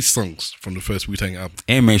 3 songs from the first Wu-Tang album.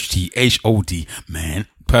 MHT, HOD, man,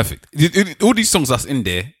 perfect. All these songs that's in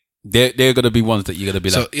there, they're gonna be ones that you're gonna be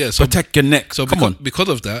so protect your neck. So come on, because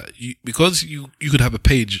of that, you could have a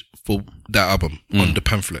page for that album on the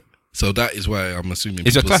pamphlet. So that is why I'm assuming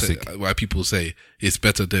it's a classic. Why people say it's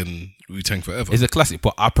better than Wu-Tang Forever. It's a classic,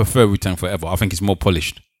 but I prefer Wu-Tang Forever. I think it's more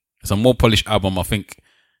polished. It's a more polished album. I think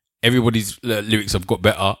everybody's lyrics have got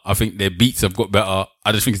better. I think their beats have got better.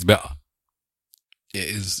 I just think it's better. Yeah,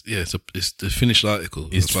 it is. Yeah, it's the finished article.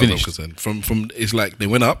 It's finished. From it's like they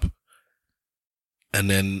went up, and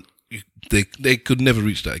then they could never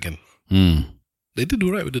reach that again. They did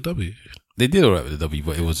all right with the W. They did all right with the W,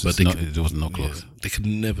 but it wasn't not close. Yeah, they could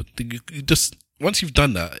never. You just once you've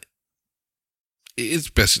done that, it is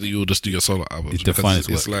best that you'll just do your solo albums. It's the finest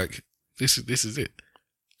work. It's like this is it.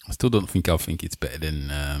 I still don't think it's better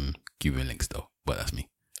than Cuban Links though, but that's me.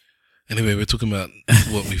 Anyway, we're talking about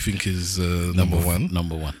what we think is number one.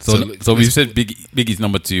 Number one. So we said Biggie's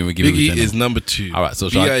number 2, and we give Biggie is number 2. All right, so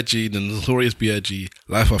B.I.G., the Notorious B.I.G.,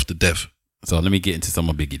 Life After Death. So let me get into some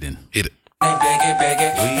of Biggie then. Hit it. It's boning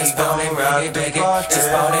Biggie, it's boning Biggie, it's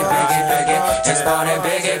boning Biggie, it's boning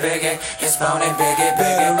Biggie, it's boning Biggie, it's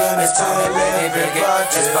boning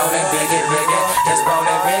Biggie, it's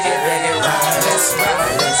boning Biggie, let's ride.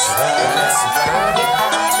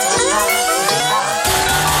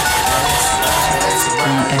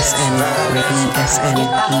 ESN, ESN,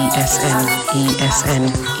 ESN,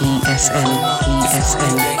 ESN,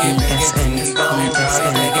 ESN,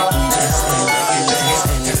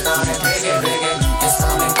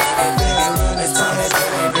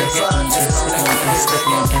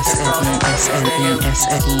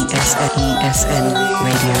 ESN, ESN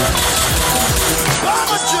Radio.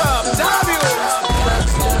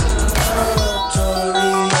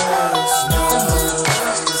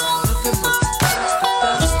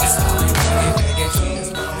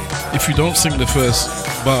 If you don't sing the first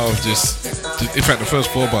bar of this, in fact the first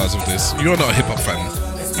 4 bars of this, you're not a hip hop fan.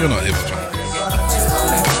 You're not a hip hop fan.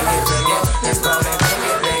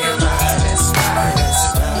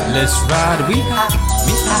 Let's ride. We high.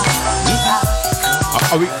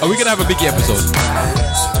 Are we gonna have a Biggie episode?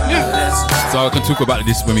 Yeah. So I can talk about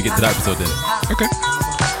this when we get to that episode then. Okay.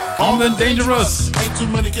 Armed and dangerous. Ain't too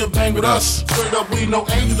many can bang with us. Straight up, we no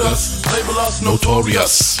angel dust. Label us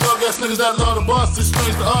notorious. Plug ass niggas that love the bus. It's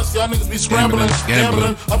strange to us. Y'all niggas be scrambling,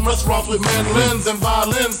 gambling. I'm restaurants with mandolins and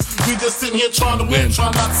violins. We just sitting here trying to win,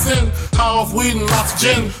 trying not to sin. High off weed and lots of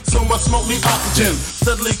gin. So much smoke, need oxygen.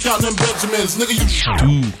 Steadily counting Benjamins. Nigga, you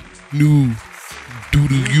do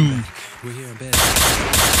you. We're here in bed.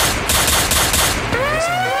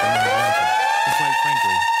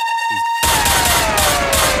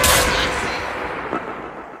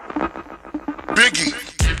 Biggie.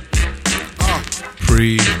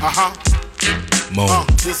 Mo.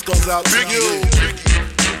 This goes out to you.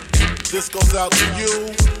 This goes out to you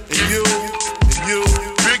and you and you.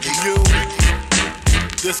 Biggie. You.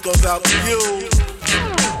 This goes out to you.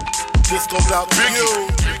 This goes out to you.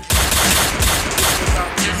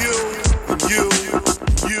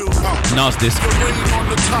 Nas this. The ring on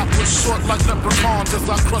the top was short like leprechaun. Just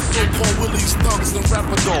like crush so-called Willie Stubbs and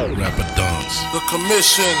Rappadons. The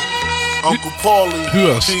Commission, Uncle Paulie,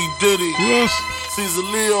 Who else? P. Diddy, Who else? Caesar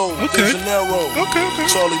Leo, Okay. De Janeiro, Okay.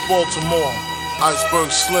 Charlie Baltimore,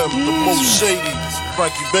 Iceberg Slim, The Most Shady,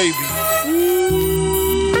 Frankie Baby.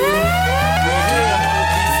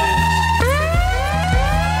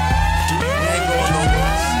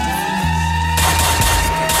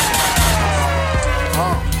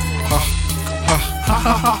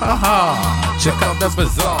 Check out the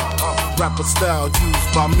bazaar. Rapper style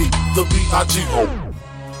used by me, the B.I.G.O.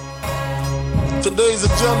 Today's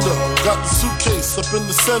agenda, got the suitcase up in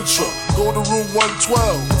the central. Go to room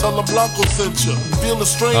 112, tell them Blanco sent you. Feel the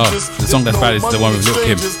strangers. The song that's bad is the one with Lil'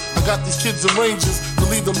 Kim. I got these kids in ranges to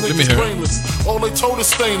leave them niggas brainless. All they told is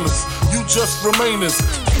stainless. You just remainers.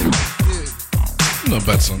 Not a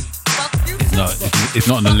bad song. It's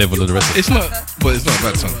not on the level of the rest of it. It's not, but it's not a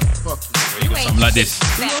bad song. You got something like this.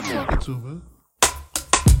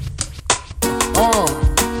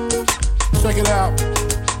 Check it out.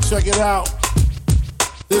 Check it out.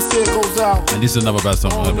 This here goes out. And this is another bad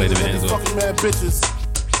song. I'm gonna play the minute as well. Fucking mad bitches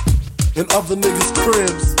in other niggas'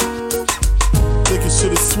 cribs. Thinking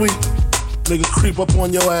shit is sweet. Nigga creep up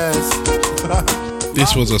on your ass.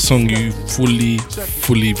 This was a song you fully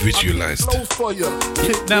visualized. Those for you.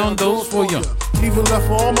 Kick down those for you. Even left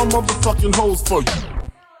all my motherfucking hoes for you.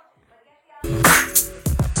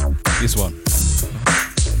 This one.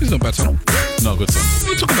 It's not a bad song. Not a good song. What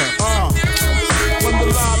are you talking about? When the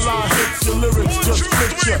la hits your lyrics, just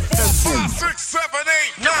picture and 5, 6, 7,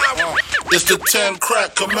 8, 9. It's the 10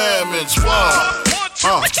 crack commandments. Wow.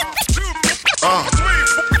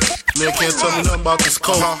 Man can't tell me nothing about this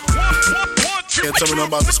coke. Can't tell me nothing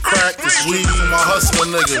about this crack, this weed, my hustler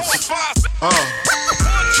niggas.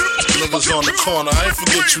 Niggas on the corner, I ain't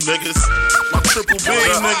forget you niggas. My triple B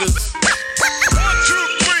niggas. 1, 2,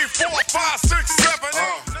 3, 4, 5, 6, 7,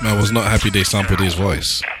 8. Man, I was not happy they sampled his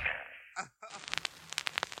voice.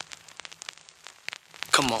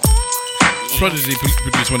 Come on. Prodigy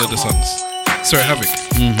produced one of the songs. Sorry, Havoc.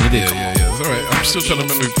 He did. Yeah. It's alright. I'm still trying to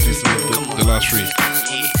remember who produced the last three.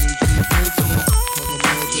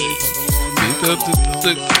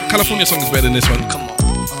 The California song is better than this one.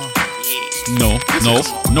 No,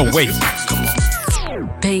 wait.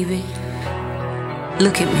 Baby,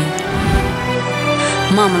 look at me.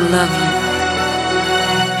 Mama love you.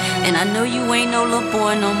 And I know you ain't no little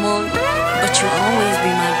boy no more, but you'll always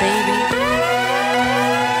be my baby.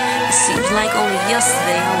 It seems like only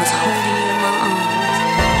yesterday I was holding you in my arms.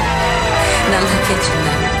 Now look at you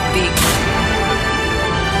now, big.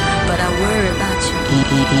 But I worry about you.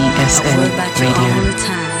 ESN I worry about you Radio. all the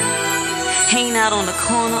time. Hanging out on the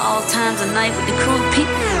corner all times of night with the crew of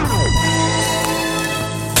people.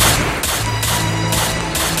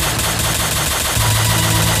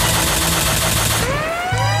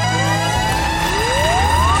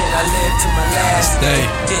 I live to my last day.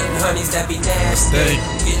 Getting honeys that be nasty.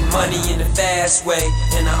 Getting money in the fast way.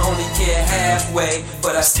 And I only care halfway.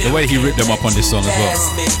 But I still The way he ripped them up on this song as well.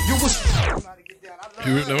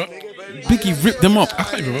 Who ripped them up? Biggie ripped them up. I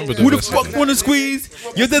can't even remember Who the fuck wanna squeeze?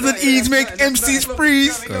 Your doesn't ease make MCs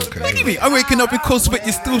freeze. Okay. What do you mean? I'm waking up in cold sweat,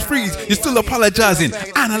 you still freeze. You're still apologizing,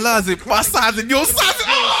 analyzing, bastardizing your sizing.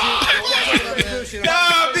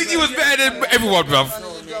 Nah, Biggie was better than everyone, bruv.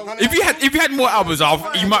 If you had more albums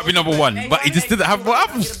off, you might be number one. But he just didn't have more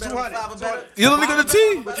albums. You only got the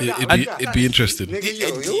two. It'd be interesting.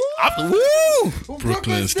 Woo!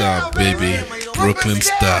 Brooklyn style, baby. Brooklyn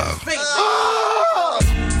style.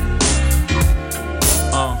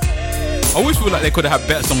 I always feel like they could have had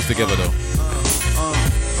better songs together though.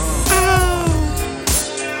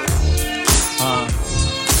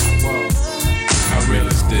 How real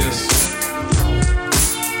is this?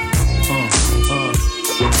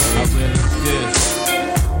 How real is this?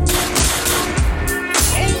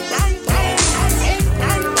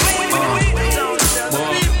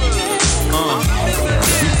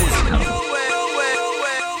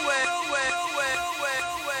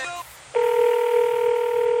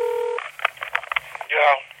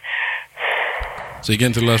 So you get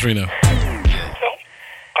into the last three now.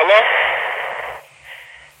 Hello?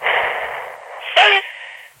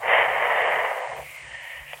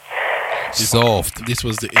 Soft. This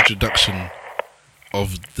was the introduction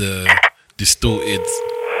of the distorted,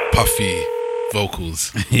 puffy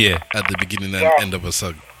vocals. Yeah. At the beginning and end of a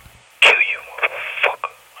song.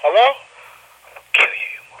 Hello?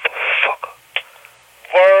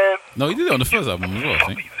 Word. No, he did it on the first album as well, I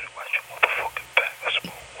think.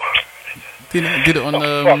 Did it on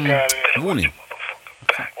Warning.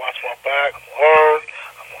 Watch my back. Word.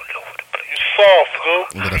 I'm all over the place. You soft,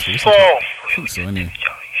 dude. Well, that's what Soft. I think so, anyway.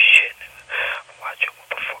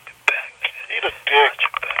 Eat a dick.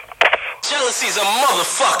 Jealousy's a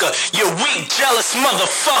motherfucker, you weak, jealous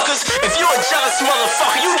motherfuckers. If you're a jealous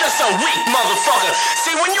motherfucker, you just a weak motherfucker.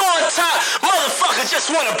 See, when you're on top, motherfuckers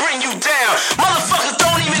just wanna bring you down. Motherfuckers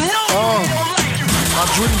don't even know you don't like you. My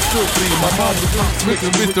dreams filthy, my mom's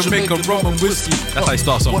Mixing with Jamaican rum and whiskey. That's how he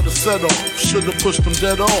starts on. What the set off, should've pushed them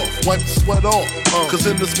dead off. Wipe the sweat off, cause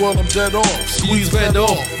in this world I'm dead off. Squeeze red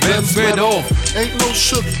off, men's red off. Ain't no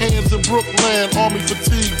shook hands in Brooklyn. Army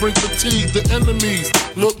fatigue, bring fatigue to enemies.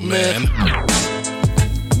 Look, man.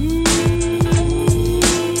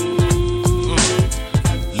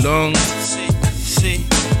 Long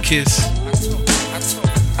kiss.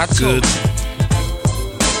 Good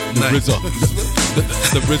night. RZA.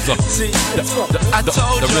 The RZA. I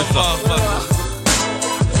told you, motherfucker.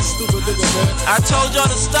 I told y'all to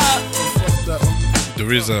stop.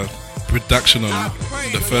 There is a production on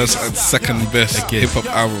the first and second best hip hop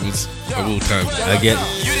albums of all time. Again.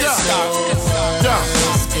 You didn't stop.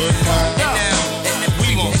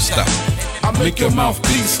 We won't stop. I make your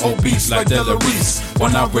mouthpiece obese like Delarice.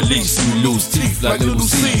 When I release, you lose teeth like little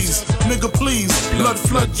C's. Nigga, please, blood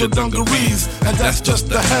flood your dungarees. And that's just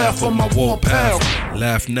the half of my warpath.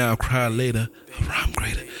 Laugh now, cry later. A rhyme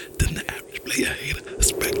greater than the average player hater. A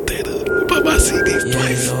spectator. But my CD's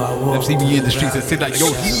twice. Them see me in the streets and say like,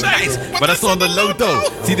 yo, he's nice, but that's on the low though.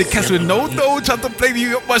 See the cats with no dough trying to play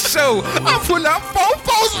me up my show. I pull out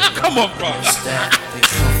fofos. Come on, bro.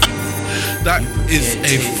 That is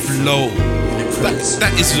a flow.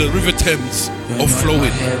 That is the River Thames of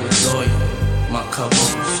flowing. My cup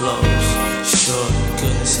overflows. Sure,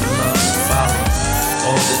 goodness and love follow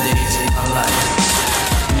all the days of my life.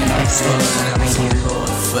 And I'm feeling Lord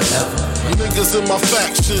forever. Niggas in my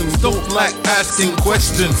faction don't like asking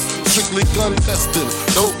questions. Strictly gun testing,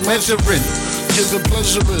 don't measuring. Giving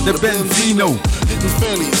pleasure in the Benzino. Hitting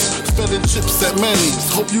fannies, spending chips at Manny's.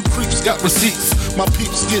 Hope you creeps got receipts. My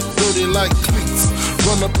peeps get dirty like cleats.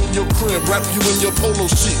 Run up in your crib, wrap you in your polo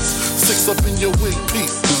sheets. 6 up in your wig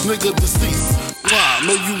piece. Nigga deceased. Wow,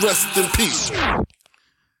 may you rest in peace.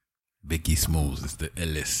 Biggie Smalls is the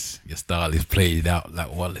illest. Your style is played out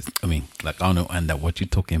like Wallace. I mean, like I don't know, what you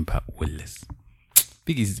talking about, Willis?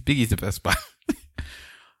 Biggie's the best part.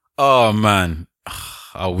 Oh man,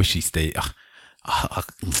 I wish he stayed.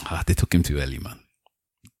 They took him too early, man.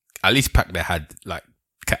 At least Pac they had like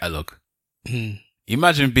catalog.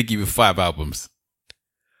 Imagine Biggie with 5 albums.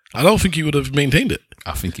 I don't think he would have maintained it.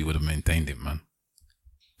 I think he would have maintained it, man.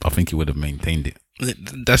 I think he would have maintained it.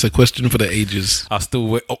 That's a question for the ages. I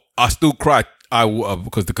still cry. I would have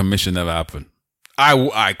because the commission never happened.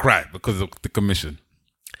 I cried because of the commission.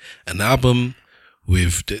 An album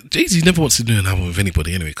with Jay-Z never wants to do an album with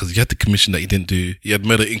anybody anyway because he had the commission that he didn't do. He had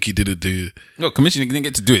Murder Inc. he didn't do. No, commission he didn't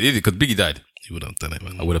get to do it, did he? Because Biggie died. He would have done it,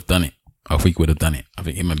 man. I would have done it. I think he would have done it. I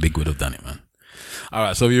think him and Big would have done it, man. All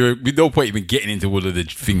right, so we no point even getting into all of the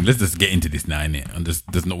things. Let's just get into this now, innit? And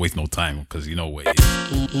just not waste no time because you know what it is.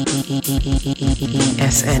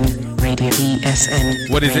 ESN Radio. ESN.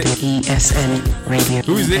 What is it? ESN Radio.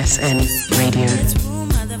 Who is it? ESN Radio.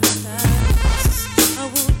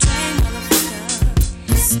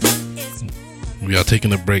 We are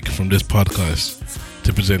taking a break from this podcast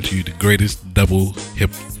to present to you the greatest double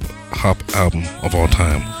hip hop album of all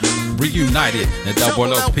time. Reunited, the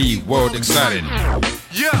double LP, world exciting.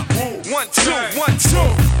 Yeah, 1, 2, 1, 2.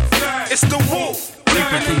 It's the wolf.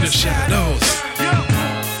 Leaping through the shadows.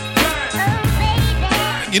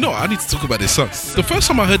 You know, I need to talk about this song. The first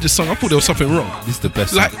time I heard this song, I thought there was something wrong. This is the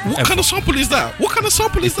best like, song what ever. kind of sample is that? What kind of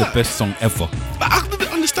sample is that? It's the best song ever. I didn't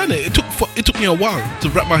understand it. It took me a while to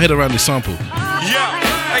wrap my head around this sample. Yeah.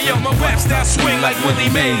 Hey yo, my raps that swing like Willie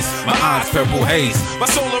Mays. My eyes purple haze. My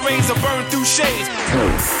solar rays are burned through shades.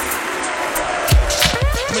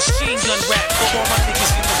 Machine gun rap for all my niggas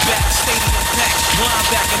in the back. Stadium pack.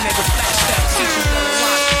 Linebacker nigga flashback. Season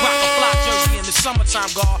line. Rock a fly jersey in the summertime,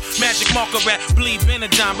 guard. Magic marker rap. Bleed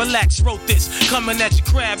Benadine. Relax, wrote this. Coming at your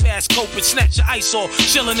crab ass coping. Snatch your ice off.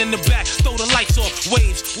 Chilling in the back. Throw the lights off.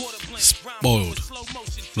 Waves. Spoiled.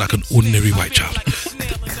 Like an ordinary white child.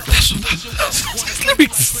 That's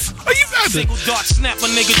lyrics. Are you mad? Single dart snap a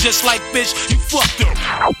nigga just like bitch. You fucked up.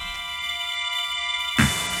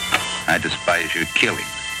 I despise your killing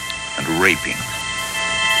and raping.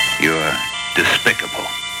 You're despicable.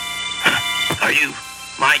 Are you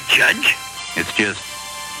my judge? It's just,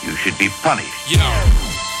 you should be punished. Yo.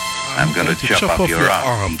 I'm gonna chop off your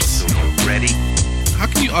arms. So you ready? How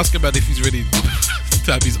can you ask about if he's ready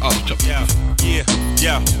to have his arms chopped off? Yeah.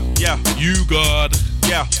 You God.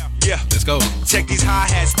 Yeah. Let's go. Check these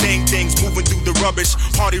hi-hats, things moving through the rubbish.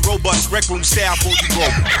 Party robust, rec room style for you bro.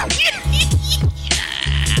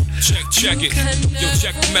 Check it. Yo,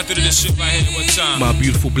 check the method of this shit right here at one time. My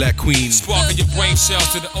beautiful black queen. Sparking your brain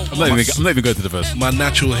cells to the open. I'm not even going to the verse. My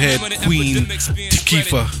natural head queen,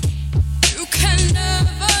 Tikifa.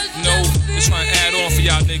 No, just trying to add on for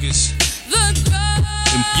y'all niggas.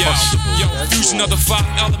 Impossible. Yo, use another 5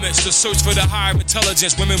 elements to search for the higher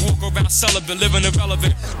intelligence. Women walk around celibate, living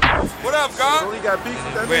irrelevant. What up, God? You got beef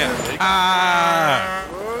with that Where? nigga?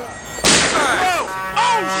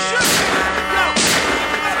 Oh, shit!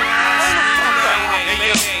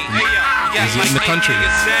 Is it in the country?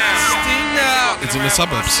 It's in the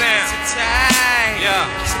suburbs. Yeah.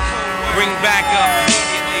 Bring back up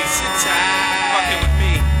immediately. Fucking with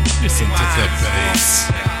me. Listen to the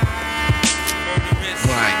bass.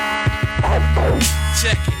 Right.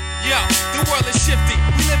 Check it. Yo, the world is shifty.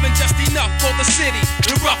 We living just enough for the city.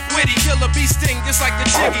 The rough, witty, killer bee sting just like the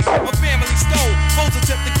jiggy. My family stole, foes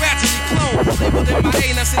attempt to gradually clone. Labeled in my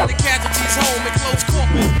anus in the casualties home and close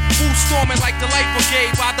coffin. Food storming like the light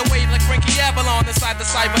brigade. By the way, like Frankie Avalon inside the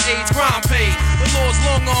cyber AIDS crime page. The law's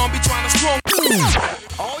long arm be trying to strong.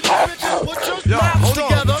 All you bitches put your mouths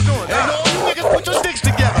together. And all you niggas put your dicks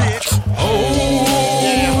together.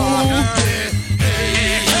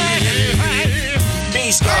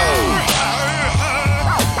 Beast go.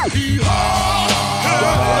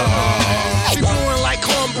 She blowing like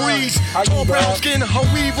cornbread. breeze. Tall brown skin, her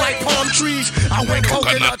weave like palm trees. I went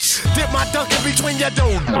coconuts, dip my dunk in between your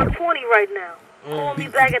dome. 120 right now. Call me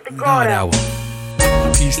back at the guard hour.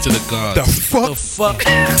 Peace to the gods. The fuck?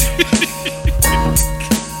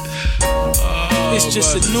 It's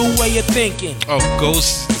just a new way of thinking. Oh,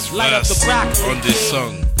 Ghost's Light up the verse broccoli. on this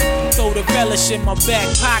song. Throw the relish in my back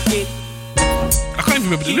pocket. I can't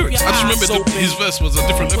even remember the lyrics. I just remember his verse was a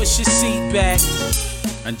different level. Push your seat back.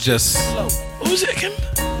 And just what was it again?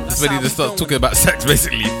 Ready to start talking about sex,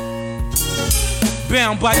 basically.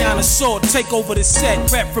 Bound by Yana sword, take over the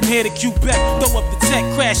set. Rap from here to Quebec. Throw up the tech,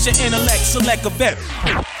 crash your intellect, select a vet.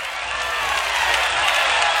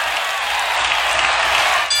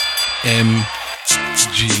 MGM.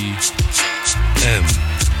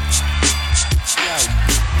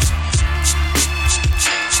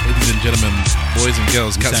 Ladies and gentlemen, boys and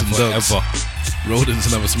girls, cats and dogs, rodents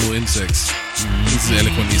and other small insects. This is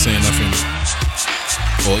eloquently saying nothing.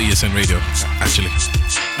 Or ESN Radio, actually.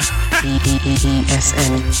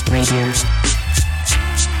 ESN Radio.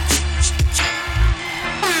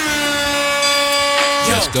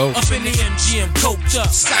 Let's go. Up in the MGM, coked up.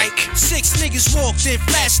 Psych. 6 niggas walked in,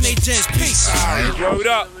 flashing they gents. Peace. Word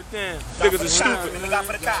up. Niggas are stupid.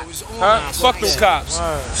 Huh? Fuck them cops.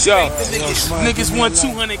 Yo. Niggas won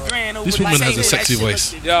 200 grand over This woman has a sexy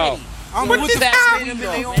voice. Yo. I'm with the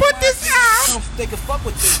Put this out. They can fuck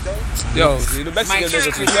with this, though. Yo, the Mexican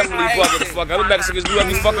niggas is definitely fucking the fuck out. The Mexicans do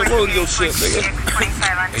every fucking rodeo shit, nigga.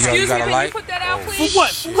 Excuse me, can you put that out, please? For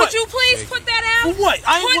what? Could you please put that out? For what?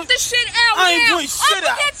 Put the shit out I ain't now. putting shit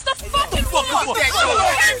out. Up against the fucking wall. Get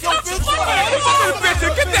that bitch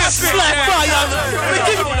Slap fire.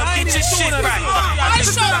 Get your shit right.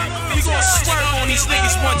 We gonna swerve on these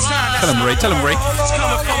niggas one time. Tell him, Ray. Tell him, Ray. It's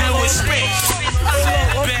coming from Louis Rich.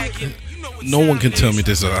 No one can tell me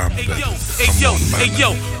this. Hey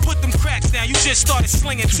yo, put them cracks down. You just started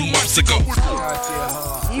slinging 2 months ago.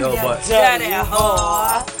 Yo, but that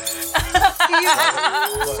whore.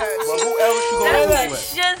 Well, who else you gonna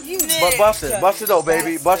do with? But bust it though,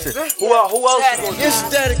 baby, bust it. Who else you gonna do? It's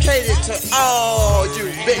dedicated to all you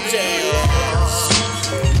bitch ass.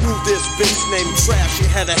 Knew this bitch named Trash. She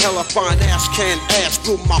had a hella fine ass, can ass.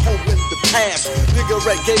 Grew my home in the past.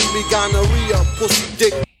 Cigarette gave me gonorrhea, pussy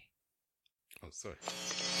dick.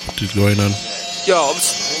 What's going on? Yo,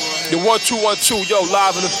 the 1212, yo,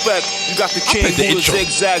 live in effect. You got the King Buddha,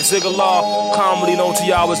 Zigzag, Zigalaw, commonly known to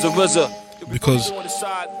y'all as the RZA. Because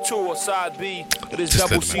side 2 or side B of this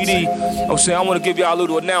double CD. I'm saying I want to give y'all a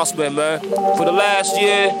little announcement, man. For the last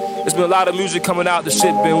year, there's been a lot of music coming out. The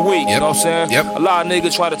shit been weak. You know what I'm saying? A lot of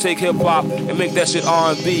niggas try to take hip hop and make that shit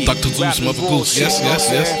R&B. Dr. Zeus, Mother Goose. Yes.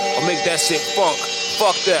 Or make that shit funk.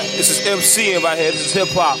 Fuck that. This is MCing right here. This is hip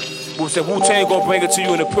hop. We said Wu-Tang gonna bring it to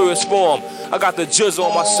you in the purest form. I got the Jizz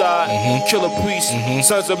on my side, Killer Priest,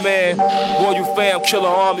 Sons of Man, Royal Fam, Killer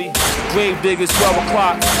Army, Grave Diggers, 12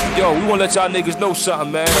 o'clock. Yo, we wanna let y'all niggas know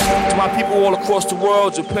something, man. To my people all across the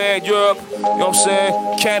world, Japan, Europe, you know what I'm saying,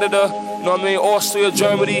 Canada, you know what I mean, Austria,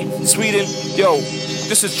 Germany, Sweden, yo.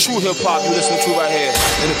 This is true hip-hop you listening to right here.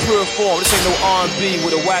 In the pure form, this ain't no R&B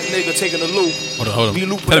with a whack nigga taking the loop. Hold on. Be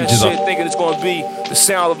looping that shit thinking it's gonna be the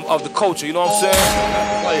sound of the culture, you know what I'm saying?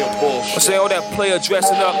 Player bullshit. I'm saying all that player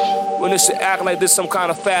dressing up when this shit acting like this some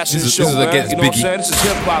kind of fashion show, this is man. against You know what I'm Biggie. saying? This is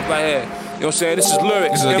hip-hop right here. You know what I'm saying? This is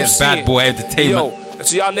lyrics. This is against MCing. Bad Boy Entertainment. Yo, and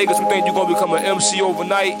so y'all niggas who think you're gonna become an MC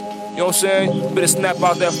overnight, you know what I'm saying? You better snap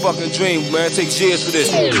out that fucking dream, man. It takes years for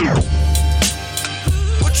this.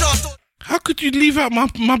 How could you leave out my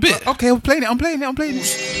bit? Okay, I'm playing it.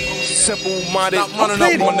 Simple-minded. Stop running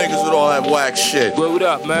up on niggas with all that whack shit. What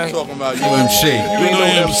up, man? Talking about you. UMC. You ain't no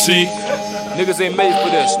MC. Niggas ain't made for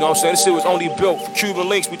this, you know what I'm saying? This shit was only built for Cuban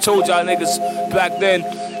links. We told y'all niggas back then,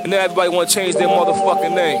 and now everybody wanna change their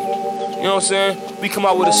motherfucking name. You know what I'm saying? We come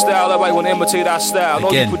out with a style, everybody wanna imitate our style.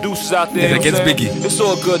 All these producers out there, you know what I'm saying? Biggie. It's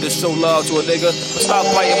all good to show love to a nigga, but stop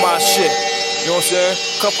biting my shit. You know what I'm saying?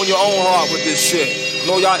 Come from your own heart with this shit.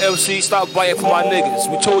 Know y'all MC, stop biting for my niggas.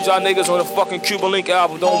 We told y'all niggas on the fucking Cuban Link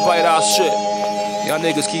album, don't bite our shit. Y'all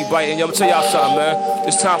niggas keep biting. Y'all tell y'all something, man.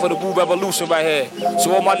 It's time for the Wu Revolution right here.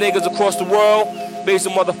 So all my niggas across the world, raise a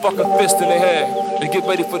motherfucking fist in the air and get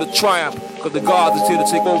ready for the triumph, cause the gods is here to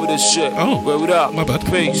take over this shit. Oh, word up. My bad.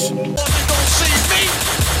 Peace. I'm the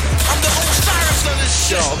Osiris of this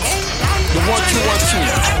shit. The 1212.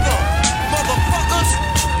 Motherfuckers,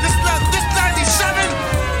 this 97.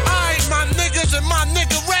 Alright, my niggas and my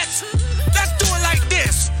niggerettes. Let's do it like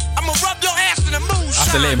this. I'ma rub your ass in the moonshine.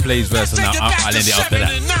 After letting play his verse, and I'll end it after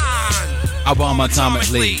that. About my time at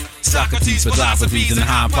Lee. Socrates, philosophies, and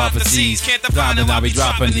hypotheses. Can't define it, I'll be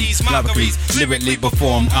dropping these mockeries. Lyrically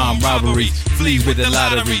performed armed robbery. Fleas with the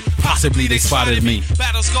lottery. Possibly they spotted me.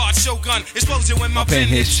 Battle scarred shogun. Explosion when my pen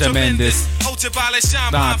hits tremendous. Ultraviolet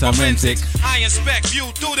shine by forensic. I inspect view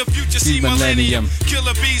through the future. See millennium.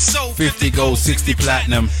 Killer bees sold 50 gold, 60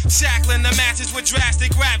 platinum. Shackling the matches with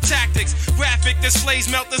drastic rap tactics. Graphic displays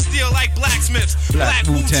melt the steel like blacksmiths. Black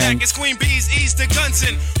Wu-Tang is Queen Bees ease the guns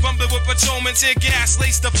in. Rumble with patrolmen, tear gas,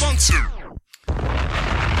 lace the function.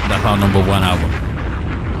 That's our number 1 album.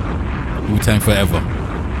 Wu-Tang Forever.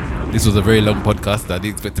 This was a very long podcast. I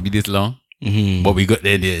didn't expect to be this long. Mm-hmm. But we got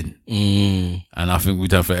there in the end. And I think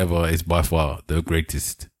Wu-Tang Forever is by far the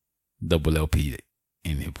greatest double LP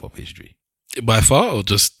in hip-hop history. By far or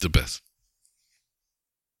just the best?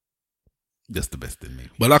 Just the best in me.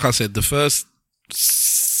 But like I said, the first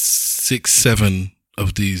 6-7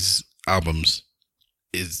 of these albums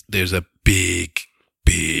there's a big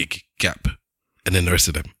gap, and then the rest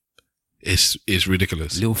of them is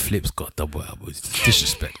ridiculous. Lil Flip's got double albums.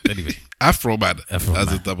 Disrespect. Anyway, Afro Man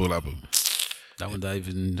has a double album. That one that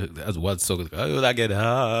even that's one song. Oh, I get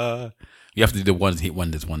You have to do the one hit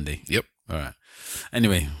wonders one day. Yep. All right.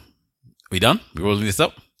 Anyway, we done? We rolling this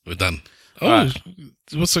up? We're done. Right.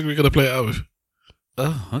 What song are we gonna play it out with?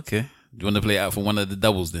 Oh, okay. Do you want to play it out for one of the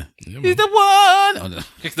doubles then? Yeah, He's the one. Oh, no.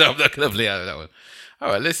 No, I'm not gonna play out that one. All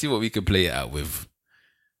right, let's see what we can play it out with.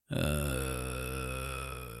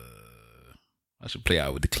 I should play it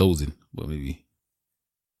out with the closing, but maybe.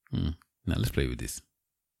 Now let's play with this.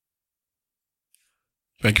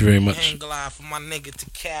 Thank you very much. For my nigga to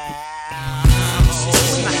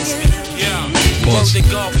Pause.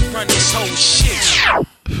 Run this whole shit.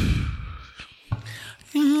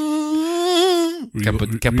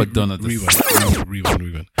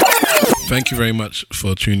 Rewind. Thank you very much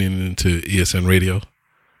for tuning into ESN Radio.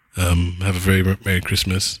 Have a very Merry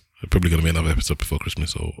Christmas. There's probably going to be another episode before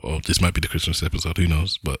Christmas, or this might be the Christmas episode, who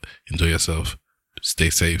knows, but enjoy yourself,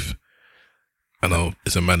 stay safe. I know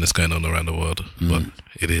it's a madness going on around the world, but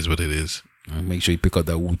it is what it is. Make sure you pick up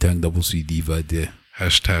that Wu-Tang double CD right there.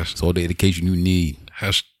 Hashtag. It's all the education you need.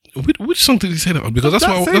 Which song did he say that on? Because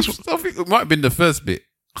I think it might have been the first bit.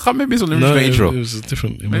 I can't remember. It's on the original intro. It was a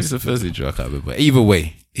different. Maybe it's the first intro. I can't remember. Either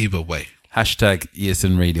way. Hashtag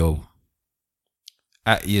ESN Radio.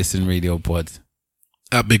 At ESN Radio Pod.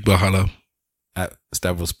 At Big Bahala. At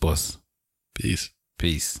Stavros Boss. Peace.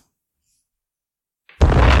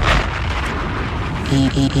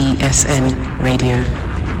 ESN Radio.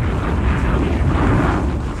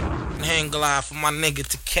 Hang glide for my nigga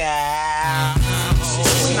to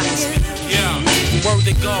Word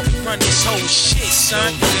to God, we run this whole shit,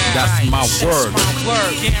 son. That's my word.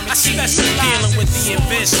 I specialize dealing with the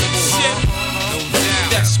invincible,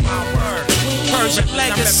 That's my word. Persian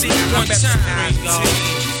legacy, one time.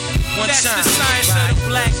 That's the science of the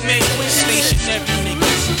black man. Stationary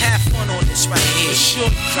niggas. Have fun on this right here.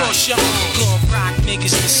 Short cross your arms. Gonna rock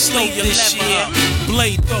niggas to sleep this year.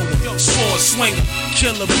 Blade thrower, sword swinger,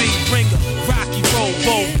 killer bee ringer, Rocky roll,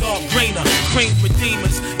 bulldog grainer, cream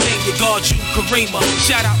redeemers. Name your guard, you Karima.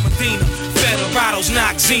 Shout out Medina. Federados,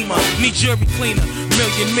 Noxema. Need jury cleaner.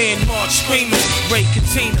 Million man march screamers. Ray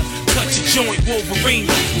Katina. Cut your joint, Wolverine,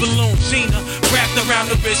 Balloon Gina, wrapped around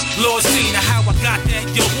the wrist, Lord Cena. How I got that,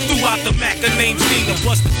 yo, throughout the Mac, the name's Nina.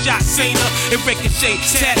 Bust the shot, Cena, and Ricochet,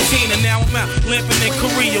 Tatina. Now I'm out limping in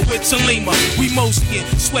Korea with Talima. We mostly in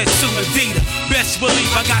sweatsuit Adidas. Best believe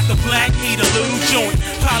I got the black heater, little joint,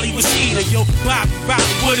 Polly was eater, yo, Bobby,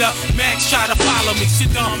 what up? Max try to follow me,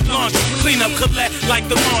 sit down, laundry, clean up, collect like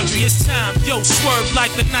the laundry. It's time, yo, swerve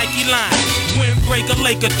like the Nike line. Windbreaker,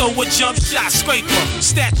 Laker, throw a jump shot, scraper,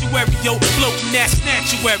 statuary. Yo, floating that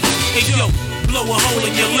statuary. Hey, yo, blow a hole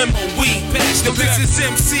in your limo, weed past the business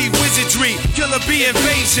MC wizardry, killer bee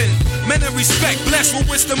invasion. Men of respect, blessed with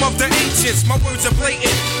wisdom of the ancients. My words are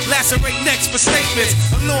blatant, lacerate necks for statements.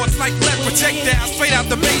 Lords like lead projectiles straight out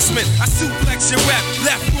the basement. I suplex your rep,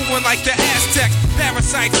 left ruin like the Aztecs.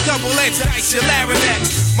 Parasites, double-edged dice, your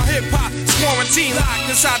larynx. My hip-hop is quarantine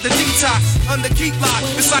locked inside the detox. Under key lock,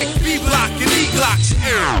 it's like B-block and E-Glock.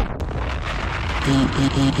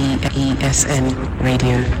 ESN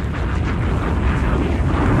Radio.